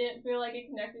because it didn't feel like it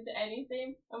connected to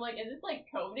anything. I'm like, is this like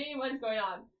coding? What is going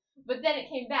on? But then it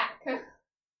came back.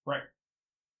 Right.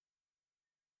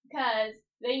 Because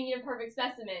they need a perfect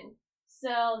specimen.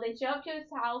 So they show up to his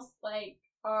house, like,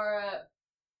 our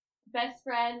best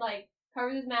friend, like,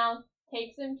 covers his mouth,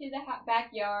 takes him to the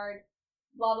backyard,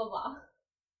 blah, blah, blah.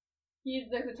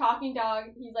 There's a talking dog.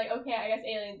 He's like, okay, I guess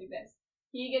aliens exist.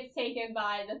 He gets taken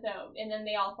by the Thode, and then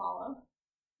they all follow.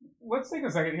 Let's take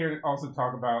a second here to also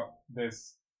talk about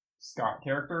this Scott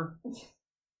character.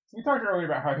 We talked earlier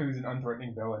about how he was an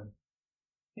unthreatening villain.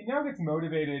 He now gets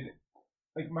motivated.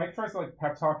 Like, Mike tries to, like,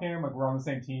 pep talk him, like, we're on the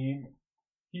same team.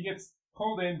 He gets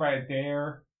pulled in by a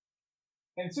dare.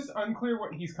 And it's just unclear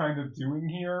what he's kind of doing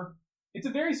here. It's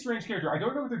a very strange character. I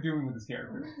don't know what they're doing with this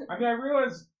character. I mean, I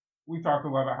realize we've talked a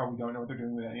lot about how we don't know what they're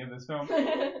doing with any of this film.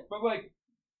 But, like,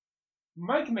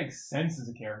 Mike makes sense as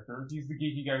a character. He's the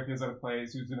geeky guy who feels out of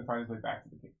place, who's going to find his way back to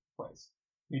the place.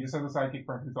 He just has a sidekick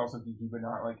friend who's also geeky, but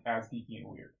not, like, as geeky and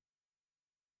weird.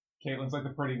 Caitlin's, like, the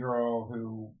pretty girl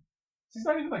who... She's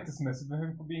not even, like, dismissive of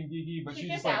him for being geeky, but she's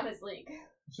just out of like... his league.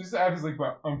 She's just out of his league,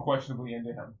 but unquestionably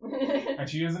into him. And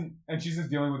she's just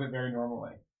dealing with it very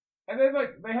normally. And then,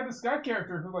 like, they have the Scott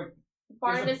character who, like...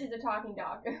 Barnabas is a talking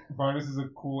dog. Barnabas is a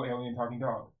cool alien talking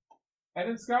dog. And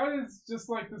then Scott is just,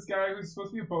 like, this guy who's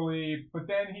supposed to be a bully, but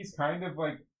then he's kind of,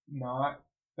 like, not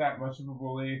that much of a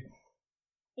bully.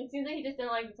 It seems like he just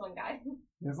didn't like this one guy.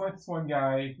 He doesn't like this one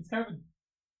guy. He's kind of a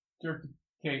jerk to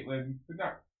Caitlin, but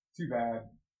not too bad.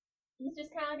 He's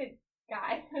just kind of like a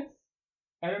guy.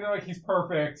 And then, like, he's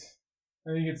perfect,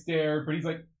 and he gets dared, but he's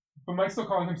like, but Mike's still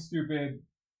calling him stupid.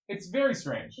 It's very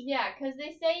strange. Yeah, because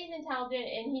they say he's intelligent,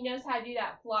 and he knows how to do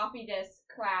that floppy disk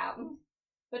crap.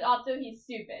 But also he's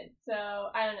stupid, so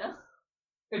I don't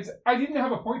know. I didn't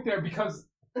have a point there because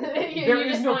there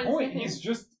is no point. He's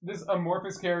just this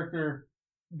amorphous character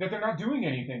that they're not doing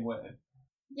anything with.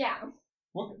 Yeah.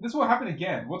 Well, this will happen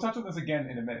again. We'll touch on this again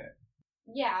in a minute.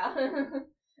 Yeah.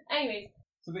 Anyways.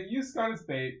 So they use Scott as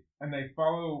bait, and they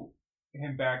follow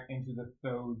him back into the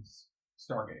Thode's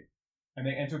Stargate. And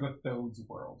they enter the Thode's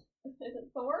world. Is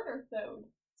it Thord or Thode?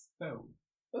 It's Thode.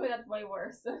 Ooh, that's way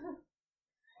worse.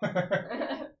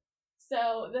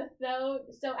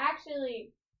 So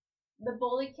actually, the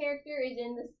bully character is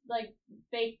in this, like,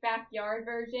 fake backyard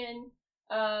version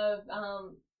of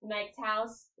Mike's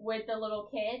house with the little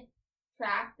kid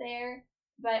trapped there.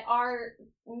 But our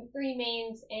three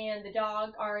mains and the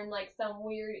dog are in, like, some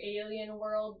weird alien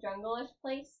world jungle-ish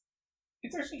place.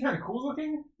 It's actually kind of cool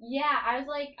looking. Yeah, I was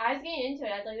getting into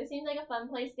it. I was like, this seems like a fun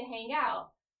place to hang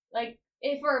out. Like,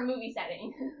 for a movie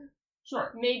setting.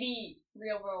 Sure. Maybe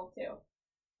real world too.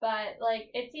 But,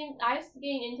 like, it seemed, I was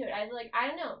getting into it. I was like, I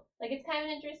don't know. Like, it's kind of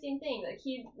an interesting thing.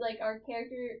 Like, our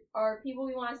people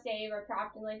we want to save are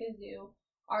trapped in, like, a zoo.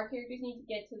 Our characters need to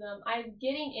get to them. I was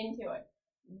getting into it.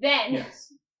 Then.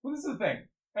 Yes. Well, this is the thing.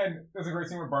 And there's a great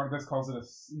scene where Barnabas calls it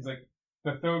he's like,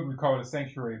 the Thode would call it a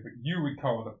sanctuary, but you would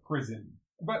call it a prison.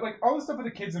 But, like, all the stuff with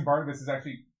the kids and Barnabas is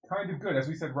actually kind of good, as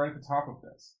we said right at the top of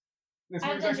this. This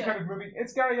movie's actually kind of moving.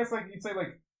 It's got, I guess, like, you'd say,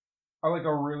 like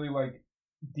a really, like,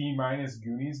 D-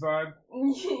 Goonies vibe.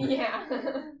 Yeah.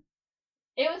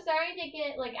 It was starting to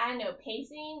get, like, I don't know,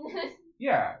 pacing.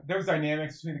 Yeah, there was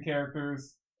dynamics between the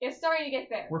characters. It's starting to get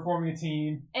there. We're forming a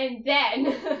team. And then,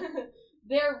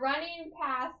 they're running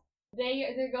past,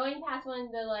 they're going past one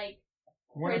of the, like,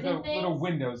 one of the things. Little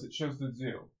windows that shows the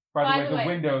zoo. By the way, the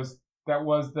windows, that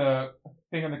was the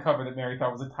thing on the cover that Mary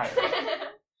thought was a tire.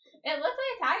 It looks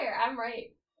like a tire, I'm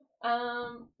right.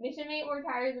 They should make more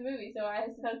tires in the movie, so I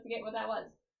was supposed to get what that was.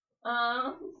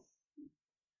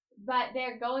 But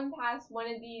they're going past one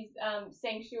of these,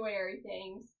 sanctuary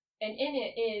things, and in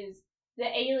it is the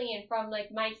alien from,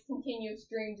 like, Mike's Continuous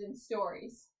Dreams and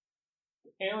Stories.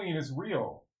 The alien is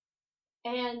real.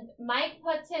 And Mike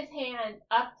puts his hand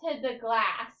up to the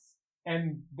glass.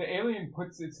 And the alien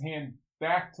puts its hand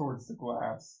back towards the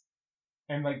glass.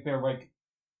 And, like, they're, like,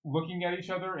 looking at each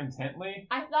other intently.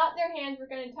 I thought their hands were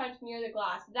going to touch near the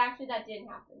glass, but actually that didn't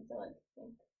happen. So, like,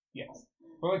 yes.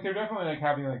 But, like, they're definitely, like,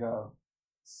 having, like, a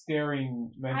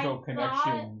staring mental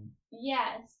connection.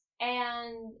 Yes.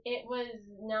 And it was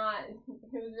not, it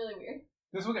was really weird.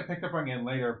 This will get picked up on again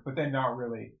later, but then not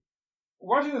really.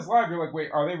 Watching this live, you're like,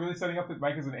 wait, are they really setting up that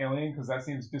Mike is an alien? Because that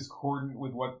seems discordant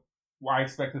with what I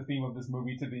expect the theme of this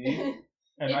movie to be.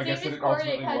 And I guess that it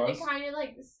ultimately was. Because it kind of,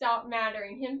 like, stopped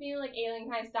mattering. Him being, like, alien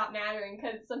kind of stopped mattering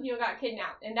because some people got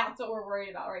kidnapped. And that's what we're worried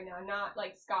about right now. Not,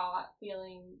 like, Scott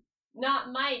feeling...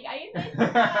 Not Mike. I didn't say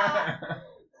Scott.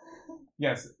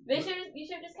 Yes. You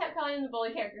should have just kept calling him the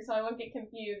bully character so I won't get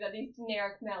confused at these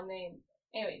generic male names.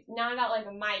 Anyways, now about like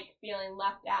Mike feeling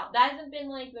left out. That hasn't been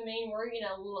like the main word in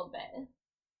a little bit.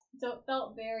 So it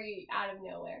felt very out of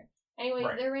nowhere. Anyways,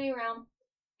 Right. they're running around,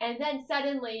 and then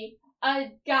suddenly a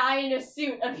guy in a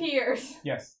suit appears.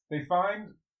 Yes. They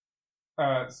find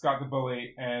Scott the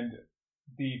bully and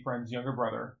the friend's younger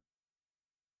brother,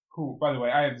 who, by the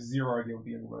way, I have zero idea what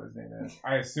the younger brother's name is.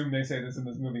 I assume they say this in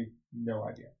this movie. No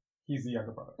idea. He's the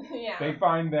younger brother. Yeah. They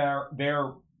find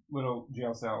their little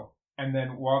jail cell, and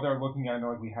then while they're looking at it,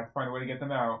 they're like, we have to find a way to get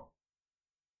them out.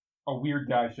 A weird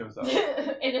guy shows up.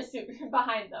 In a suit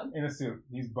behind them. In a suit.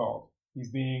 He's bald. He's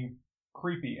being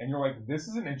creepy. And you're like, this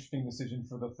is an interesting decision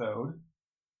for the Thode.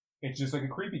 It's just like a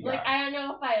creepy guy. Like, I don't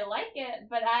know if I like it,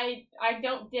 but I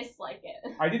don't dislike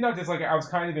it. I did not dislike it. I was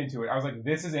kind of into it. I was like,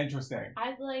 this is interesting. I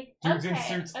was like, Dudes okay, in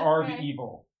suits are the okay.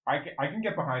 evil. I can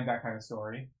get behind that kind of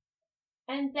story.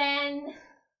 And then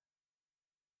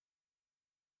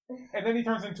he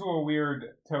turns into a weird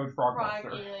toad frog monster.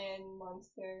 alien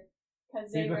monster.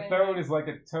 See, the Thode is like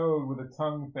a toad with a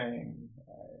tongue thing.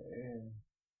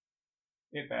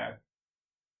 It's bad.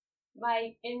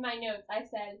 In my notes, I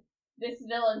said, this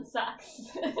villain sucks.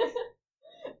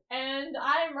 And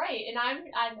I'm right, and I'm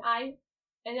right,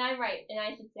 and I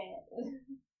should say it.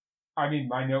 I mean,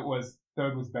 my note was,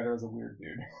 Thode was better as a weird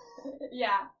dude.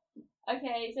 Yeah.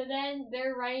 Okay, so then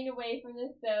they're running away from the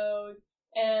Thode,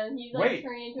 and he's like Wait,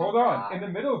 turning into hold a on. frog. In the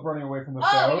middle of running away from the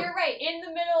Oh, Thode, you're right. In the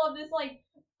middle of this, like,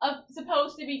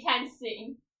 supposed to be tense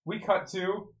scene. we cut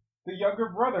to the younger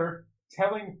brother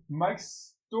telling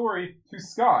Mike's story to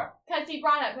Scott. Because he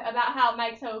brought up about how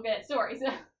Mike's so good at stories.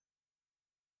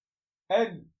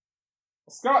 And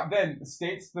Scott then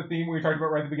states the theme we talked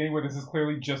about right at the beginning, where this is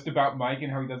clearly just about Mike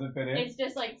and how he doesn't fit in. It's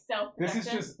just, like, This self-protection. is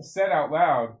just said out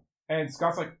loud, and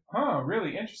Scott's like, huh,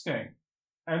 really interesting.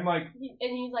 And like,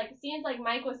 And he's like, seems like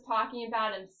Mike was talking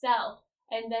about himself.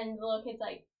 And then the little kid's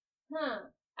like,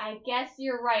 I guess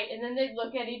you're right. And then they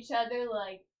look at each other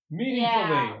like, meaningfully.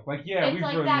 yeah. Like, yeah, it's we've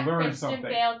like really that learned Christian something.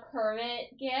 Bale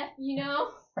Kermit gif, you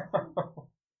know?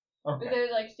 Okay.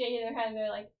 They're like shaking their head and they're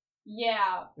like,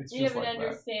 yeah, It's we just have an like that.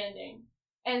 understanding.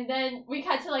 And then we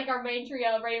cut to like our main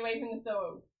trio right away from the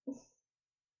Thode.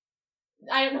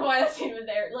 I don't know why that scene was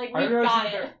there. Like, we got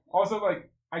it. Also, like,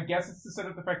 I guess it's to set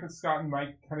up the fact that Scott and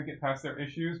Mike kind of get past their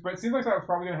issues, but it seems like that was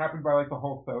probably going to happen by, like, the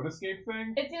whole Thode escape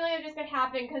thing. It seemed like it was just gonna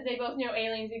happen because they both know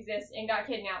aliens exist and got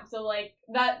kidnapped. So, like,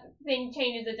 that thing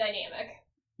changes the dynamic.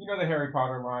 You know the Harry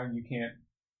Potter line, you can't...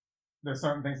 There's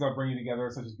certain things that'll bring you together,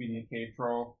 such as beating a cave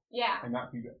troll Yeah. and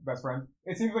not be best friends.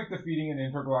 It seems like defeating an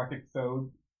intergalactic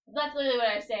Thode. That's literally what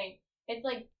I was saying. It's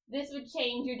like, this would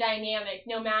change your dynamic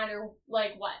no matter,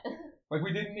 like, what. Like,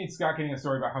 we didn't need Scott getting a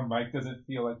story about how Mike doesn't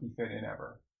feel like he fit in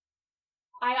ever.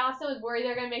 I also was worried they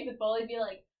were gonna make the bully be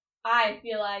like, I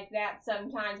feel like that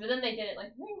sometimes, but then they did it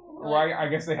like. Well, I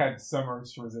guess they had some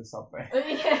urge to resist something.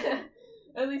 Yeah,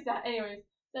 at least that. Anyways,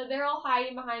 so they're all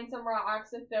hiding behind some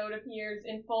rocks. The Thode appears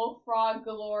in full frog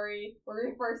glory. We're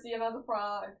gonna first see him as a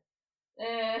frog.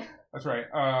 That's right.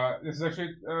 This is actually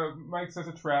Mike sets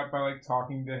a trap by like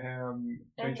talking to him.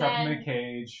 They And trap him in then- a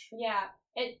cage. Yeah,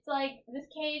 it's like this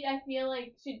cage. I feel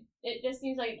like it just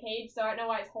seems like a cage, so I don't know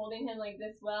why it's holding him like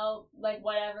this well. Like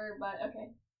whatever, but okay.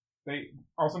 They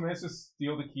also managed to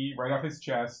steal the key right off his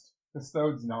chest. The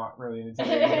Thode's not really an It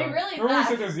intimidating. really Remember we sucks.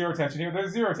 said there's zero tension here?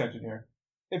 There's zero tension here.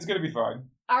 It's gonna be fun.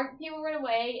 Our people run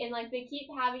away, and like they keep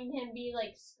having him be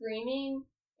like screaming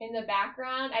in the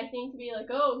background. I think to be like,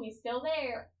 oh, he's still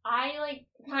there. I like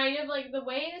kind of like the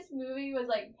way this movie was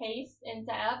like paced and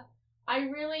set up.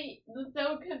 The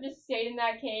Thode could have just stayed in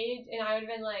that cage, and I would have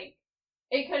been like,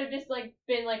 it could have just like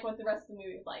been like what the rest of the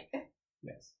movie was like.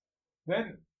 Yes.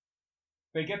 Then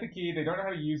they get the key. They don't know how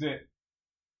to use it.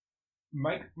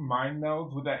 Mike mind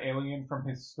melds with that alien from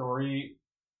his story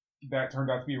that turned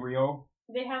out to be real.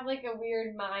 They have like a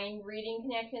weird mind reading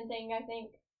connection thing, I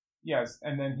think. Yes,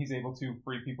 and then he's able to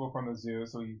free people from the zoo,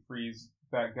 so he frees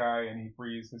that guy and he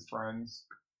frees his friends.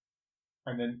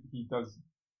 And then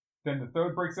then the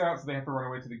Thode breaks out, so they have to run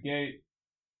away to the gate.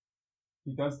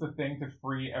 He does the thing to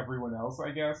free everyone else,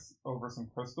 I guess, over some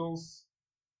crystals.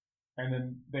 And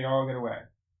then they all get away.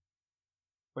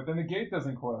 But then the gate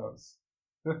doesn't close.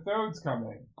 The Thode's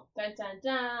coming. Dun dun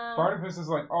dun. Barnabas is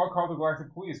like, I'll call the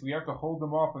Galactic Police. We have to hold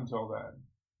them off until then.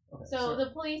 Okay, So the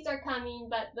police are coming,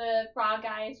 but the frog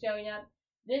guy is showing up.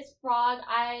 This frog,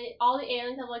 all the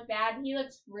aliens have looked bad. He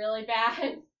looks really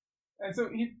bad. And so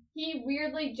He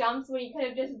weirdly jumps when he could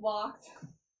have just walked.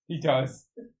 he does.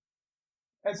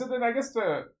 And so then I guess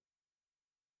the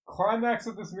climax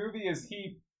of this movie is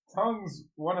he tongues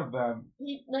one of them.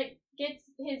 He like gets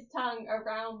his tongue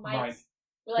around Mike's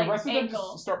But, like, the rest of them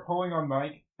ankle. just start pulling on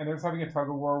Mike, and they're just having a tug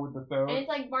of war with the Thode. And it's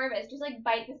like, Barnabas, just like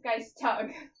bite this guy's tug.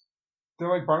 They're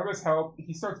like, Barnabas, help.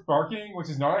 He starts barking, which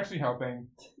is not actually helping.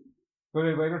 But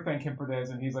they later thank him for this,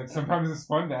 and he's like, sometimes it's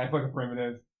fun to act like a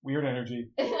primitive. Weird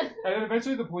energy. And then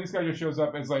eventually the police guy just shows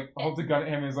up and is like, holds a gun at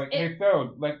him and is like, hey,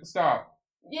 Thode, like, stop.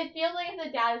 It feels like if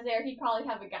the dad was there, he'd probably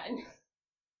have a gun.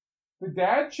 The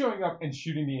dad showing up and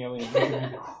shooting the alien is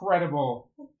an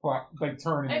incredible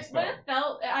turn in this film.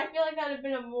 I feel like that would have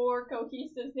been a more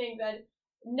cohesive thing than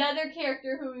another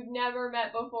character who we've never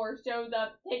met before shows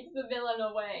up, takes the villain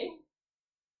away.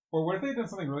 Or what if they had done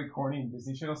something really corny in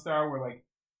Disney Channel style where, like,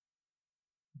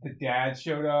 the dad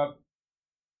showed up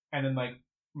and then, like,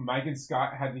 Mike and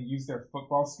Scott had to use their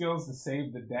football skills to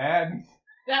save the dad?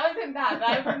 That would have been bad.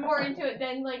 I would have been more into it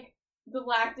than, like,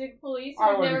 Galactic Police who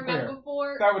I've never met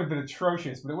before. That would have been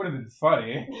atrocious, but it would have been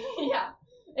funny. Yeah.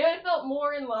 It would have felt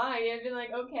more in line. It would have been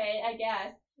like, okay, I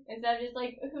guess. Instead of just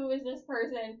like, who is this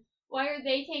person? Why are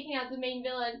they taking out the main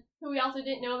villain, who we also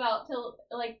didn't know about till,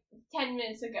 like, 10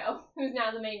 minutes ago, who's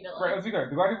now the main villain? Right, let's be clear.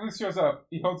 The Galactic Police shows up,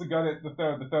 he holds a gun at the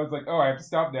Thode. The Thode's like, oh, I have to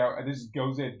stop now, and then just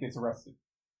goes in, gets arrested.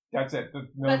 That's it.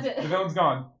 That's it. The villain's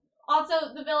gone.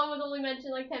 Also, the villain was only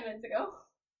mentioned like 10 minutes ago.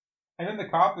 And then the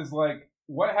cop is like,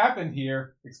 what happened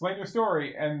here? Explain your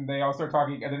story. And they all start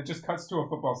talking, and then it just cuts to a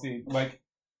football scene. Like,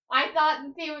 I thought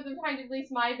the scene with the time to police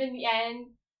might have been the end.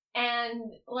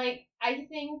 And, like, I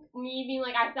think me being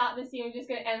like, I thought the scene was just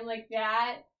going to end like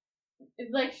that,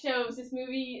 it, like, shows this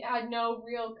movie had no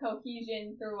real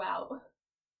cohesion throughout.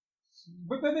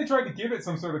 But then they tried to give it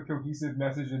some sort of cohesive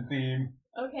message and theme.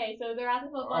 Okay, so they're at the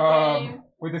football game.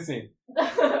 With the scene.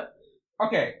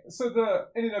 Okay, so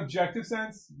in an objective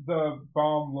sense, the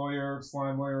bomb lawyer,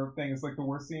 slime lawyer thing is like the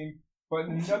worst scene. But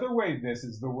in another way, this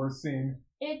is the worst scene.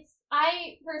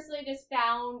 I personally just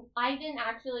found, I didn't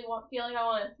actually feel like I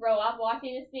want to throw up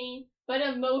watching this scene, but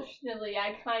emotionally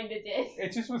I kind of did.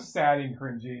 It just was sad and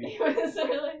cringy. It was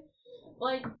really,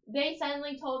 like, they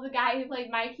suddenly told the guy who played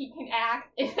Mike he can act,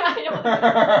 and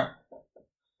I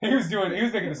don't He was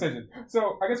making a decision.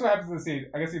 So, I guess what happens in the scene,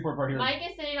 I guess the important part here. Mike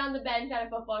is sitting on the bench at a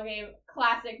football game.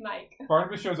 Classic Mike.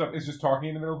 Barnabas shows up, is just talking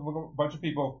in the middle of a bunch of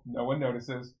people. No one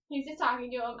notices. He's just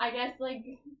talking to him, I guess, like,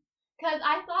 because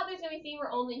I thought there's going to be a scene where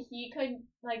only he could,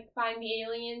 like, find the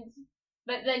aliens,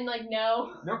 but then, like,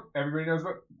 no. Nope, everybody knows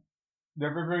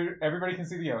everybody can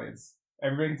see the aliens.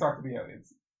 Everybody can talk to the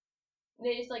aliens.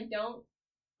 They just, like, don't.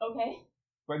 Okay.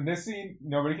 But in this scene,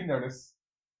 nobody can notice.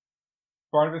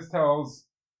 Barnabas tells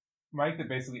Mike that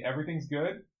basically everything's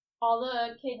good. All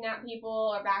the kidnapped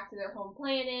people are back to their home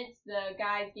planets. The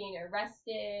guy's getting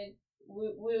arrested.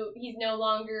 He's no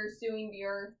longer suing the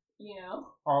Earth, you know.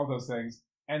 All of those things.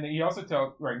 And then he also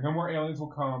tells, right, no more aliens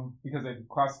will come because they've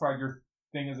classified your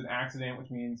thing as an accident, which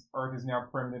means Earth is now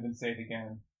primitive and safe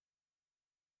again.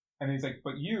 And he's like,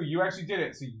 but you actually did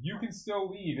it, so you can still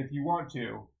leave if you want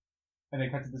to. And they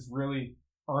cut to this really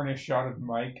earnest shot of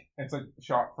Mike. It's like a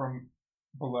shot from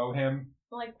below him.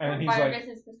 Like, and from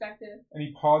Barnabas' perspective. And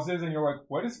he pauses, and you're like,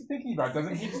 what is he thinking about?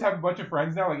 Doesn't he just have a bunch of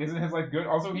friends now? Like, isn't his life good?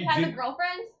 Also, he has a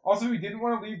girlfriend? Also, he didn't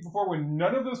want to leave before when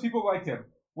none of those people liked him.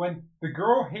 When the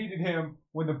girl hated him,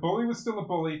 when the bully was still a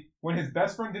bully, when his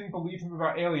best friend didn't believe him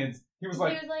about aliens, he was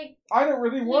like, I don't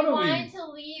really want to leave. He wanted to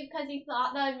leave because he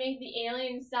thought that would make the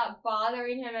aliens stop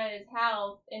bothering him at his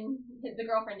house, and the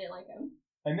girlfriend didn't like him.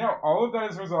 And now all of that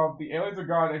is resolved, the aliens are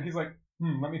gone, and he's like,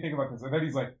 let me think about this. And then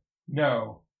he's like,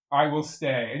 no, I will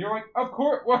stay. And you're like, of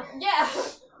course, what? Yeah.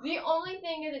 The only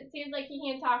thing is it seems like he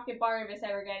can't talk to Barnabas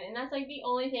ever again, and that's like the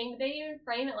only thing, but they didn't even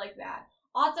frame it like that.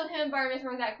 Also, him and Barnabas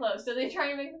weren't that close, so they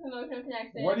try to make this emotional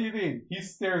connection. What do you mean? He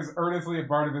stares earnestly at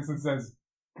Barnabas and says,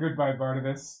 goodbye,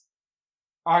 Barnabas.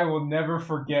 I will never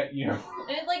forget you. And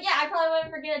it's like, yeah, I probably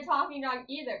wouldn't forget a talking dog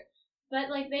either. But,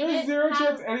 like, There's zero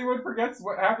chance anyone forgets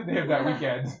what happened to him that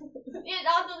weekend. Also,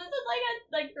 this is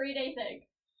like a 3-day thing.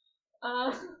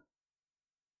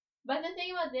 But the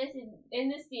thing about this is, in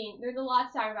this scene, there's a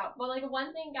lot to talk about. But, like,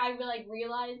 one thing I really, like,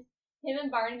 realized, him and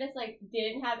Barnabas, like,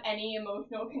 didn't have any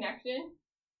emotional connection.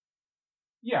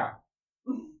 Yeah.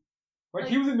 Like,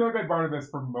 he was annoyed by Barnabas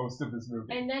for most of this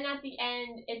movie. And then at the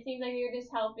end, it seems like you're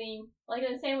just helping, like,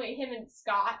 in the same way him and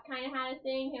Scott kind of had a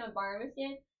thing, him and Barnabas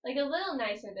did. Like, a little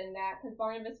nicer than that, because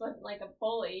Barnabas wasn't, like, a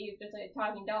bully, he was just, like, a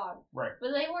talking dog. Right.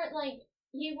 But they weren't, like,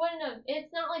 he wouldn't have,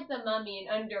 it's not like The Mummy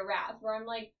and Under Wraps, where I'm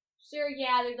like, sure,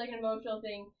 yeah, there's, like, an emotional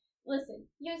thing. Listen,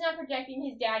 he was not projecting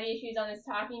his daddy issues on his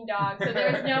talking dog, so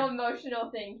there's no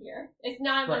emotional thing here. It's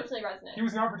not emotionally resonant. He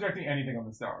was not projecting anything on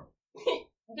this dog.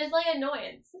 Just, like,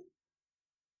 annoyance.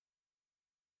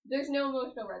 There's no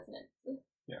emotional resonance.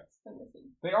 Yes. From the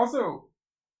scene. They also,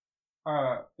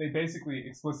 they basically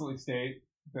explicitly state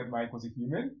that Mike was a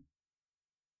human,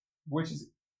 which is,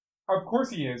 of course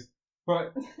he is,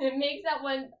 but it makes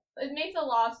a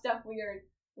lot of stuff weird.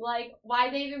 Like, why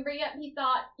they even bring up he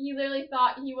literally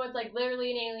thought he was, like,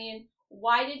 literally an alien.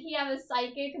 Why did he have a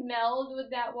psychic meld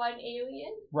with that one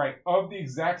alien? Right, of the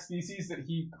exact species that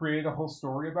he created a whole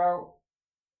story about.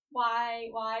 Why?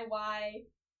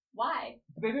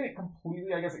 But they didn't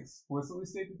completely, I guess, explicitly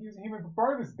state that he was a human, but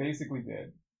Barnabas basically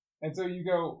did. And so you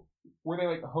go, were they,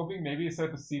 like, hoping maybe to set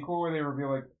up a sequel where they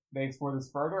reveal, like, they explore this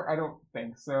further? I don't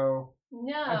think so.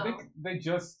 No. I think they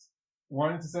just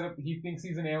wanted to set up, he thinks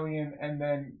he's an alien, and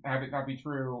then have it not be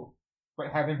true, but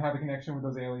have him have a connection with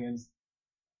those aliens.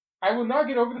 I will not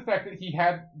get over the fact that he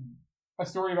had a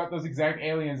story about those exact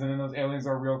aliens, and then those aliens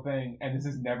are a real thing, and this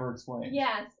is never explained.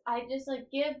 Yes, I just,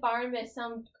 like, give Barnabas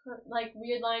some, like,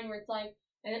 weird line where it's like,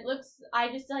 and it looks,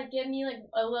 I just, like, give me, like,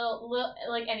 a little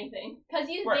like, anything. Because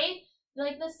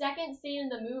like, the second scene in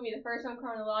the movie, the first one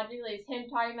chronologically, is him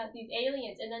talking about these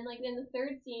aliens, and then, like, in the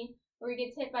third scene, where he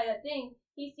gets hit by that thing,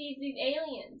 he sees these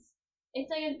aliens. It's,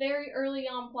 like, a very early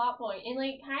on plot point, and,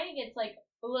 like, kind of gets, like,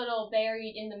 a little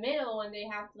buried in the middle when they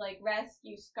have to, like,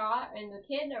 rescue Scott and the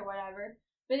kid or whatever.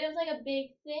 But it was, like, a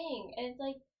big thing. And it's,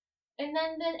 like, and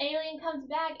then the alien comes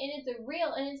back and it's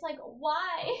real. And it's, like,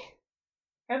 why?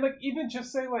 And, like, even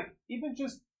just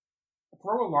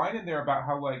throw a line in there about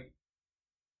how, like,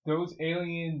 those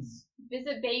aliens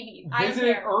visit babies.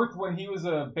 Visited Earth when he was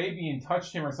a baby and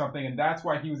touched him or something. And that's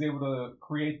why he was able to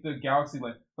create the galaxy.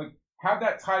 Like, have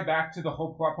that tie back to the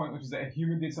whole plot point, which is that a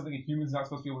human did something a human's not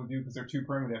supposed to be able to do because they're too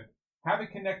primitive. Have it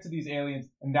connect to these aliens,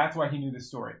 and that's why he knew this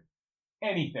story.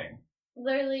 Anything.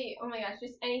 Literally, oh my gosh,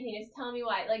 just anything. Just tell me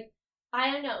why. Like,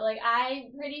 I don't know. Like, I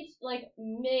pretty, like,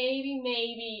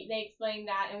 maybe they explained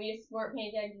that and we just weren't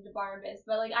paying attention to Barnabas.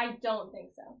 But, like, I don't think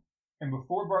so. And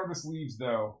before Barnabas leaves,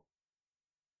 though,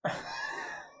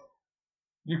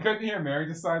 you couldn't hear Mary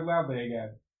decide loudly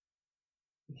again.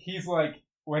 He's like,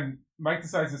 when Mike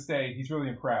decides to stay, he's really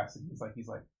impressed. And he's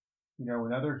like, you know,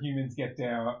 when other humans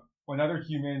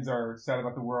are sad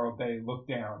about the world, they look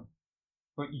down.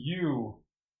 But you,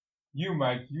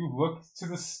 Mike, you look to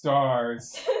the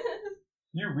stars.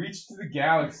 You reach to the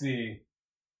galaxy.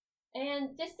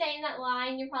 And just saying that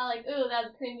line, you're probably like, ooh, that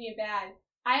was cringy and bad.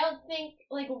 I don't think,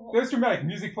 like... There's dramatic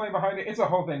music playing behind it. It's a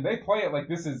whole thing. They play it like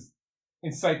this is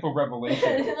insightful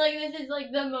revelation. Like, this is,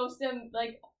 like, the most,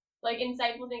 like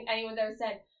insightful thing anyone's ever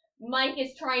said. Mike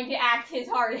is trying to act his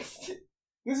hardest.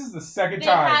 This is the second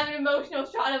time. They have an emotional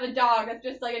shot of a dog that's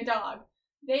just like a dog.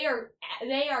 They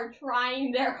are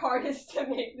trying their hardest to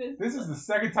make this. This is the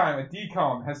second time a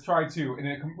DCOM has tried to, in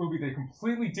a movie they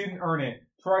completely didn't earn it,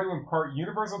 try to impart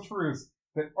universal truths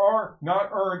that are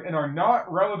not earned and are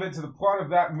not relevant to the plot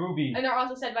of that movie. And are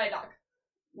also said by a dog.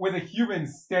 With a human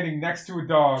standing next to a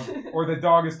dog, or the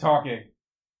dog is talking.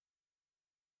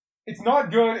 It's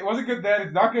not good. It wasn't good then.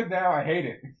 It's not good now. I hate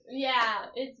it. Yeah,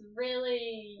 it's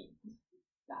really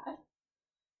bad.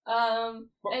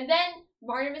 And then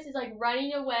Barnabas is, like,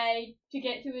 running away to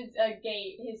get to his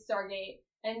gate, his Stargate.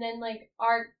 And then, like,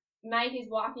 Mike is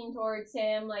walking towards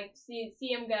him, like, see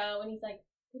him go. And he's like,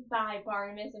 goodbye,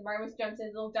 Barnabas. And Barnabas jumps in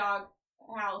his little dog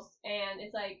house. And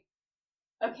it's like,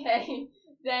 okay.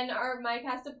 Then our Mike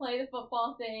has to play the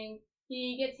football thing.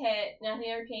 He gets hit.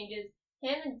 Nothing ever changes.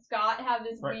 Him and Scott have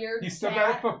this weird He's still chat.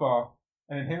 bad at football.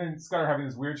 And then him and Scott are having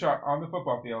this weird shot on the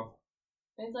football field.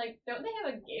 And it's like, don't they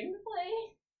have a game to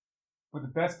play? But the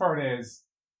best part is,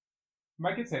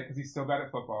 Mike gets hit because he's still bad at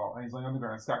football, and he's laying on the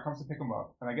ground. Scott comes to pick him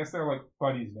up. And I guess they're, like,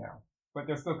 buddies now. But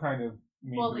they're still kind of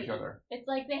mean to each other. It's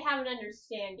like they have an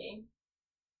understanding.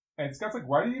 And Scott's like,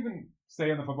 why do you even stay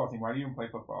on the football team? Why do you even play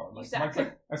football? And, like, Exactly.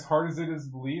 Mike's like, as hard as it is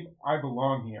to believe, I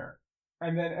belong here.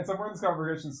 And then at some point in this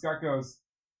conversation, Scott goes,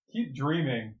 keep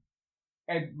dreaming.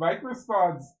 And Mike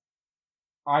responds,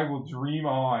 I will dream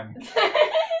on.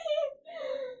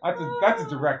 That's a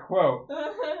direct quote.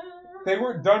 They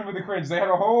weren't done with the cringe. They had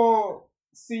a whole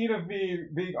scene of me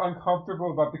being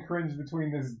uncomfortable about the cringe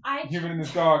between this human and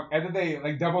this dog, and then they,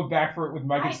 like, doubled back for it with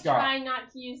Mike and Scott. I try not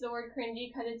to use the word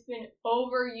cringy because it's been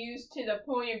overused to the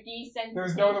point of desensitization.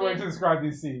 There's no other way to describe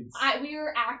these scenes. We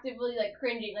were actively, like,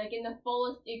 cringing, like, in the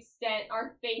fullest extent.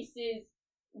 Our faces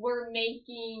were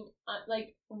making,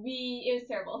 it was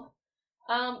terrible.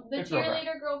 The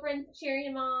cheerleader girlfriend's cheering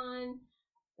him on.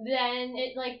 Then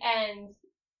it, like, ends.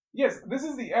 Yes, this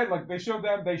is the end. Like, they show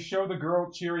the girl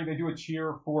cheering, they do a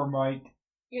cheer for Mike.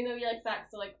 Even though he likes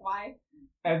sex, so, like, why?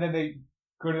 And then they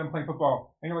go to them playing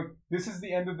football. And you're like, this is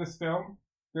the end of this film.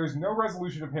 There's no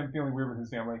resolution of him feeling weird with his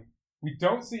family. We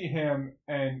don't see him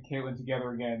and Caitlin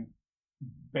together again,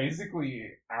 basically,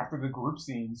 after the group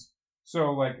scenes.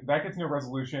 So, like, that gets no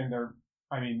resolution.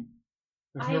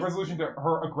 There's no resolution to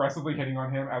her aggressively hitting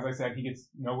on him. As I said, he gets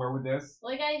nowhere with this.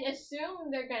 Like, I assume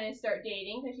they're gonna start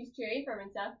dating because she's cheering for him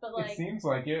and stuff, but like... It seems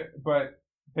like it, but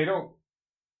they don't...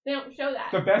 They don't show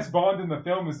that. The best bond in the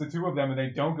film is the two of them, and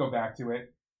they don't go back to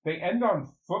it. They end on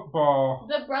football.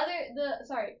 The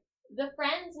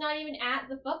friend's not even at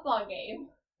the football game.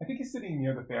 I think he's sitting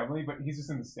near the family, but he's just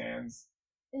in the stands.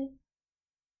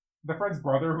 The friend's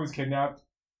brother who was kidnapped,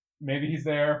 maybe he's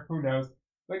there, who knows.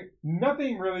 Like,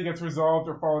 nothing really gets resolved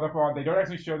or followed up on. They don't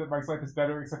actually show that Mike's life is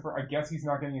better, except for, I guess he's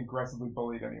not getting aggressively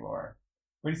bullied anymore.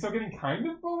 But he's still getting kind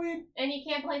of bullied? And he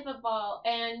can't play football,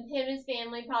 and him and his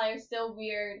family probably are still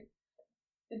weird.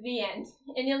 The end.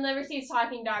 And you'll never see his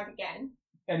talking dog again.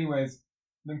 Anyways,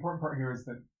 the important part here is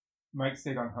that Mike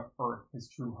stayed on Earth, his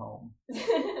true home.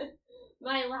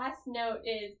 My last note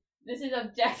is, this is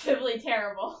objectively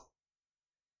terrible.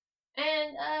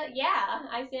 And, yeah,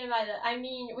 I stand by that. I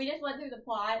mean, we just went through the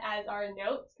plot as our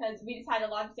notes, because we just had a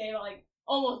lot to say about, like,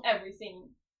 almost every scene.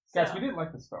 So, Guys, we didn't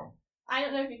like this film. I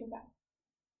don't know if you can tell.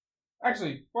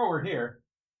 Actually, while we're here,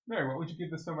 Mary, what would you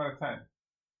give this film out of 10?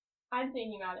 I'm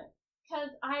thinking about it. Because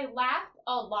I laughed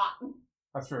a lot.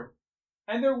 That's true.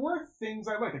 And there were things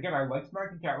I liked. Again, I liked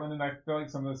Mike and Catelyn, and I felt like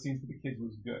some of the scenes with the kids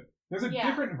was good. There's a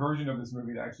different version of this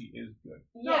movie that actually is good.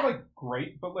 Not, like,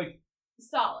 great, but, like...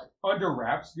 solid. Under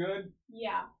wraps good.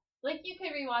 Yeah. Like, you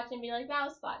could rewatch and be like, that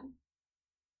was fun.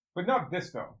 But not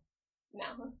this film.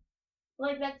 No.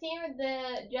 Like, that scene where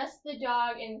just the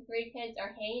dog and the 3 kids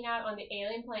are hanging out on the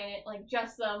alien planet, like,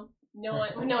 just them, no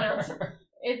one else.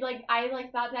 It's like, I,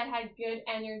 like, thought that had good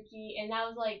energy, and that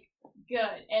was, like,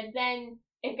 good. And then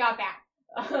it got bad.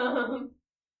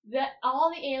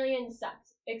 All the aliens sucked,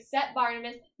 except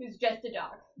Barnabas, who's just a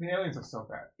dog. The aliens are so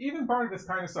bad. Even Barnabas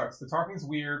kind of sucks. The talking's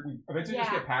weird. We eventually just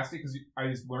get past it because I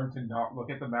just learned to not look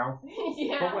at the mouth.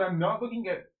 Yeah. But when I'm not looking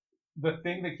at the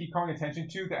thing they keep calling attention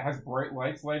to that has bright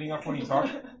lights lighting up when he talks,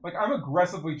 like, I'm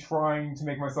aggressively trying to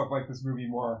make myself like this movie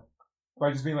more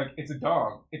by just being like, it's a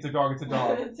dog. It's a dog. It's a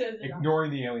dog.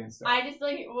 Ignoring the alien stuff. I could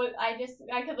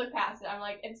look past it. I'm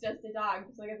like, it's just a dog.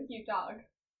 Just look at the cute dog.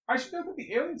 I should note that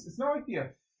the aliens, it's not like the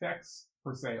effects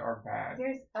per se are bad.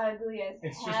 They're ugly as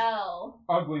it's hell. Just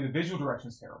ugly. The visual direction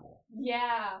is terrible.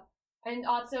 Yeah. And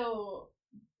also,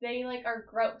 they, like, are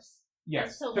gross.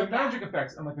 Yes. The magic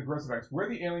effects and, like, the gross effects, where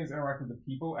the aliens interact with the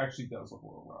people actually does look a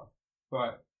little rough.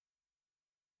 But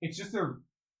it's just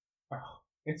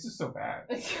it's just so bad.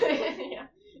 Yeah.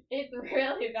 It's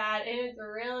really bad, and it's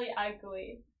really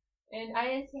ugly. And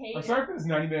I just hate it. I'm sorry for this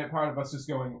 90-minute part of us just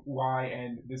going, why,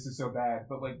 and this is so bad.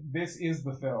 But, like, this is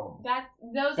the film.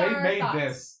 They made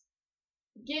this.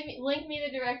 Link me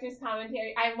the director's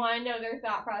commentary. I want to know their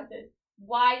thought process.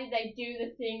 Why did they do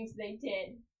the things they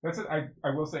did? That's it. I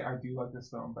will say I do like this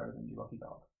film better than You Lucky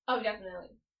Dog. Oh,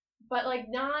 definitely. But, like,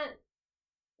 not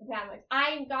that much.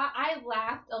 I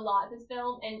laughed a lot at this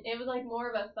film, and it was, like, more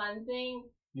of a fun thing.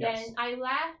 Yes. And I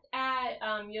laughed at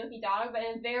You Lucky Dog, but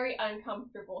in a very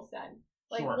uncomfortable sense.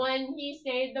 Like, when he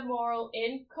stayed the moral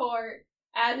in court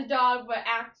as a dog, but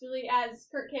actually as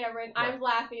Kirk Cameron, I was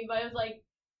laughing, but it was, like,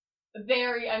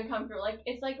 very uncomfortable. Like,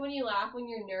 it's like when you laugh when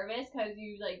you're nervous because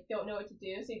you, like, don't know what to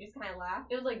do, so you just kind of laugh.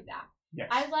 It was like that. Yes.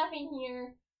 I was laughing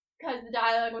here because the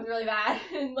dialogue was really bad,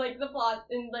 and, like, the plot,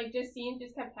 and, like, just scenes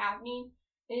just kept happening,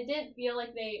 and it didn't feel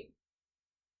like they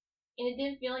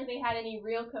had any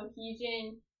real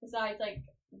cohesion besides, like,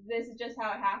 this is just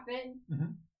how it happened.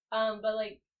 Mm-hmm. But,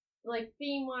 like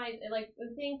theme-wise, like,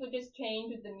 the things would just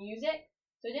change with the music,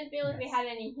 so it didn't feel like they had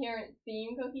any inherent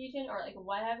theme cohesion or, like,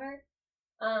 whatever.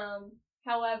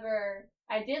 However,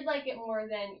 I did like it more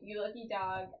than You Lucky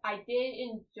Dog. I did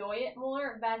enjoy it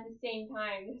more, but at the same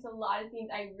time, there's a lot of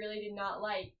scenes I really did not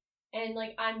like. And,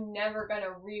 like, I'm never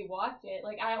gonna rewatch it.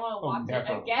 Like, I don't want to watch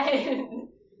it again.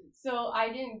 So I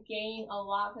didn't gain a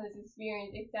lot from this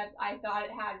experience, except I thought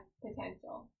it had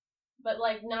potential. But,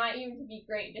 like, not even to be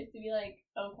great, just to be like,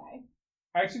 okay.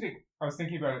 I actually think, I was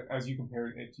thinking about it as you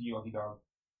compared it to You Lucky Dog.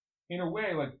 In a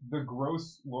way, like, the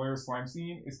gross lawyer slime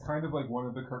scene is kind of like one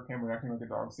of the Kirk Cameron acting like a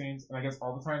dog scenes. And I guess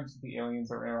all the times the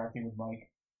aliens are interacting with Mike.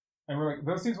 And we're like,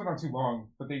 those scenes went on too long,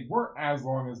 but they weren't as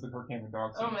long as the Kirk Cameron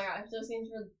dog scenes. Oh my gosh, those scenes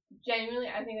were genuinely,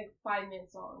 I think, like 5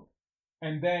 minutes long.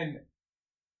 And then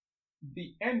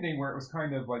the ending where it was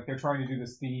kind of like they're trying to do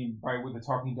this theme with the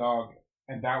talking dog,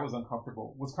 and that was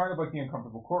uncomfortable, was kind of like the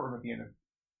uncomfortable courtroom at the end of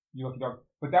You Lucky Dog.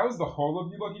 But that was the whole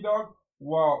of You Lucky Dog.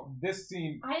 Well, this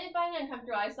scene... I didn't find it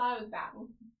uncomfortable. I thought it was bad.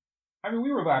 I mean,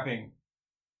 we were laughing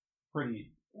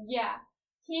pretty... Yeah.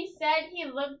 He said he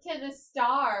looked to the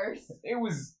stars. It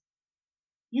was...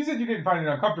 You said you didn't find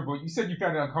it uncomfortable. You said you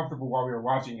found it uncomfortable while we were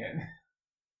watching it.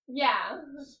 Yeah.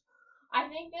 I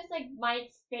think just like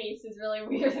Mike's face is really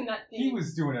weird in that scene. He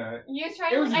was doing He was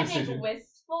trying it to was look, a I think, decision.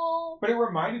 wistful. But it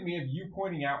reminded me of you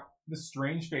pointing out the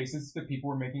strange faces that people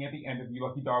were making at the end of You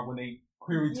Lucky Dog when they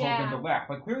clearly told them to laugh.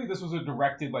 Like, clearly this was a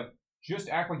directed, like, just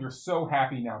act like you're so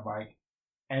happy now, Mike.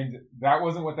 And that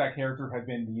wasn't what that character had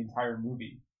been the entire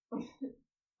movie.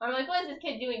 I'm like, what is this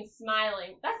kid doing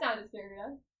smiling? That's not his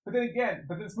character. But then again,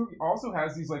 this movie also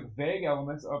has these, like, vague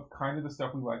elements of kind of the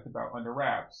stuff we liked about Under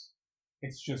Wraps.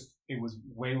 It's just, it was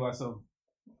way less of...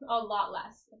 A lot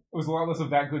less. It was a lot less of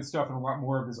that good stuff and a lot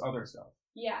more of this other stuff.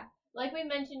 Yeah. Like we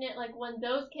mentioned it, like when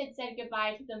those kids said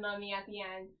goodbye to the mummy at the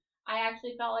end, I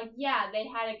actually felt like, yeah, they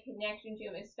had a connection to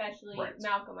him, especially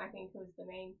Malcolm, I think, was the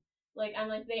main. Like, I'm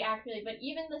like, they actually, but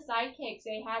even the sidekicks,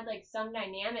 they had, like, some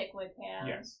dynamic with him.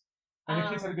 Yes. And the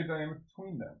kids had a good dynamic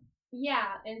between them.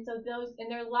 Yeah, and so those, and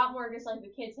they're a lot more just like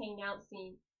the kids hanging out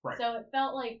scene. Right. So it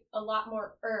felt like a lot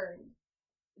more earned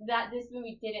that this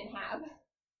movie didn't have.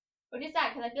 Which is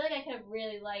sad, because I feel like I could have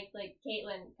really liked, like,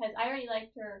 Caitlin, because I already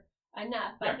liked her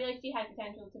enough, but I feel like she had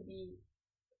potential to be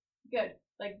good,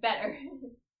 like, better.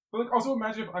 But, like, also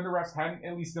imagine if Under Wraps hadn't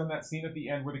at least done that scene at the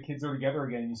end where the kids are together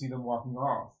again and you see them walking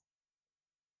off.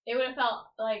 It would have felt,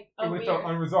 like, it would have felt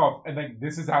unresolved, and, like,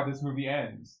 this is how this movie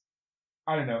ends.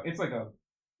 I don't know, it's like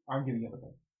I'm giving it like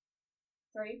a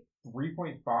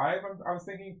 3.5, I was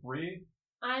thinking, 3?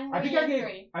 I think I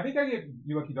gave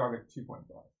You Lucky Dog a 2.5.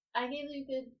 I gave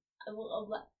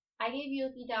You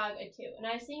Lucky Dog a 2, and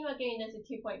I was thinking about giving this a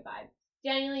 2.5.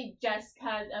 Genuinely just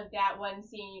because of that one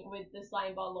scene with the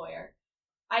slime ball lawyer.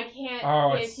 I can't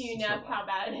get to you enough how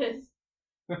bad it is.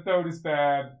 The throat is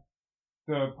bad.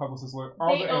 The publicist lawyer.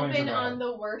 They open on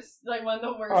the worst, like one of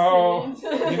the worst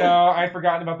scenes. You know, I'd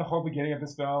forgotten about the whole beginning of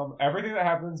this film. Everything that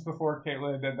happens before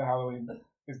Caitlin and the Halloween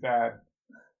is bad.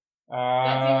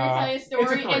 That's telling a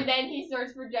story, and then he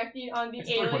starts projecting on the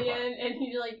alien, and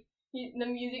he's like, the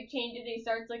music changes, and he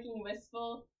starts looking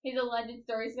wistful. His alleged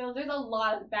story skills. There's a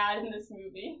lot of bad in this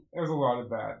movie. There's a lot of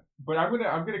bad, but I'm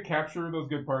gonna capture those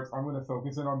good parts. I'm gonna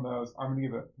focus in on those. I'm gonna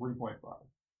give it a 3.5.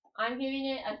 I'm giving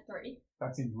it a 3.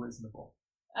 That seems reasonable.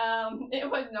 It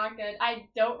was not good. I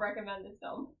don't recommend this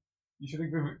film. You should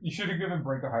have given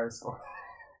Brink a higher score.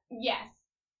 Yes,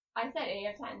 I said 8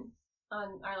 out of 10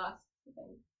 on our last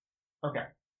thing. Okay.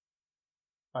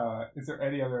 Is there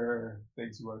any other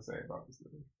things you want to say about this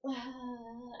movie?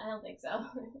 I don't think so.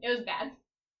 It was bad.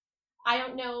 I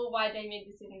don't know why they made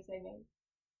the decisions they made.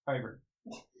 I agree.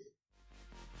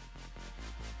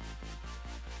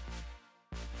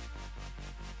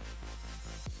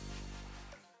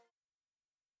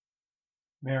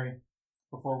 Mary,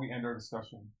 before we end our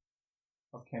discussion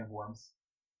of Can of Worms,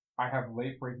 I have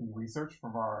late-breaking research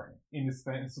from our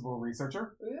indispensable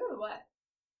researcher. Ooh, what?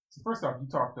 So first off, you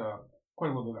talked quite a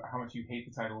little bit about how much you hate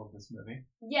the title of this movie.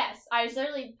 Yes, I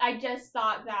just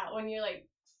thought that when you're like...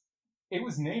 It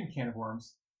was named Can of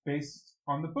Worms based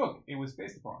on the book it was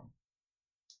based upon.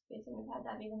 They shouldn't have had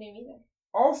that be the name either.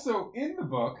 Also, in the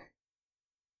book,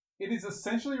 it is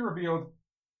essentially revealed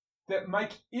that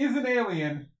Mike is an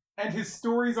alien and his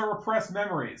stories are repressed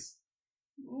memories.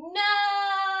 No!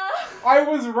 I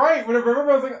was right. When I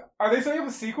remember, I was like, are they setting up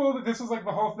a sequel that this was like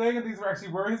the whole thing and these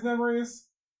were his memories?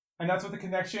 And that's what the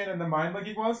connection and the mind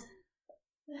linking was?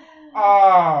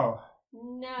 Oh.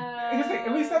 No.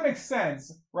 At least that makes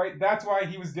sense, right? That's why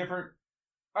he was different.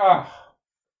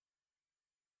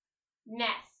 Mess.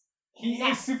 He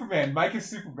is Superman. Mike is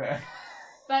Superman.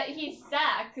 But he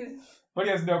sucks. But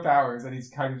he has no powers and he's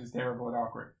kind of just terrible and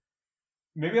awkward.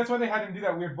 Maybe that's why they had him do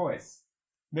that weird voice.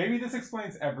 Maybe this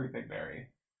explains everything, Mary.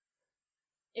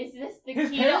 Is this the His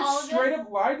key to all of this? parents straight up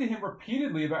lied to him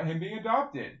repeatedly about him being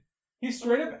adopted. He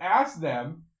straight up asked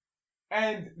them,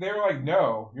 and they were like,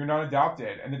 no, you're not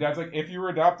adopted. And the dad's like, if you were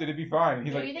adopted, it'd be fine. And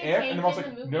he's Maybe like, they if? And the mom's changed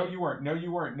like, in the no, movie. you weren't. No,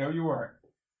 you weren't. No, you weren't.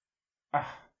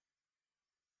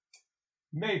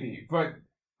 Maybe, but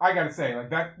I gotta say, like,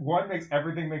 that, one, makes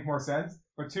everything make more sense,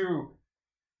 but two,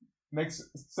 makes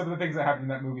some of the things that happen in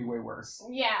that movie way worse.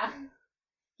 Yeah.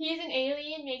 He's an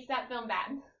alien makes that film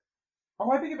bad.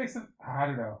 Oh, I think it makes it, I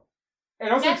don't know.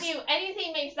 It also Matthew,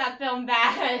 anything makes that film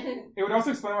bad. It would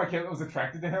also explain why Caitlin was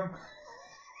attracted to him.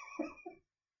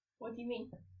 What do you mean?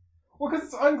 Well, because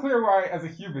it's unclear why, as a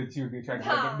human, she would be attracted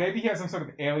to him, but No. maybe he has some sort of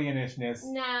alienishness.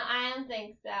 No, I don't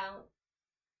think so.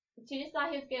 She just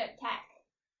thought he was good at tech.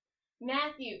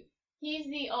 Matthew, he's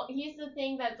the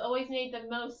thing that's always made the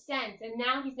most sense, and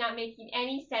now he's not making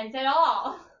any sense at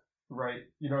all. Right.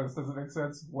 You know, this doesn't make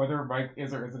sense. Whether Mike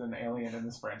is or isn't an alien in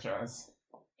this franchise.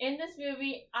 In this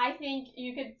movie, I think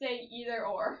you could say either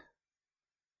or.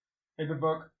 In the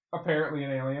book, apparently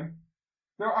an alien.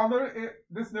 Though I'll note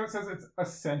this note says it's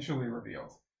essentially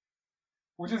revealed.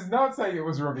 which is not saying it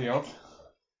was revealed.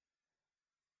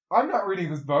 I'm not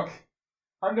reading this book.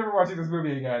 I'm never watching this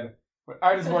movie again. But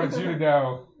I just wanted you to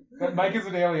know that Mike is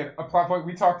an alien, a plot point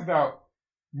we talked about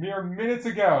mere minutes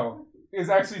ago, is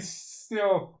actually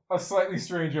still a slightly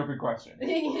strange open question.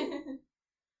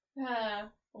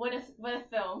 What a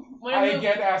film. I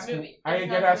again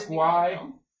ask why.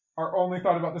 Our only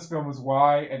thought about this film was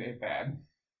why and it bad.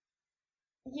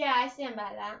 Yeah, I stand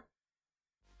by that.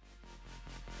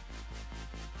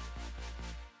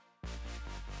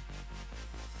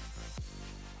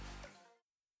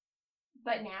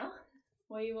 But now,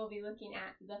 we will be looking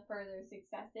at the further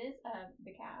successes of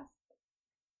the cast.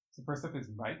 So first up is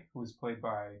Mike, who was played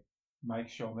by Mike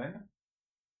Shulman.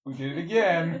 We did it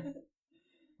again.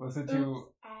 Listen to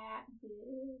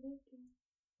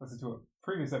a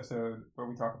previous episode where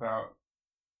we talk about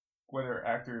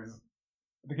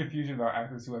the confusion about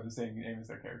actors who have the same name as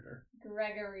their character.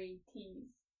 Gregory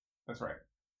Tease. That's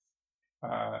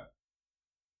right.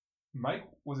 Mike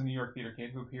was a New York theater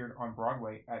kid who appeared on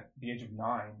Broadway at the age of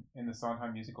 9 in the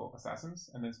Sondheim musical Assassins,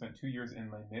 and then spent 2 years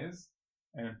in Les Mis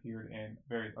and appeared in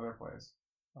various other plays.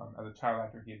 As a child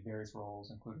actor, he had various roles,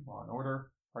 including Law and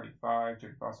Order, Party 5,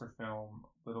 Jodie Foster film,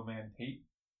 Little Man Tate,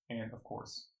 and, of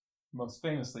course, most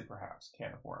famously, perhaps,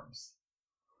 Can of Worms.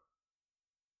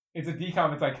 It's a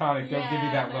DCOM, it's iconic, don't give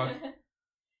me that look.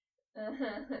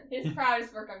 His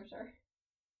proudest work, I'm sure.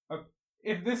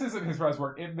 If this isn't his proudest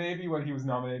work, it may be when he was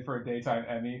nominated for a Daytime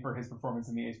Emmy for his performance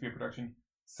in the HBO production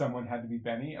Someone Had to Be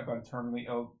Benny, about a terminally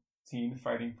ill teen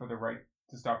fighting for the right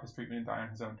to stop his treatment and die on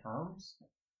his own terms.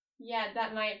 Yeah,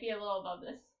 that might be a little above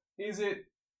this. Is it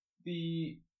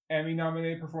the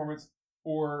Emmy-nominated performance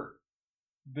or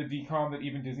the DCOM that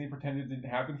even Disney pretended didn't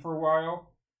happen for a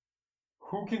while?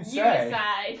 Who can say? You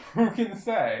decide. Who can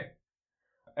say?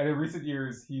 And in recent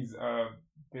years, he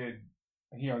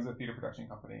owns a theater production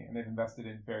company, and they've invested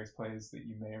in various plays that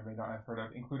you may or may not have heard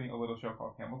of, including a little show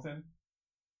called Hamilton.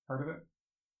 Heard of it?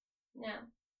 No.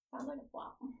 Sounds like a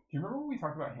flop. Do you remember when we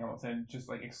talked about Hamilton just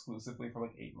like exclusively for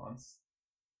like 8 months?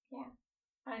 Yeah.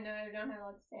 I know, I don't have a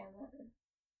lot to say on that.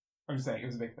 I'm just saying, it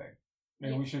was a big thing.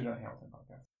 Maybe we should have done a Hamilton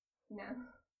podcast. No.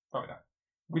 Probably not.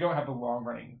 We don't have the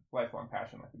long-running, lifelong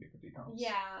passion like we do for DCOMs.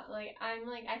 Yeah, I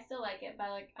still like it, but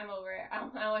I'm over it. I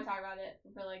don't want to talk about it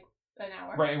for an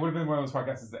hour. Right, it would have been one of those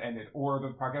podcasts that ended, or the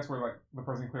podcast where the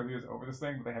person clearly is over this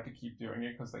thing, but they have to keep doing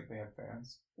it because they have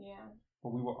fans. Yeah.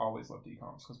 But we will always love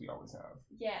DCOMs because we always have.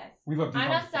 Yes. We love DCOMs. I'm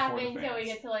not stopping until we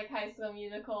get to High School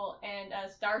Musical and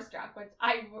Starstruck, which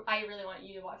I really want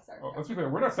you to watch Starstruck. Well, let's be clear,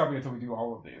 we're not stopping until we do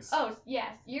all of these. Oh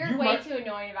yes, you're way too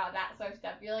annoying about that sort of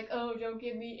stuff. You're like, oh, don't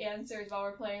give me answers while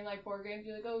we're playing board games.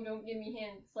 You're like, oh, don't give me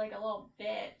hints, like a little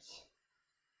bitch.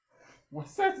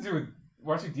 What's that to do with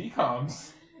watching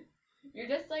DCOMs? You're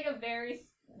just a very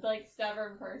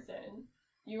stubborn person.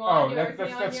 You want to do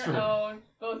everything on your own,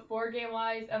 both board game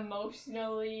wise,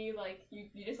 emotionally.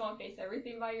 You just want to face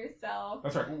everything by yourself.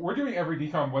 That's right. We're doing every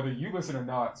DCOM whether you listen or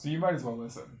not, so you might as well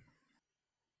listen.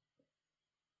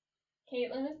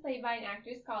 Caitlin was played by an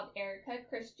actress called Erica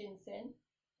Christensen.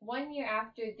 1 year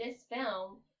after this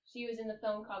film, she was in the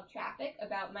film called Traffic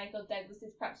about Michael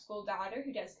Douglas's prep school daughter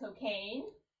who does cocaine.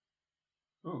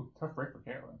 Ooh, tough break for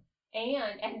Caitlin.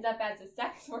 And ends up as a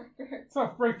sex worker.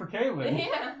 Tough break for Caitlin.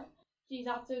 Yeah. She's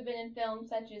also been in films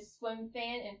such as Swim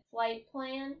Fan and Flight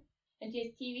Plan, and she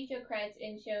has TV show credits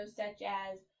in shows such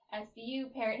as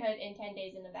SVU, Parenthood, and 10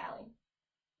 Days in the Valley.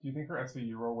 Do you think her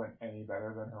SVU role went any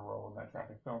better than her role in that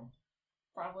Traffic film?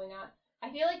 Probably not.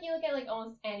 I feel like you look at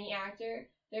almost any actor,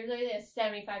 there's literally a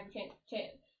 75%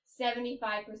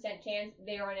 chance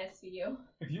they are on SVU.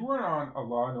 If you weren't on a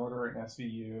Law and Order, an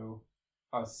SVU,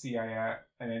 a CIS,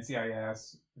 an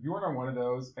NCIS, if you weren't on one of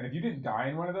those, and if you didn't die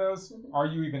in one of those, are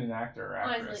you even an actor or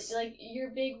actress? Honestly,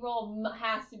 your big role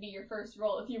has to be your first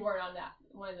role if you weren't on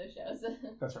one of those shows.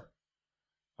 That's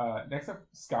right. Next up,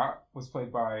 Scott was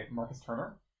played by Marcus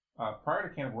Turner. Prior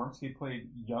to Can of Worms, he had played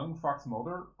young Fox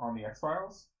Mulder on The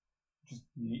X-Files, which is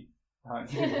neat.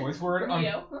 He did voice work on...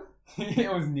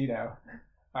 It was neato.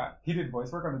 He did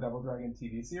voice work on the Double Dragon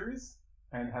TV series,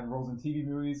 and had roles in TV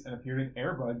movies, and appeared in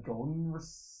Air Bud Golden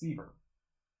Receiver.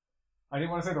 I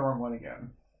didn't want to say the wrong one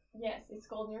again. Yes, it's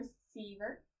Golden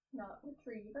Receiver, not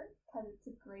Retriever, because it's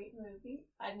a great movie.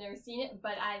 I've never seen it,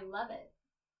 but I love it.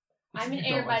 I'm an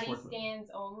Air Buddies stan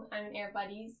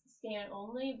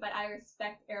only, but I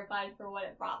respect Air Bud for what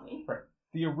it brought me. Right.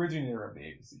 The originator of the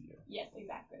ABCU. Yes,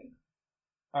 exactly.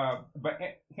 But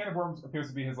Can of Worms appears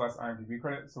to be his last IMDb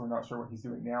credit, so we're not sure what he's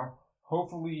doing now.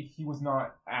 Hopefully he was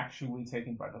not actually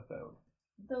taken by the Thode.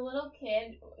 The little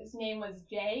kid, his name was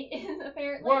Jay,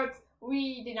 apparently. What?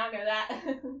 We did not know that.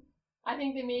 I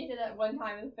think they made it at one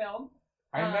time in the film.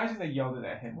 I imagine they yelled it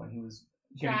at him when he was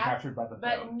getting captured by the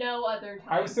but Thode. no other time.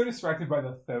 I was so distracted by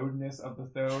the Thode-ness of the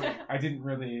Thode, I didn't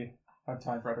really have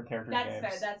time for other character names.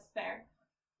 That's fair.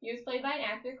 He was played by an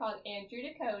actor called Andrew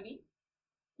Ducody.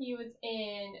 He was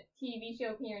in TV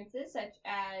show appearances such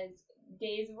as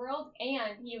Days World,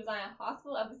 and he was on a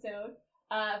hospital episode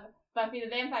of Buffy the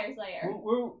Vampire Slayer. Woo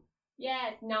woo!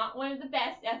 Yes, not one of the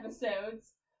best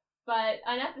episodes, but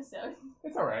an episode.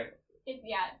 It's alright.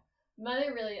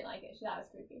 Mother really didn't like it. She thought it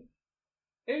was creepy.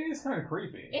 It is kind of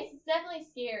creepy. It's definitely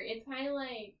scary. It's kind of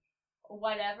like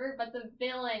whatever, but the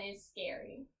villain is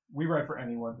scary. We write for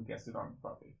anyone who guessed it on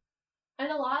Buffy. And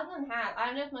a lot of them have. I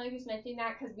don't know if Mother just mentioned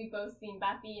that because we both seen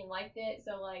Buffy and liked it,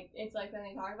 so like it's like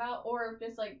something to talk about, or if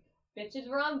just like bitches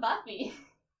were on Buffy.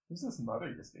 Who's this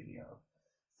Mother you're speaking of?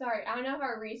 Sorry, I don't know if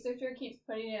our researcher keeps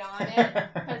putting it on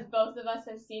it because both of us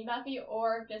have seen Buffy,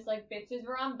 or if just like bitches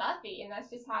were on Buffy, and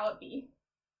that's just how it be.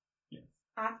 Yes.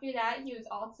 After that, he was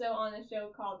also on a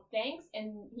show called Thanks,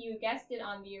 and he guested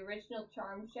on the original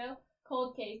Charm show,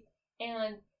 Cold Case,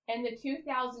 and the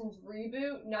 2000s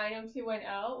reboot,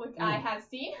 90210, which I have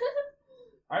seen.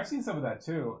 I've seen some of that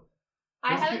too.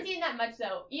 I haven't seen that much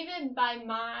though. Even by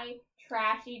my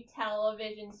trashy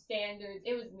television standards,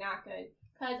 it was not good.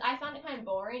 Because I found it kind of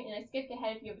boring, and I skipped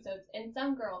ahead a few episodes, and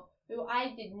some girl, who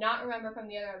I did not remember from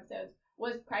the other episodes,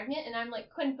 was pregnant, and I'm like,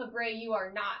 Quinn Fabray, you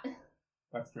are not.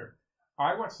 That's true.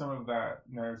 I watched some of that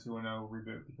 90210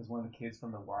 reboot because one of the kids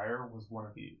from The Wire was one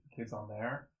of the kids on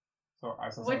there. So I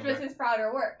saw Which was his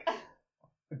prouder work.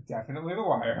 Definitely The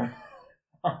Wire.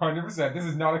 100%. This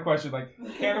is not a question. Like,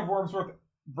 Can of Worms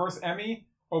versus Emmy?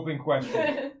 Open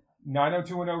question.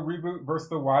 90210 reboot versus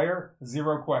The Wire?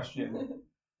 Zero question.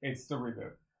 It's the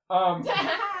reboot.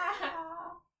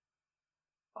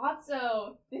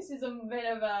 Also, this is a bit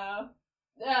of a...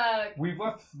 We've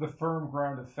left the firm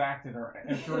ground of fact and are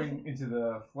entering into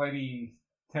the flighty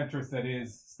temptress that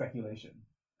is speculation.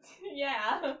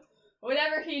 Yeah.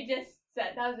 Whatever he just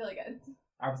said. That was really good.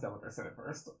 I was done when I said it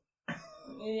first.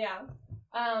 Yeah.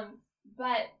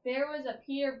 But there was a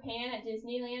Peter Pan at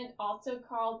Disneyland, also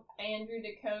called Andrew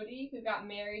Ducody, who got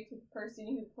married to the person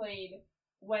who played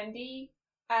Wendy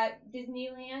at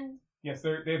Disneyland. Yes,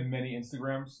 they have many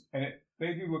Instagrams, and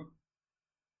they do look...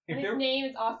 His name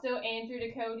is also Andrew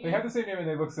Ducody. They have the same name and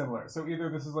they look similar. So either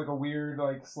this is like a weird,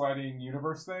 like, sliding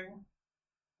universe thing,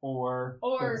 or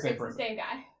it's the same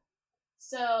guy.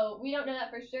 So we don't know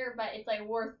that for sure, but it's like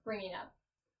worth bringing up.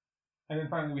 And then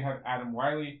finally we have Adam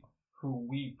Wiley, who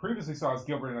we previously saw as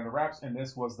Gilbert in Under Wraps, and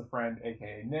this was the friend,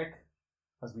 aka Nick.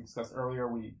 As we discussed earlier,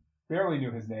 we barely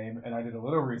knew his name, and I did a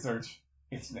little research.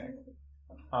 It's Nick.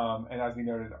 And as we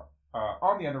noted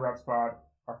on the Under Wraps pod,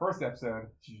 our first episode,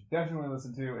 you should definitely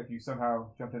listen to if you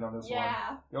somehow jumped in on this one.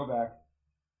 Go back.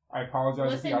 I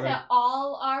apologize. Listen to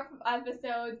all our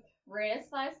episodes. Rate us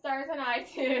 5 stars on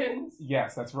iTunes.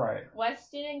 Yes, that's right.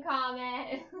 Question and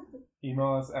comment.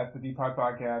 Email us at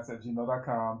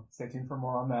thedpodpodcast@gmail.com. Stay tuned for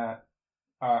more on that.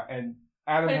 And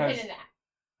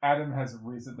Adam has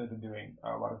recently been doing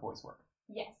a lot of voice work.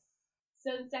 Yes.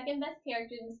 So the second best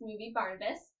character in this movie,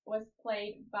 Barnabas, was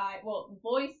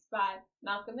voiced by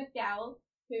Malcolm McDowell,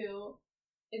 who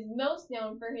is most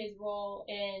known for his role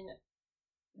in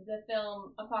the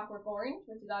film A Clockwork Orange,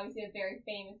 which is obviously a very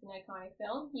famous and iconic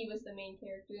film. He was the main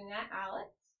character in that, Alex.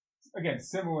 Again,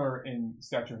 similar in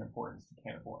stature and importance to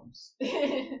Can of Worms.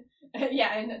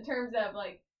 Yeah, in terms of,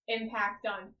 like, impact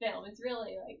on film. It's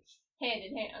really, like, hand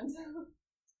in hand.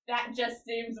 That just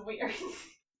seems weird.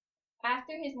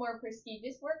 After his more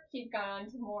prestigious work, he's gone on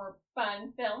to more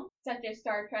fun films, such as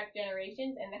Star Trek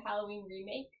Generations and the Halloween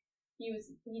remake. He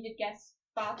did guest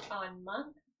spots on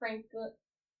Monk, Franklin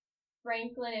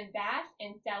and Bash,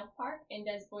 and South Park, and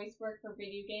does voice work for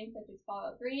video games such as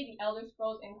Fallout 3, The Elder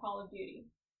Scrolls, and Call of Duty.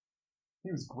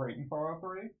 He was great in Fallout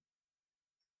 3.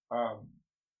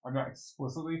 I'm not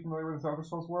explicitly familiar with his Elder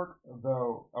Scrolls work,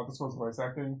 though Elder Scrolls voice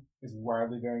acting is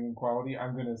wildly varying in quality.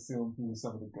 I'm going to assume he was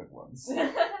some of the good ones.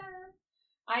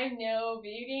 I have no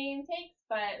video game takes,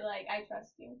 but, like, I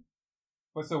trust you.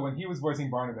 But so when he was voicing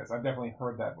Barnabas, I've definitely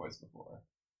heard that voice before.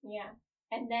 Yeah.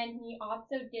 And then he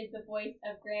also did the voice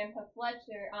of Grandpa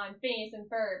Fletcher on Phineas and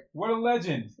Ferb. What a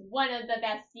legend! One of the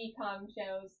best DCOM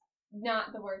shows.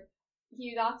 Not the worst.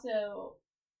 He was also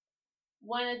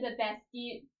one of the best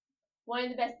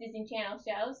Disney Channel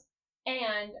shows,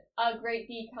 and a great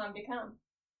DCOM to come.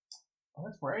 Oh,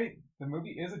 that's right. The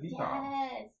movie is a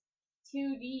DCOM. Yes!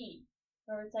 2D.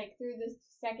 Or it's like through the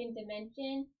second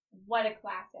dimension. What a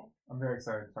classic. I'm very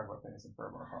excited to talk about Phineas and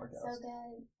Ferb on our podcast. So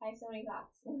good. I have so many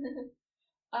thoughts.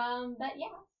 But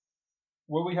yeah.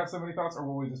 will we have so many thoughts, or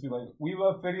will we just be like, we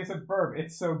love Phineas and Ferb,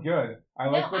 it's so good. I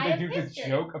like when they do this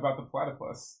joke about the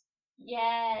platypus.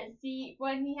 Yeah, see,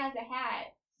 when he has a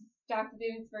hat, Dr.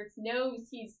 Doomsburg knows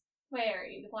he's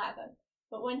Clary, the platypus.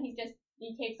 But when he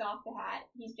takes off the hat,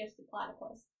 he's just a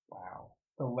platypus. Wow.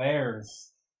 The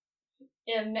layers.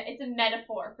 It's a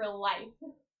metaphor for life.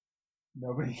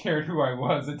 Nobody cared who I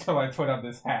was until I put on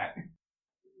this hat.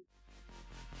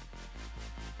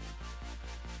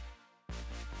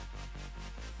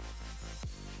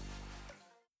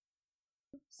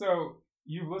 So,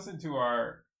 you've listened to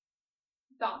our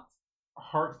thoughts,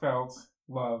 heartfelt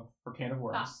love for Can of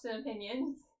Worms. Thoughts and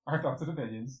opinions. Our thoughts and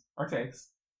opinions. Our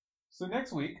takes. So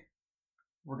next week,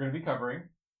 we're going to be covering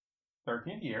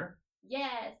 13th Year.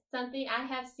 Yes, something I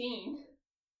have seen.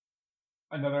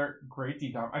 Another great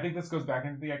decom. I think this goes back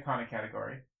into the iconic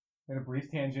category. And a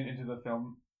brief tangent into the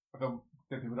film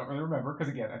that people don't really remember,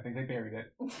 because again, I think they buried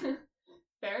it.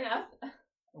 Fair enough.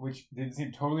 Which didn't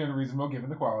seem totally unreasonable given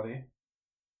the quality.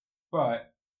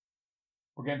 But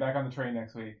we're getting back on the train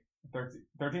next week.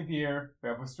 13th Year,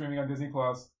 available streaming on Disney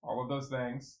Plus, all of those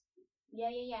things.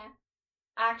 Yeah.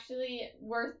 Actually,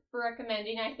 worth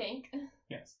recommending, I think.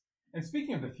 Yes. And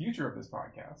speaking of the future of this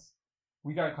podcast,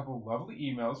 we got a couple of lovely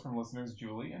emails from listeners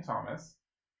Julie and Thomas.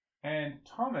 And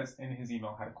Thomas, in his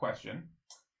email, had a question.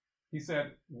 He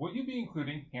said, would you be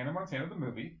including Hannah Montana the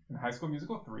movie and High School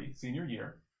Musical 3 senior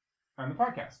year on the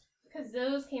podcast? Because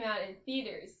those came out in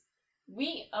theaters.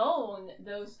 We own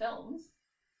those films.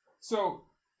 So,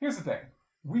 here's the thing.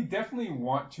 We definitely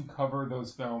want to cover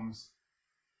those films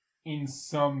in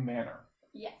some manner.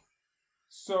 Yes.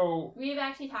 So we've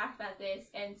actually talked about this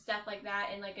and stuff like that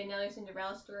in like another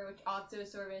Cinderella story, which also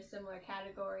is sort of in a similar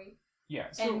category. Yeah.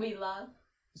 And we love.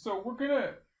 So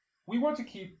we want to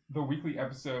keep the weekly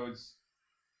episodes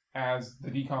as the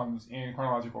DCOMs in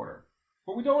chronological order.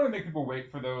 But we don't want to make people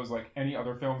wait for those like any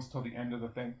other films till the end of the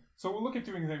thing. So we'll look at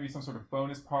doing maybe some sort of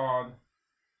bonus pod,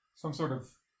 some sort of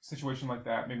situation like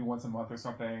that, maybe once a month or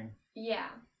something. Yeah.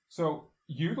 So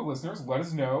you, the listeners, let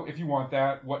us know if you want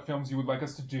that, what films you would like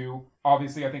us to do.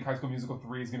 Obviously, I think High School Musical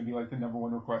 3 is going to be like the number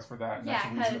one request for that. And yeah,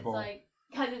 that's reasonable.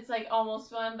 Because it's like almost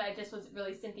fun, but it just wasn't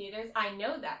released in theaters. I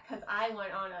know that because I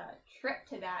went on a trip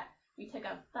to that. We took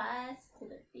a bus to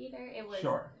the theater. It was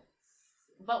sure.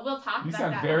 But we'll talk you about that.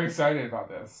 You sound very excited about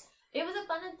this. It was a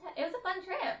fun trip.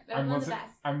 It was one of the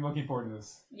best. I'm looking forward to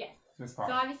this. Yes. This podcast.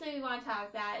 So obviously we want to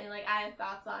talk that, and like I have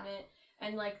thoughts on it.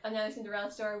 And like another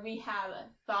Cinderella story, we have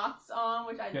thoughts on,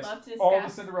 which I'd love to discuss. All the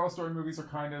Cinderella story movies are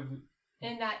kind of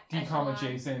in that DCOM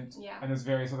adjacent, yeah. And there's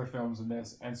various other films in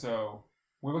this, and so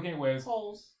we're looking at ways.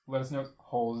 Holes. Let us know.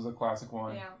 Holes is a classic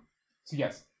one. Yeah. So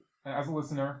yes, as a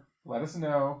listener, let us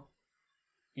know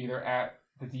either at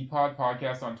the DPod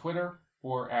Podcast on Twitter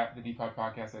or at the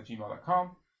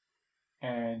dpodpodcast@gmail.com.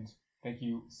 And thank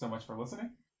you so much for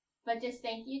listening. But just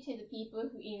thank you to the people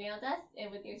who emailed us and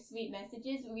with your sweet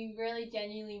messages. We really,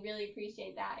 genuinely, really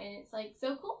appreciate that. And it's like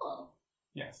so cool.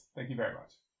 Yes, thank you very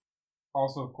much.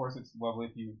 Also, of course, it's lovely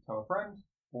if you tell a friend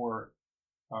or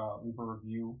leave a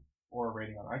review or a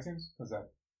rating on iTunes, because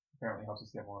that apparently helps us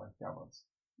get more downloads.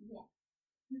 Yeah.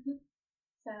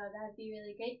 So that'd be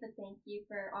really great. But thank you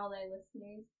for all our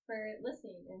listeners for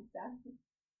listening and stuff.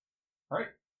 All right.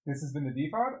 This has been the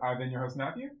DPod. I've been your host,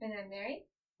 Matthew. And I'm Mary.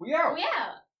 We out! We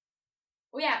out!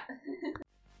 We out!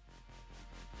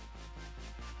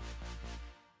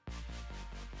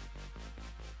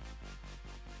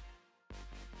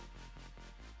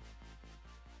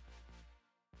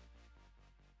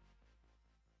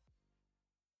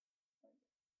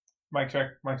 Mic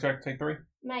check, take 3.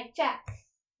 Mic check.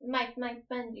 Mike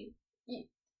Bundy. Did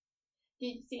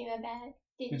you see my bag?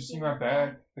 Did you see my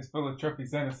bag? It's full of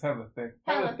trophies and it's hella thick.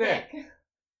 Hella thick.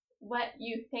 What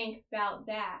you think about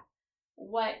that?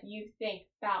 What you think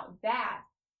about that?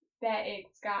 Bet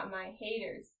it's got my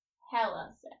haters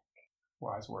hella sick.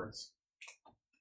 Wise words.